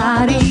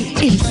 Safari.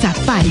 El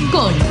Safari.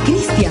 Con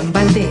Cristian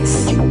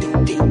Valdés.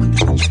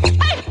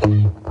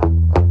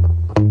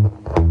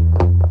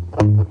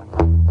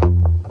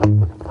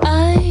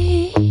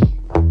 Ay,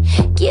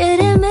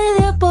 quiéreme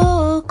de a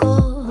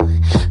poco,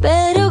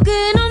 pero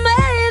que no me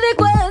dé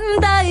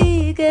cuenta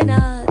y que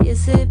nadie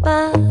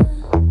sepa.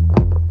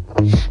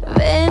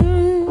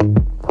 Ven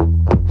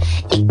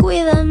y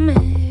cuídame,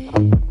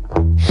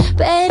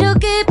 pero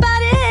que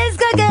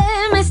parezca que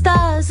me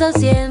estás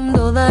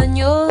haciendo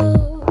daño.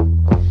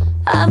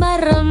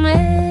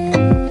 Amárrame.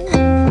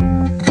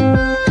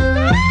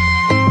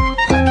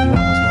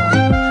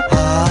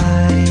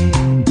 Ay,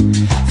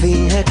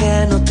 finge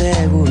que no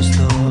te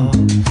gustó.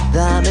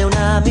 Dame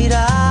una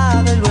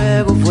mirada y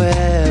luego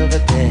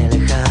vuélvete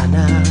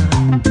lejana.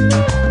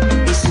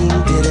 Y sin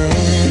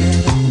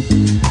querer,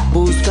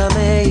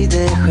 búscame y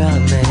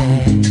déjame.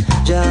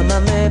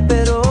 Llámame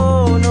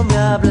pero no me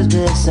hables,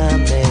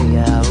 bésame y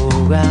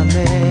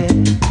ahógame.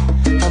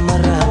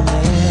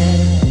 Amárrame.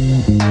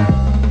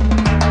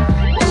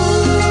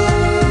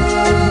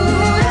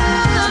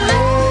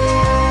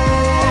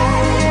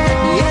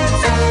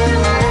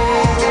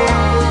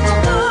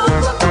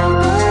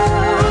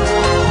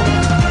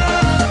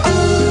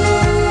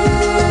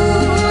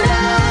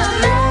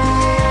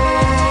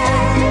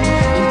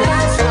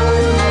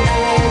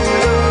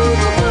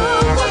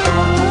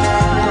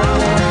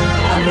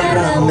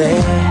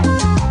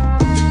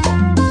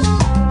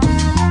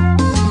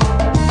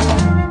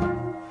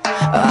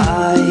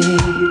 Ay,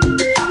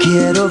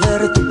 quiero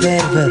ver tu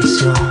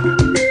perversión.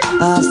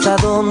 Hasta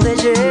dónde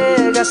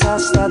llegas,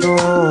 hasta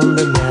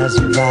dónde me has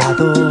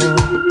llevado.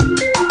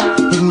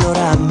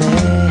 Ignórame,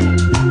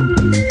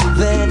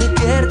 ven y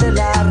pierde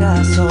la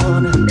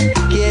razón.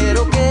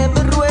 Quiero que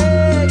me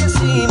ruegues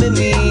y me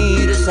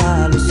mires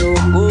a los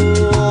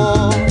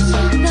ojos.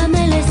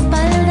 Dame la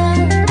espalda,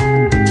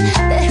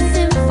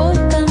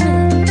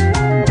 desenfócame.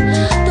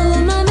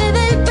 Tómame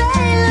del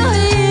pelo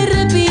y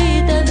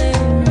repítame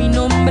mi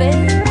nombre.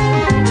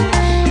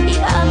 Y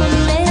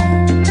ámame,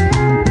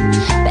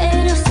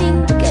 pero sin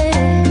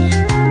querer.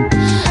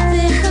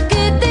 Deja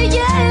que te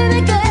lleve,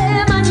 que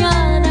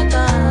mañana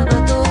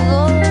acaba todo.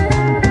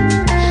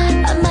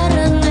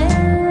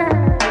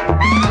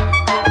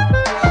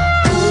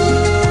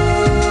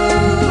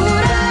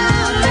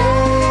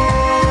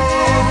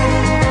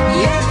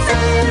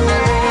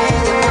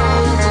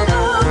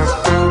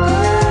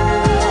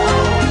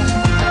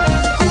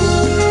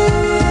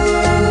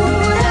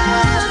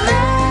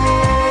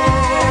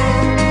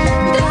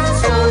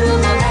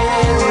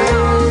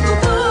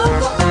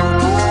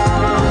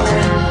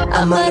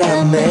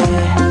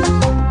 amárrame.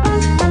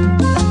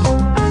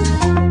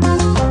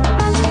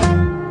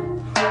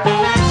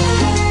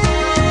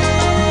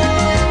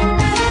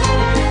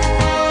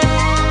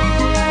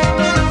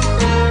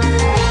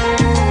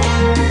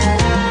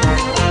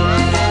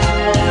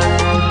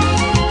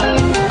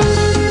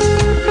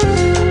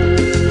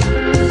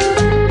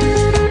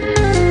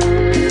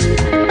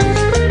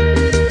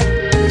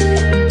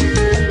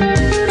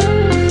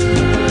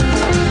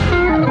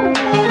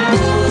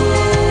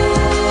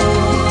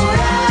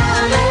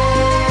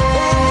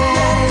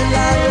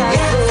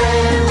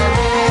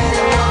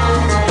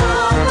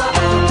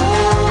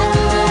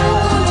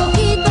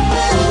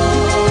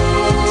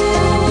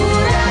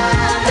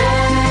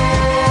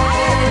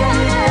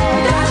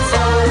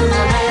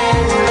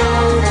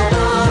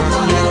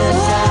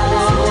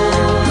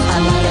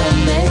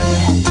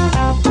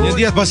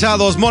 Días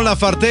pasados, Mon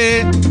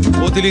Laferte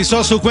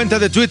utilizó su cuenta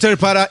de Twitter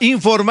para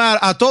informar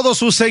a todos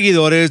sus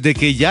seguidores de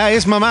que ya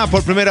es mamá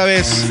por primera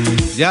vez.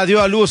 Ya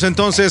dio a luz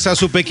entonces a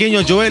su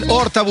pequeño Joel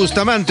Horta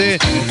Bustamante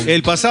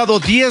el pasado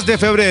 10 de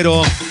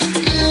febrero.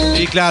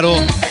 Y claro,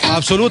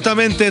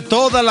 absolutamente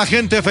toda la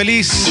gente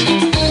feliz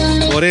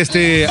por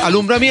este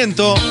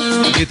alumbramiento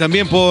y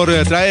también por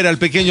traer al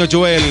pequeño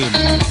Joel.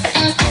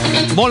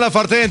 Mon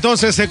Laferte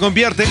entonces se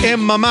convierte en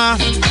mamá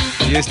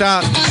y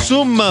está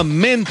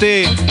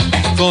sumamente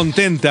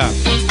contenta.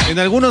 En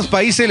algunos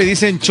países le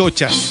dicen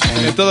chochas.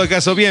 En todo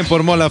caso, bien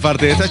por Mon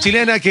Laferte, esta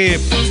chilena que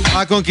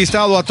ha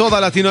conquistado a toda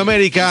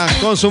Latinoamérica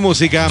con su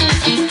música.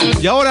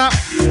 Y ahora,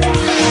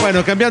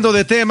 bueno, cambiando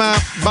de tema,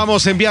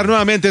 vamos a enviar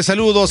nuevamente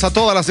saludos a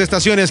todas las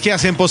estaciones que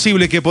hacen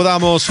posible que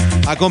podamos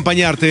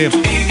acompañarte.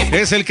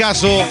 Es el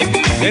caso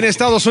en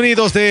Estados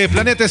Unidos de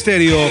Planeta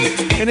Estéreo.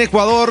 En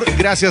Ecuador,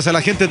 gracias a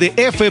la gente de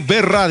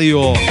FB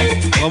Radio.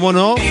 ¿Cómo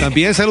no?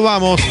 También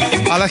saludamos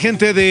a la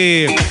gente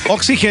de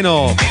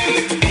Oxígeno.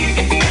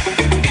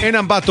 En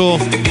Ambato,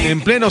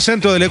 en pleno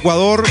centro del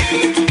Ecuador,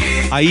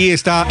 ahí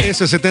está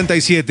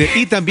S77.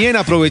 Y también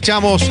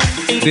aprovechamos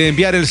de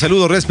enviar el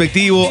saludo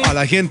respectivo a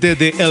la gente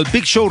de El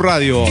Big Show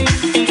Radio.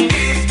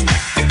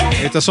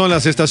 Estas son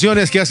las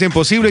estaciones que hacen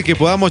posible que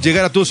podamos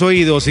llegar a tus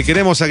oídos y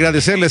queremos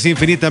agradecerles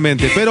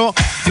infinitamente. Pero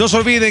no se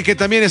olviden que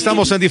también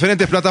estamos en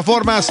diferentes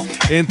plataformas,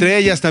 entre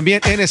ellas también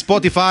en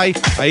Spotify.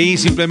 Ahí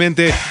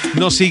simplemente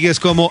nos sigues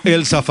como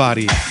El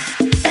Safari.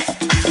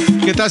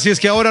 ¿Qué tal si es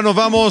que ahora nos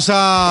vamos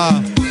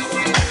a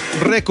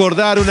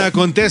recordar un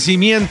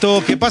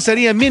acontecimiento que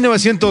pasaría en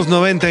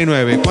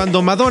 1999,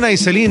 cuando Madonna y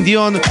Celine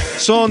Dion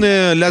son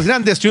las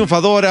grandes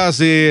triunfadoras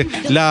de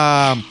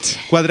la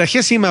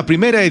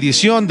 41ª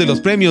edición de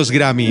los premios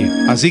Grammy.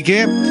 Así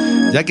que,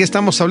 ya que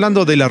estamos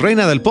hablando de la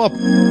reina del pop,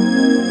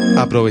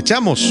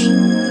 aprovechamos,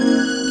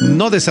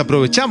 no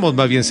desaprovechamos,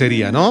 más bien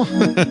sería, ¿no?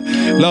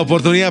 La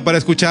oportunidad para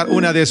escuchar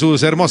una de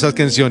sus hermosas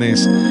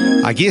canciones.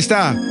 Aquí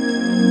está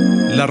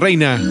la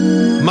reina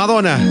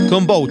Madonna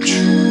con Bouch.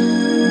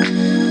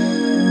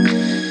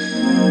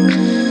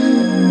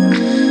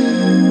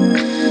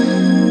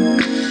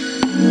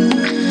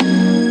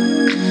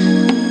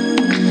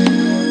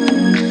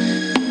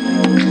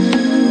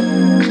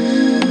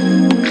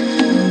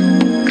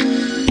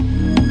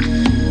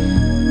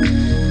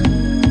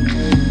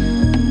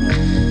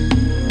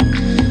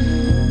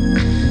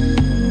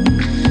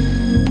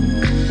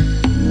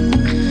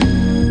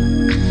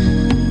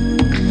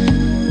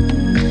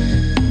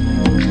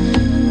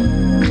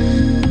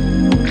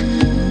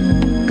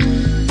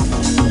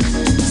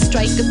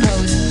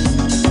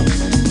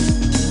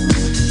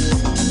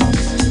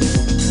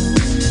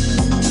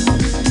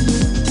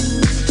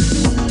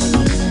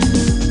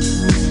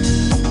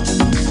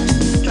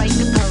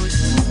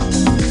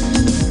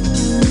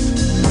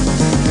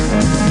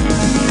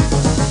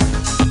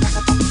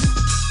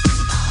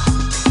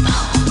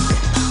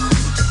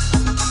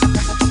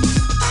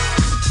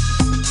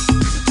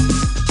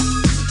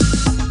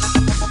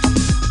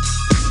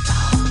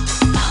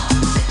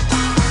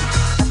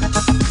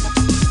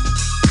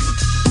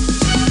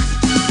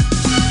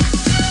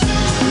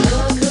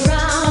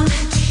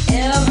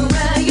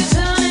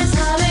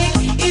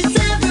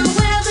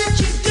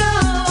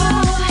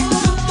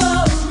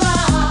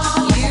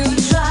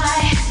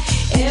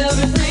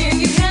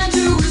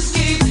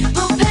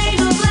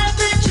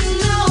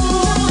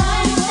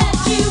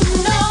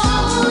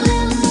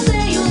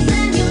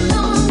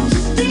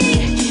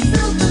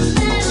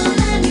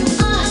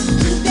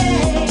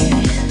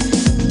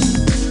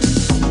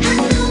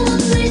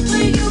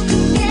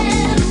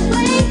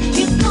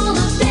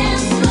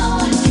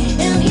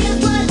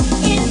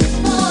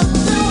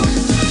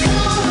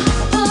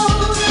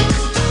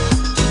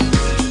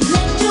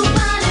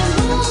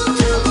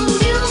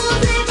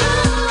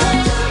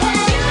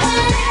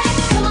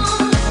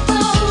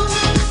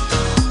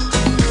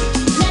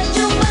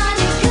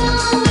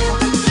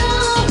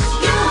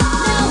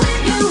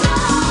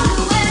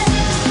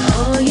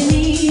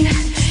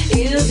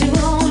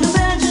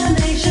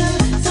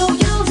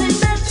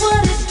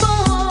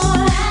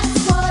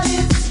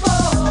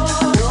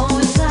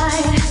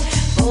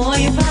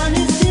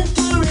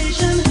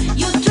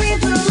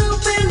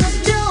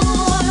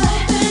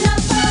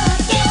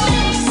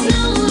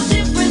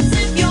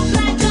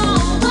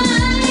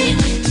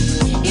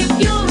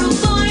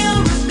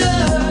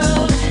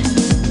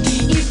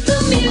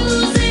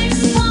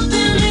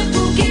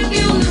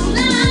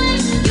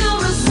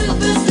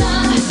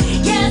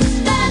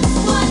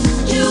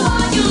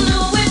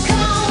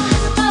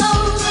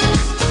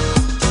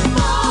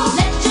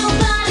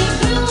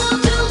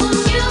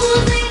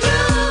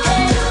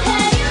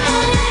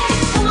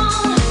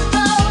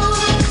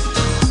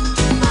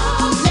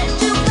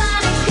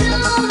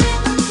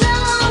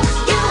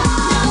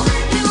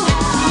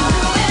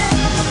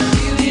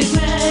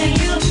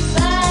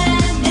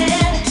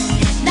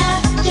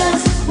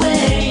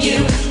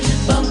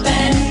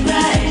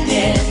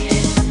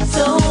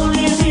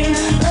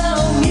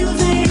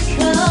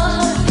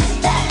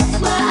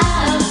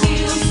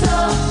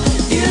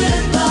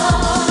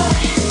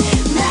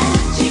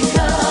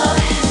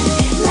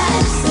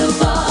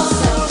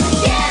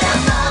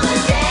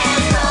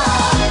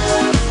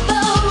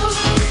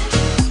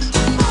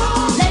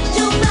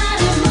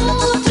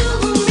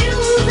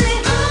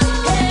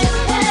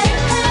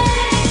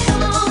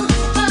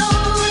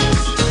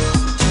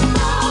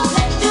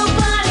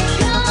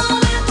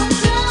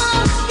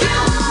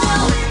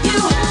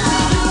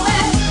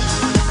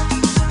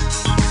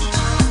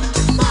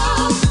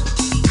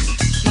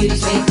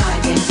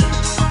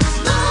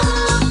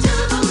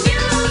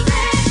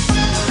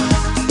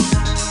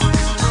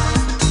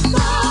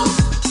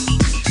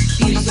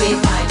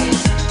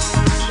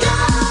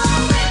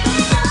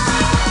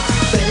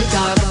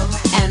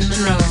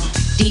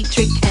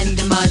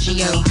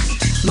 Romeo,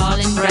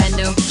 Marlon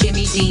Brando,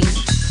 Jimmy Dean,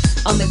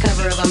 on the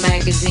cover of a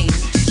magazine.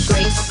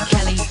 Grace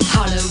Kelly,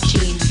 Harlow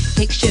Jean,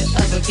 picture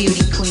of a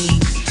beauty queen.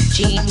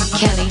 Jean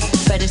Kelly,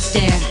 Fred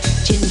Astaire,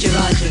 Ginger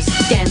Rogers,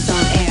 dance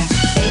on air.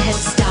 They had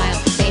style,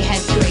 they had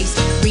grace.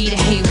 Rita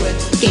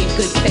Hayworth gave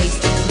good face.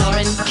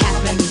 Lauren,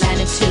 Catherine,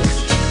 Lana too.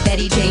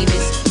 Betty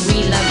Davis,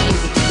 we love you.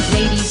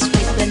 Ladies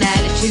with an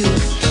attitude,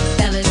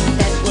 fellas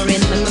that were in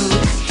the mood.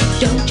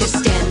 Don't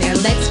just stand there,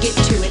 let's get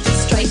to it.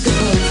 Strike a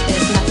pose,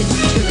 there's nothing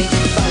to it.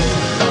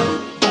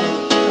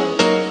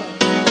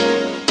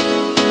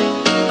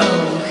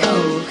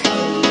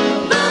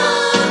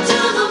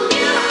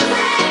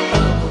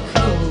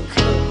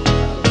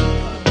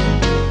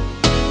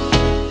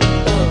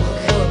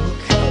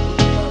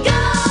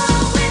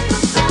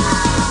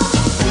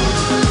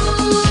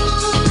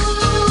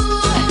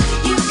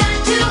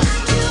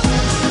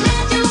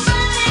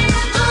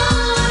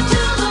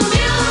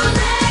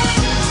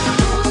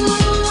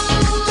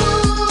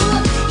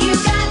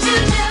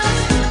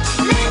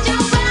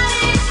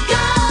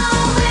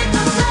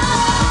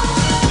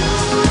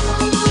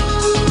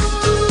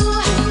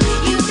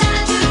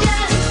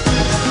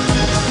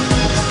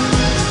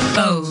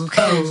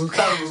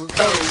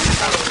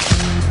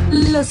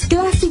 Los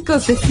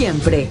clásicos de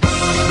siempre.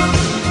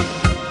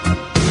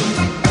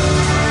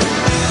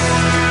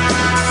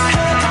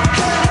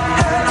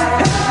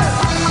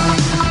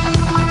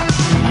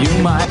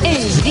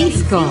 El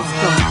disco.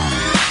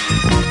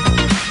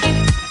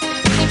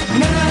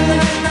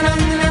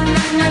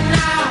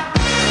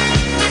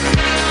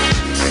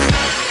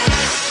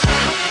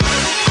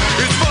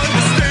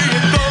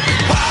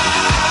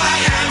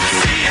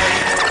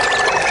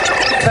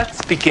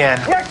 Let's begin.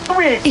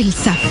 El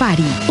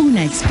Safari,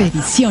 una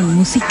expedición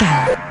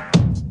musical.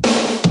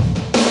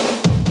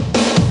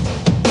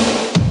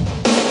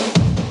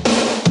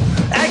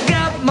 I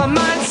got my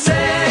mind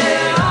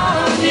set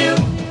on you.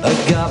 I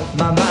got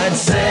my mind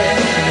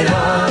set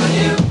on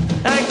you.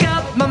 I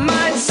got my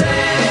mind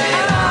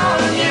set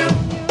on you.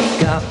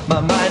 Got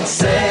my mind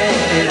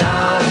set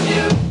on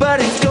you.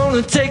 But it's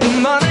gonna take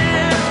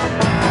money.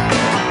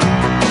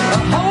 A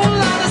whole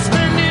lot of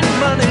spending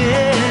money.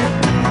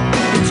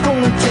 It's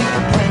gonna take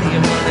plenty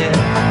of money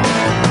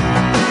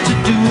to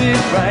do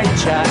it right,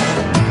 child.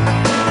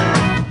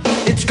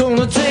 It's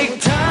gonna take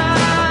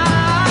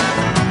time,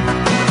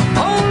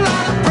 whole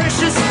lot of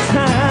precious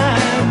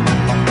time.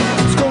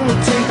 It's gonna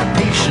take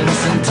patience.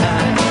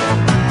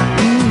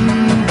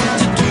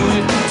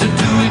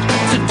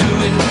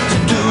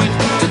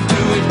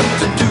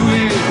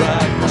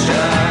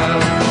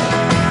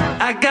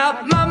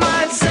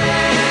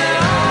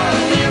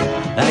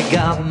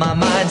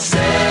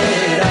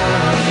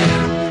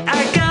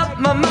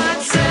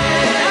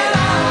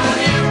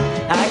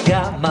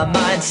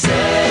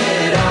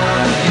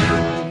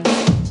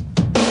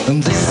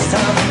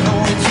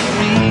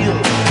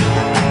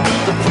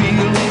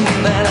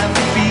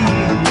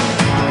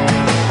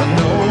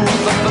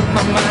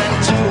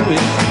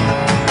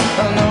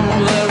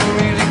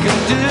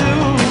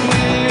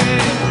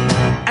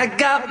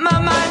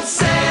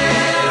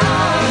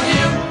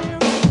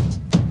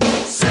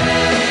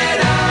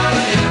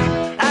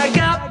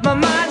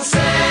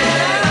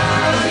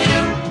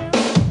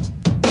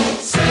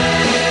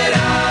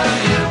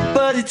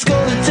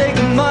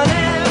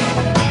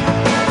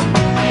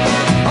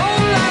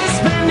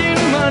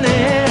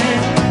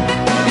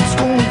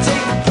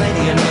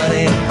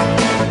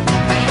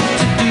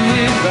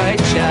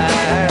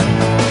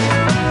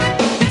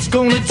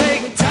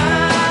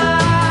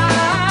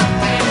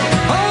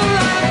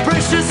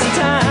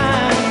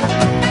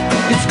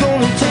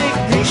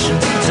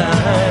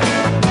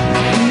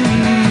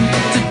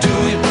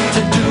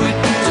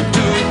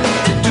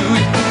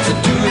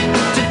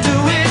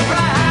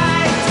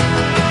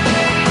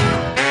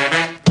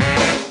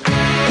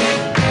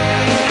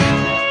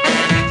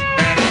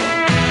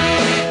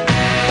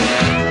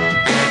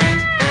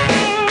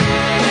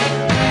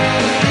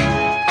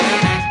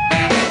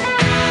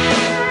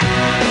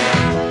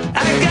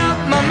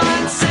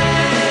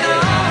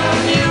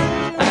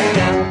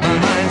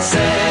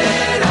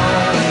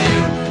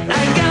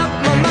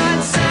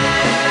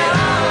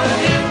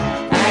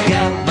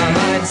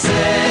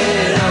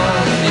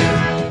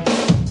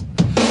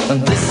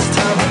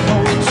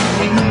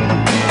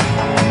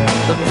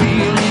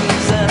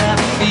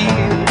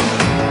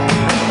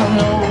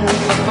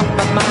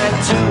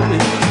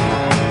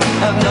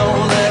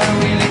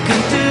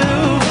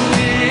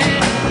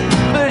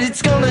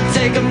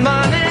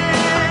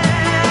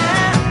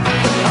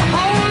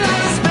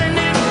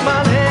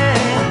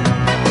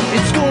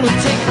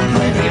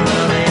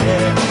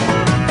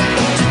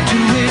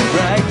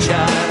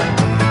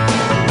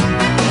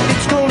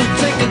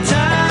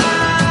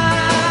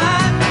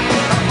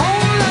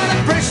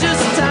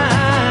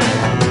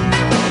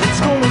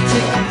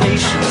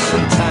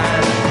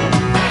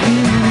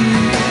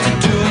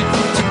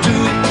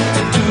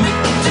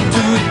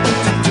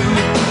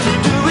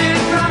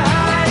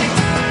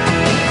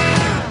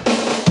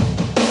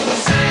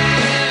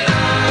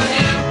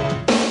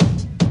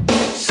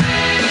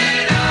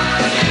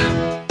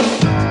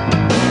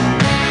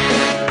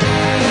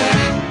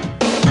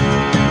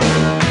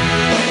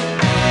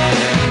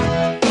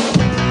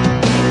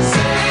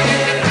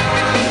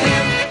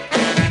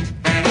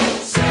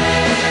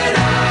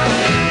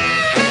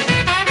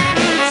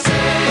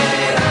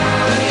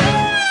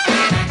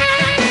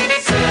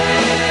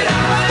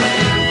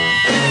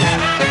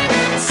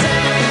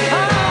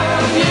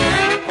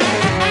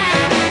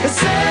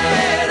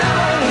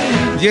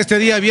 Y este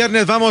día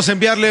viernes vamos a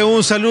enviarle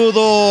un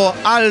saludo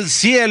al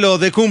cielo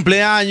de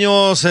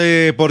cumpleaños,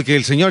 porque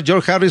el señor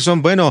George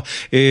Harrison, bueno,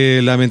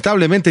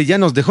 lamentablemente ya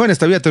nos dejó en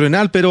esta vida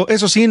terrenal, pero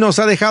eso sí, nos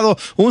ha dejado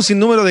un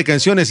sinnúmero de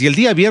canciones. Y el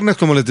día viernes,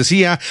 como les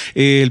decía,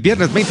 el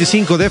viernes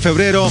 25 de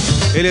febrero,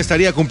 él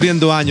estaría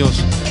cumpliendo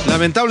años.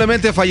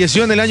 Lamentablemente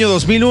falleció en el año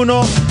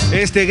 2001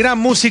 este gran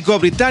músico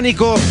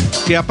británico,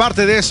 que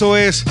aparte de eso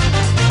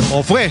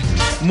fue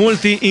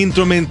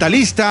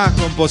multiinstrumentalista,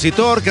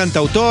 compositor,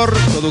 cantautor,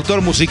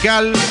 productor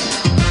musical,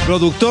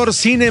 productor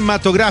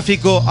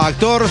cinematográfico,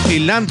 actor,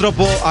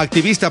 filántropo,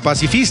 activista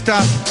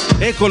pacifista,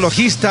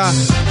 ecologista,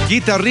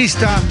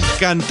 guitarrista,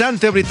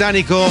 cantante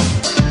británico,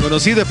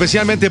 conocido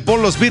especialmente por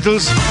los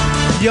Beatles.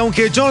 Y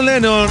aunque John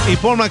Lennon y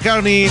Paul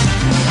McCartney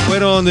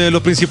fueron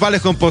los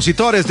principales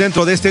compositores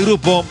dentro de este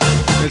grupo,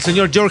 el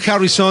señor George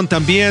Harrison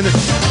también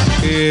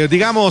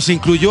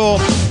incluyó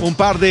un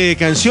par de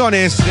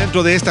canciones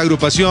dentro de esta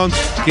agrupación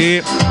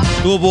que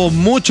tuvo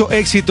mucho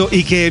éxito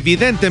y que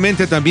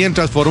evidentemente también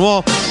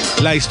transformó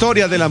la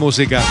historia de la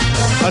música.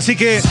 Así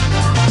que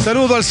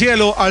saludo al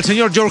cielo al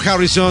señor George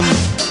Harrison.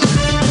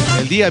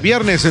 El día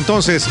viernes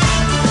entonces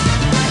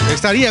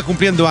estaría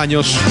cumpliendo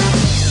años.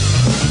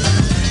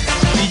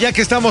 Y ya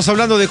que estamos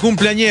hablando de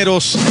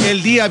cumpleañeros,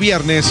 el día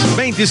viernes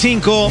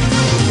 25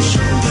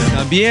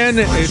 también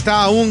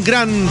está un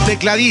gran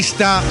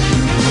tecladista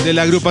de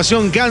la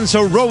agrupación Guns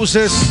N'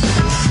 Roses,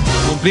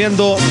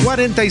 cumpliendo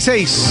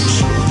 46.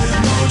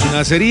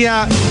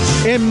 Nacería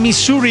en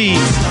Missouri,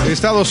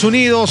 Estados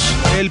Unidos,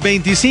 el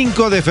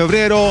 25 de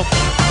febrero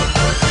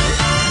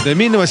de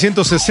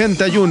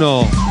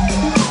 1961.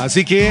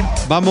 Así que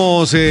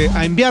vamos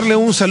a enviarle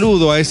un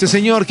saludo a este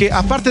señor que,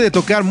 aparte de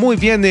tocar muy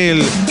bien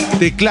el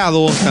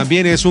teclado,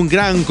 también es un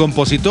gran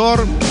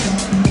compositor.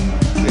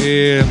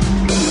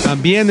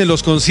 También en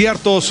los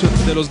conciertos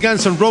de los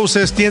Guns N'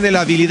 Roses tiene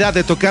la habilidad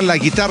de tocar la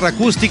guitarra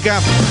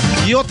acústica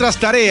y otras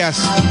tareas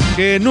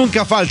que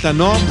nunca faltan,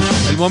 ¿no?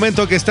 El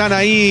momento que están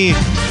ahí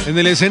en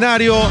el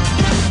escenario,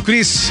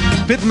 Chris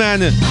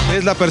Pittman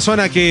es la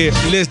persona que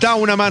les da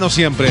una mano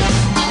siempre.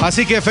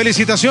 Así que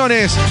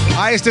felicitaciones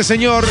a este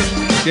señor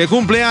que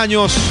cumple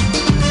años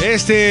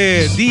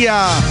este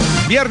día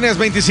viernes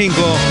 25.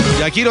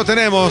 Y aquí lo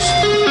tenemos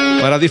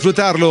para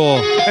disfrutarlo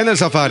en el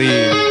Safari.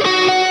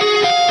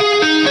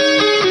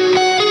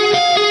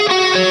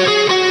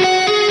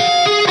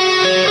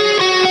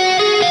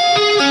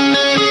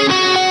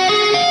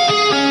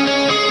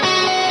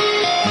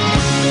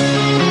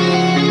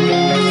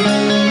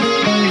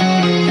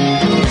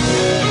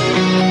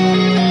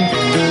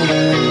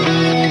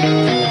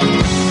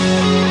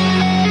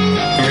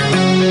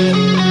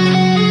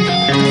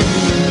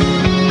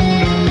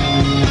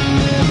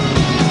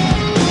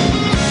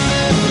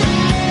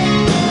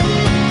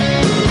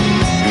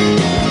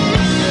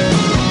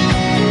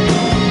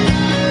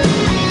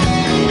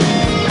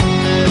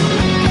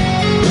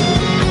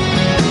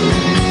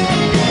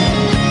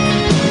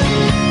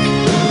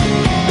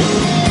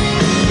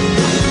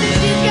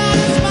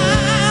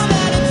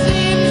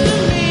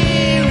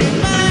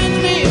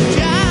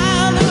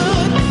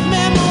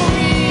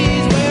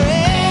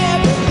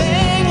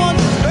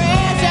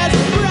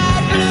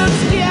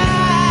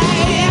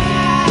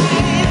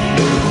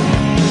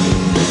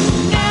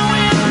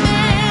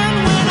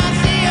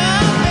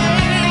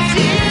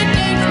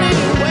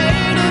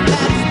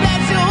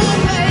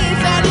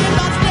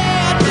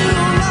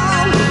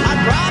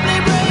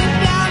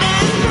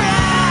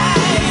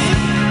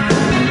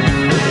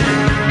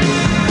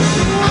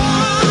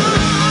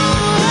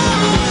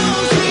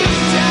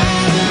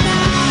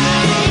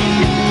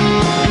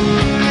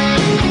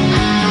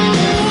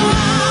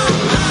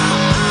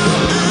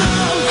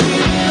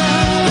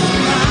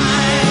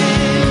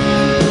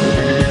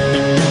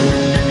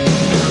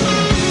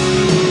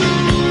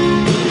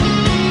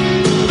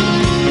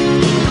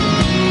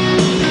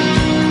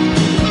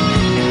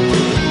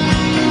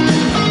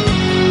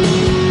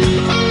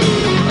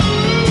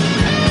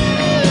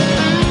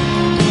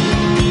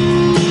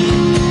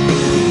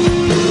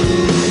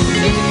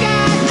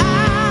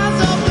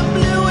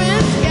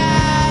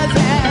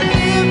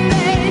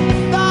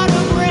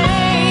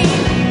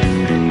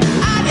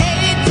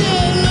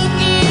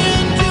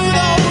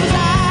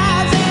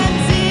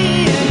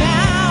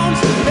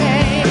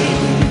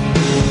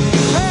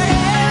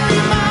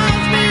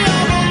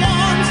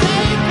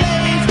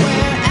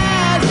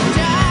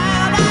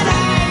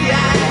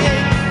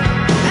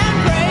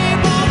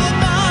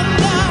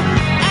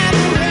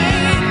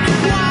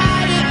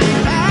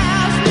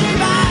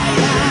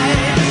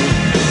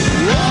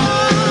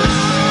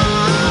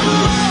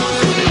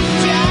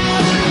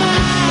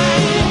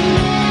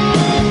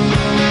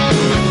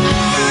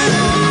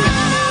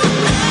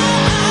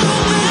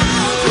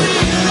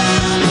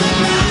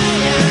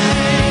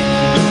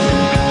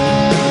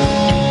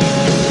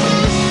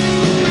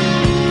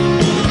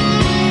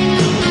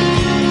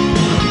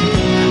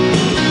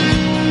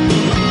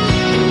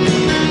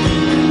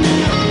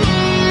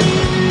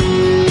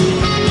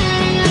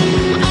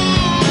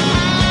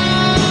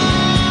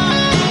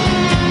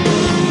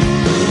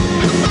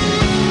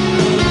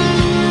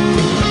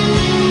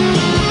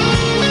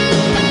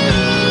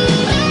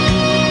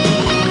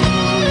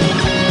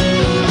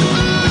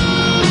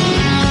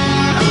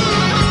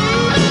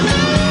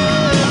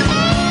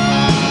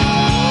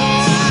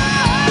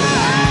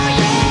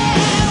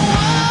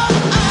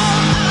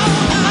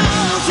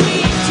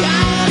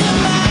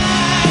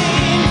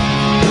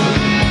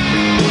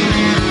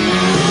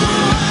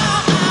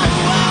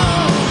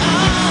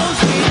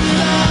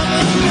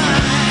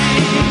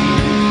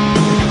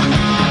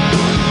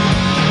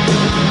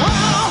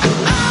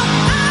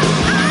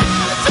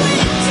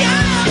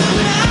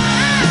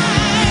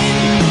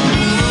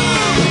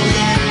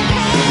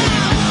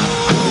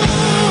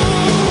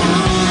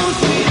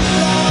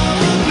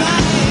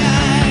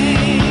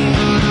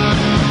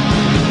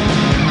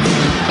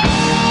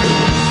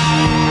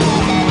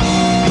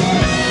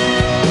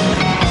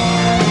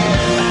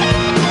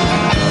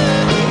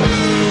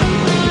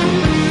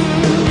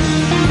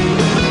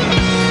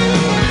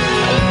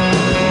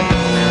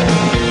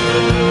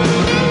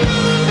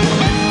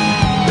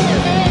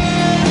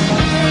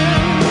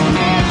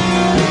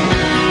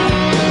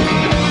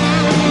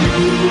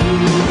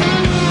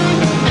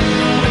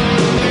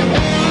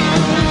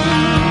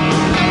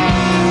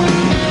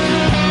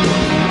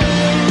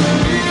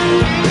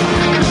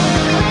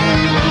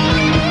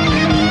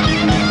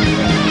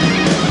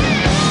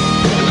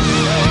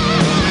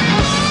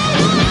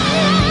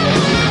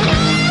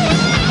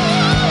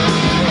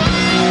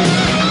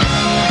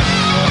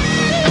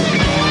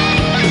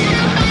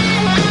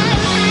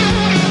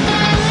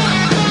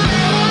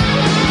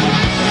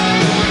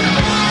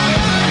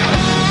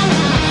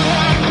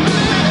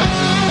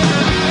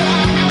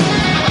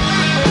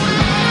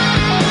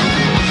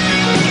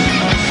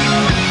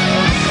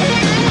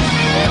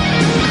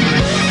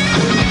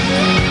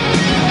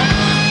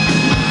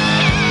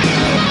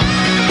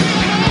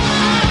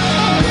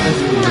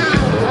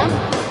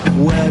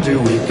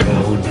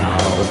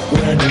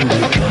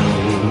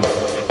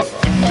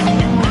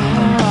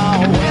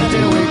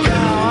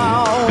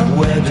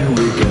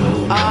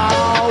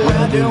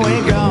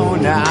 we go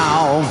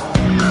now?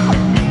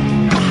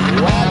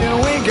 Where do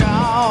we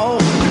go?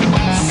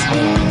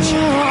 Sweet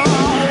child,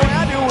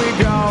 where do we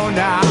go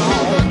now?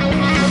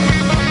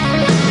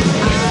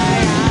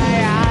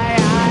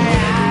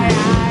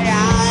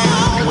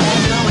 Where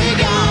do we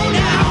go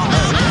now?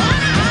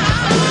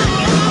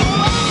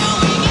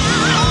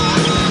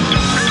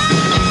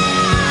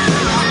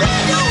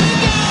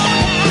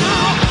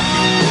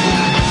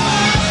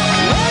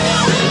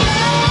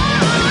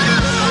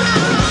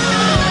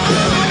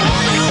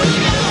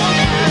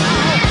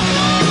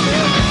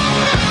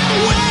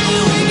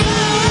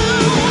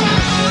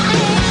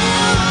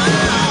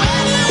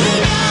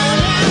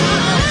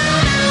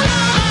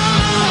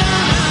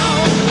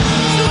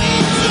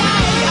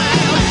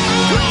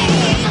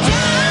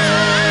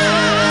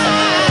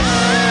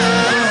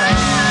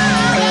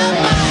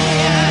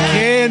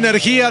 Qué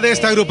energía de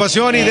esta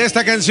agrupación y de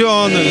esta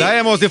canción. La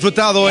hemos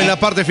disfrutado en la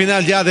parte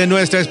final ya de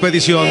nuestra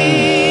expedición.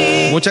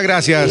 Muchas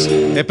gracias.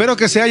 Espero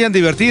que se hayan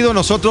divertido.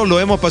 Nosotros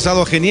lo hemos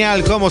pasado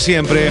genial, como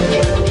siempre.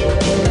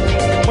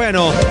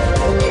 Bueno,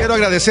 quiero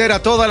agradecer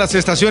a todas las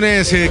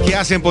estaciones que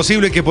hacen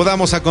posible que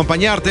podamos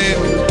acompañarte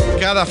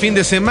cada fin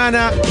de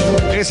semana.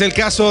 Es el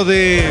caso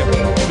de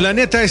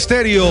Planeta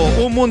Estéreo,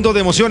 un mundo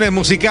de emociones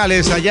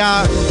musicales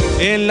allá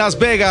en Las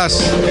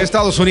Vegas,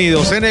 Estados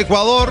Unidos. En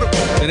Ecuador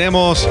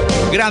tenemos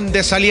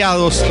grandes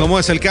aliados, como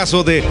es el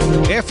caso de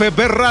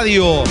FB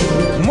Radio,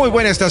 muy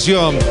buena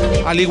estación,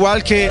 al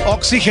igual que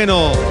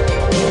Oxígeno.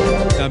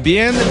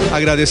 También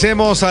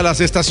agradecemos a las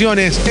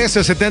estaciones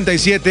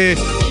S77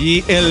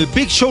 y el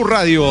Big Show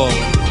Radio.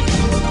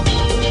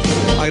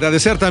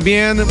 Agradecer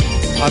también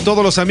a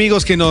todos los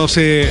amigos que nos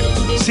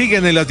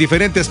siguen en las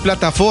diferentes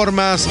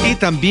plataformas y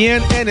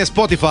también en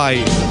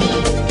Spotify.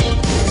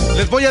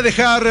 Les voy a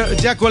dejar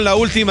ya con la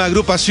última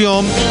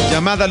agrupación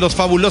llamada Los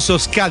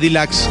Fabulosos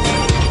Cadillacs.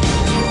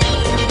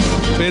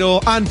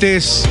 Pero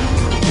antes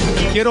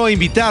quiero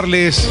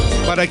invitarles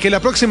para que la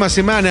próxima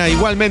semana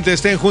igualmente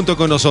estén junto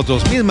con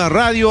nosotros. Misma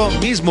radio,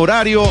 mismo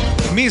horario,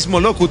 mismo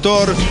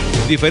locutor,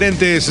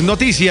 diferentes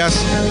noticias.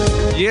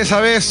 Y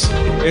esa vez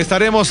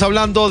estaremos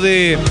hablando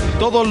de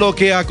todo lo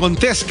que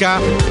acontezca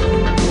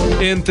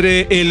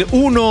entre el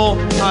 1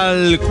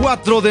 al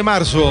 4 de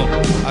marzo.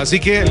 Así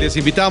que les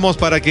invitamos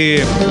para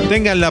que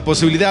tengan la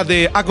posibilidad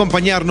de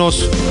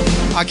acompañarnos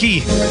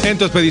aquí en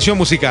tu expedición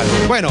musical.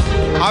 Bueno,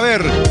 a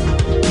ver,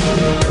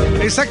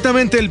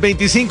 exactamente el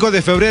 25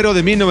 de febrero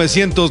de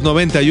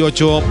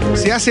 1998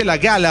 se hace la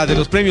gala de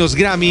los premios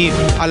Grammy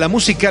a la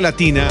música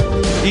latina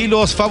y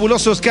los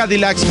Fabulosos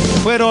Cadillacs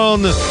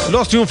fueron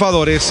los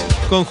triunfadores,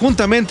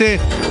 conjuntamente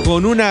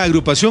con una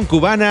agrupación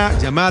cubana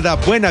llamada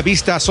Buena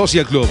Vista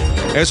Social Club.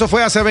 Eso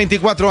fue hace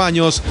 24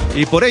 años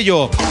y por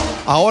ello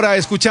ahora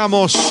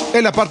escuchamos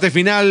en la parte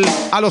final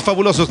a los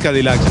Fabulosos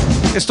Cadillacs.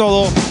 Es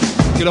todo,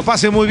 que lo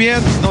pasen muy bien,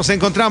 nos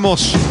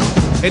encontramos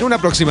en una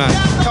próxima.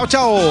 Chao,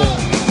 chao.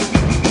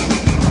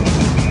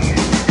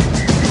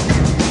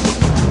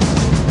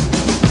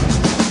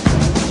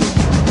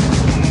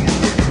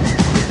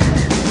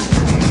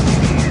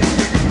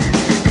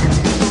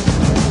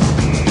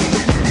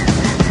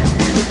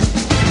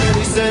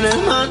 En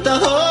el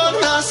matador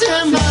nace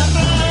en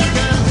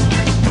barraca.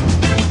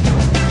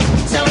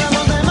 Si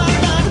hablamos de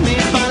matar,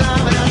 mis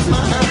palabras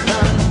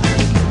matan.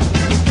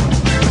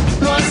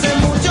 No hace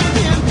mucho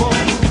tiempo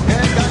que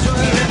cayó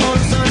el mejor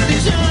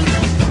Santillán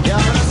y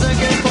ahora sé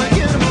que en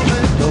cualquier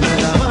momento me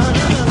la van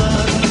a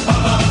dar.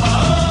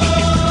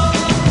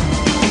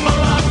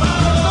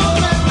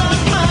 ¿Dónde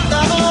estás,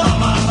 matador?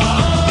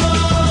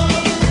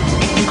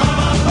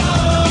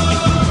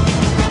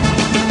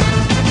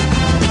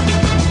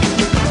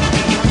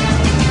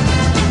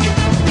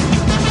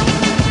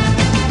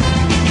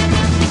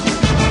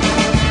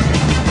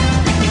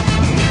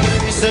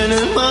 En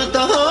el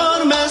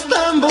matador me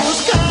están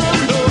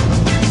buscando.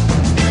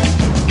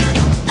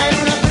 En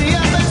una fría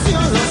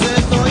estación los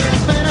estoy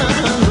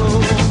esperando.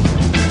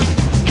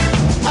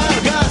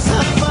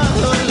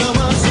 Agazapado en lo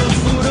más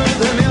oscuro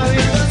de mi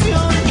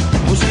habitación,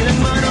 fusil en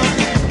mano,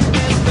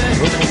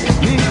 espero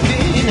mi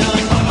final.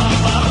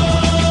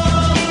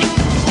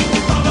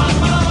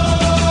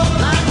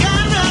 La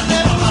gana de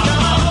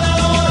buscar,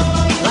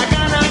 la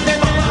gana de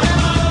tener.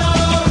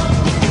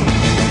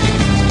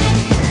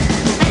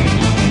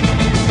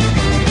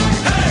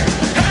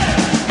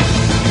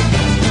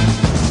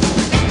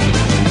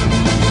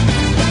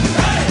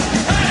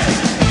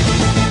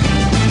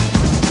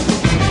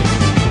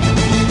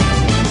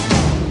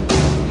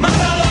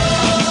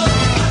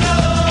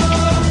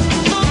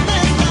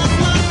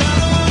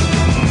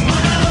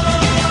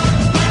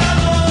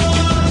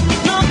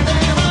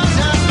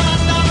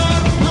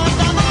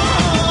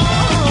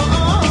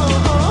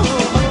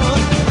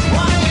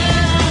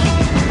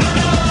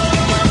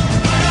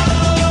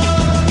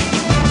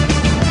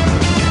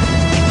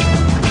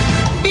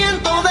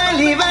 Viento de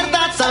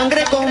libertad,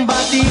 sangre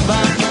combativa.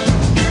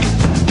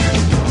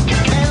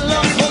 En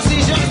los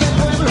bolsillos del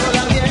pueblo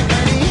la vieja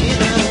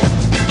herida.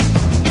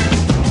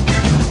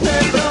 De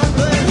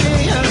pronto el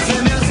día se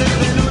me hace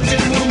de noche,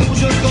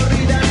 murmullos,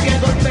 corridas que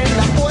golpean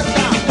la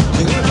puerta.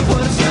 Llegó la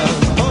fuerza,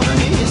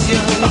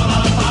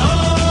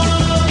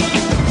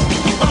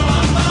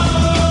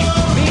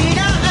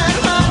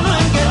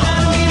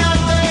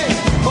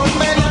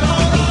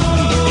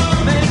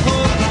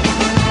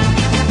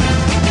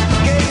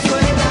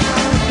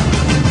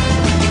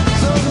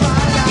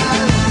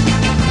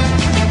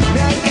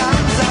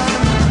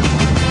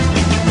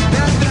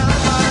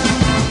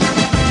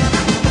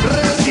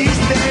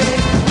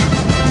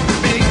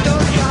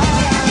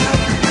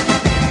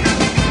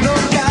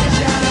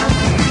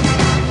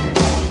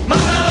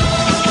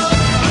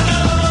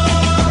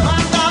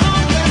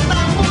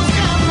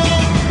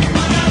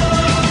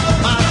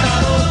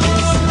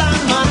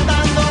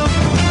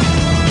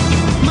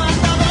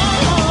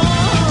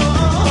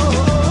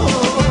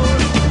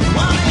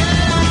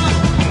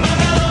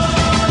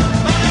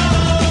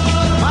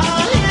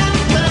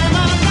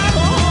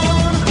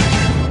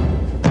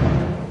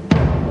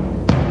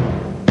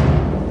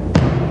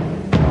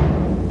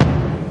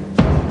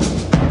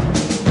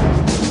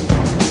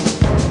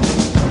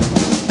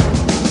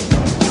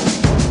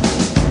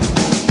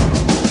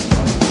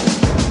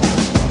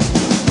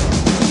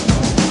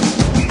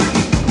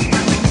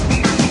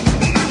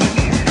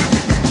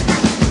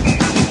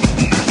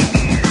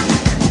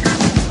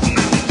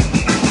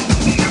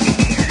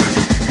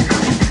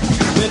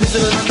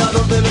 soy el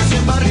matador de los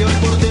 100 barrios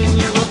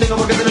porteños. No tengo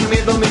por qué tener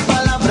miedo, mis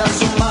palabras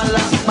son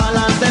balas,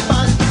 balas de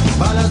paz,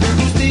 balas de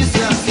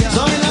justicia.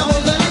 Soy la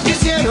voz de los que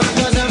hicieron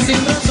callar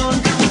sin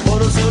razón,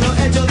 por un solo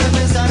hecho de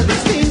pensar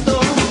distinto.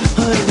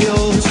 Ay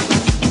Dios,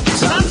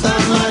 Santa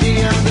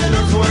María de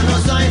los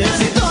Buenos Aires,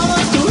 si todo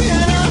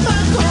estuviera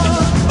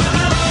mejor.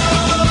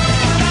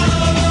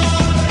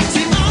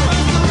 Si todo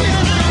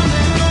estuviera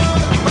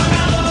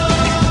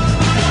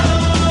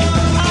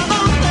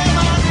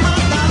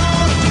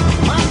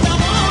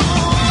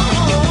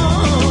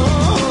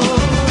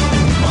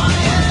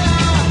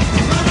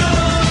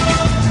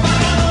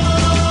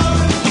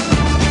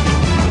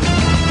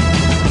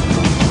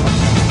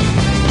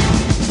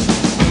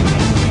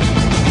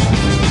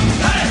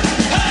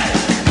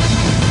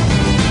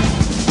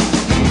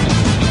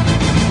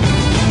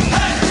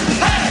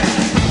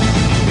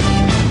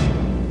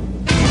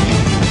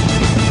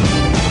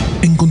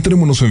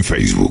Encontrémonos en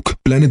Facebook,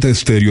 Planeta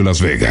Estéreo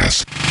Las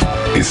Vegas.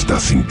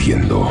 Estás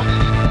sintiendo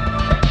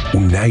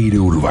un aire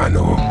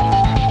urbano.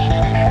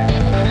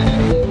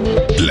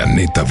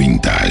 Planeta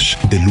Vintage,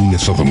 de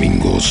lunes a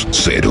domingos,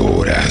 0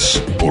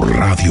 horas, por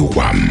Radio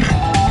Guam.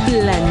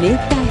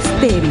 Planeta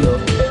Estéreo,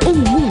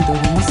 un mundo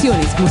de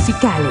emociones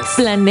musicales.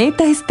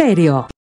 Planeta Estéreo.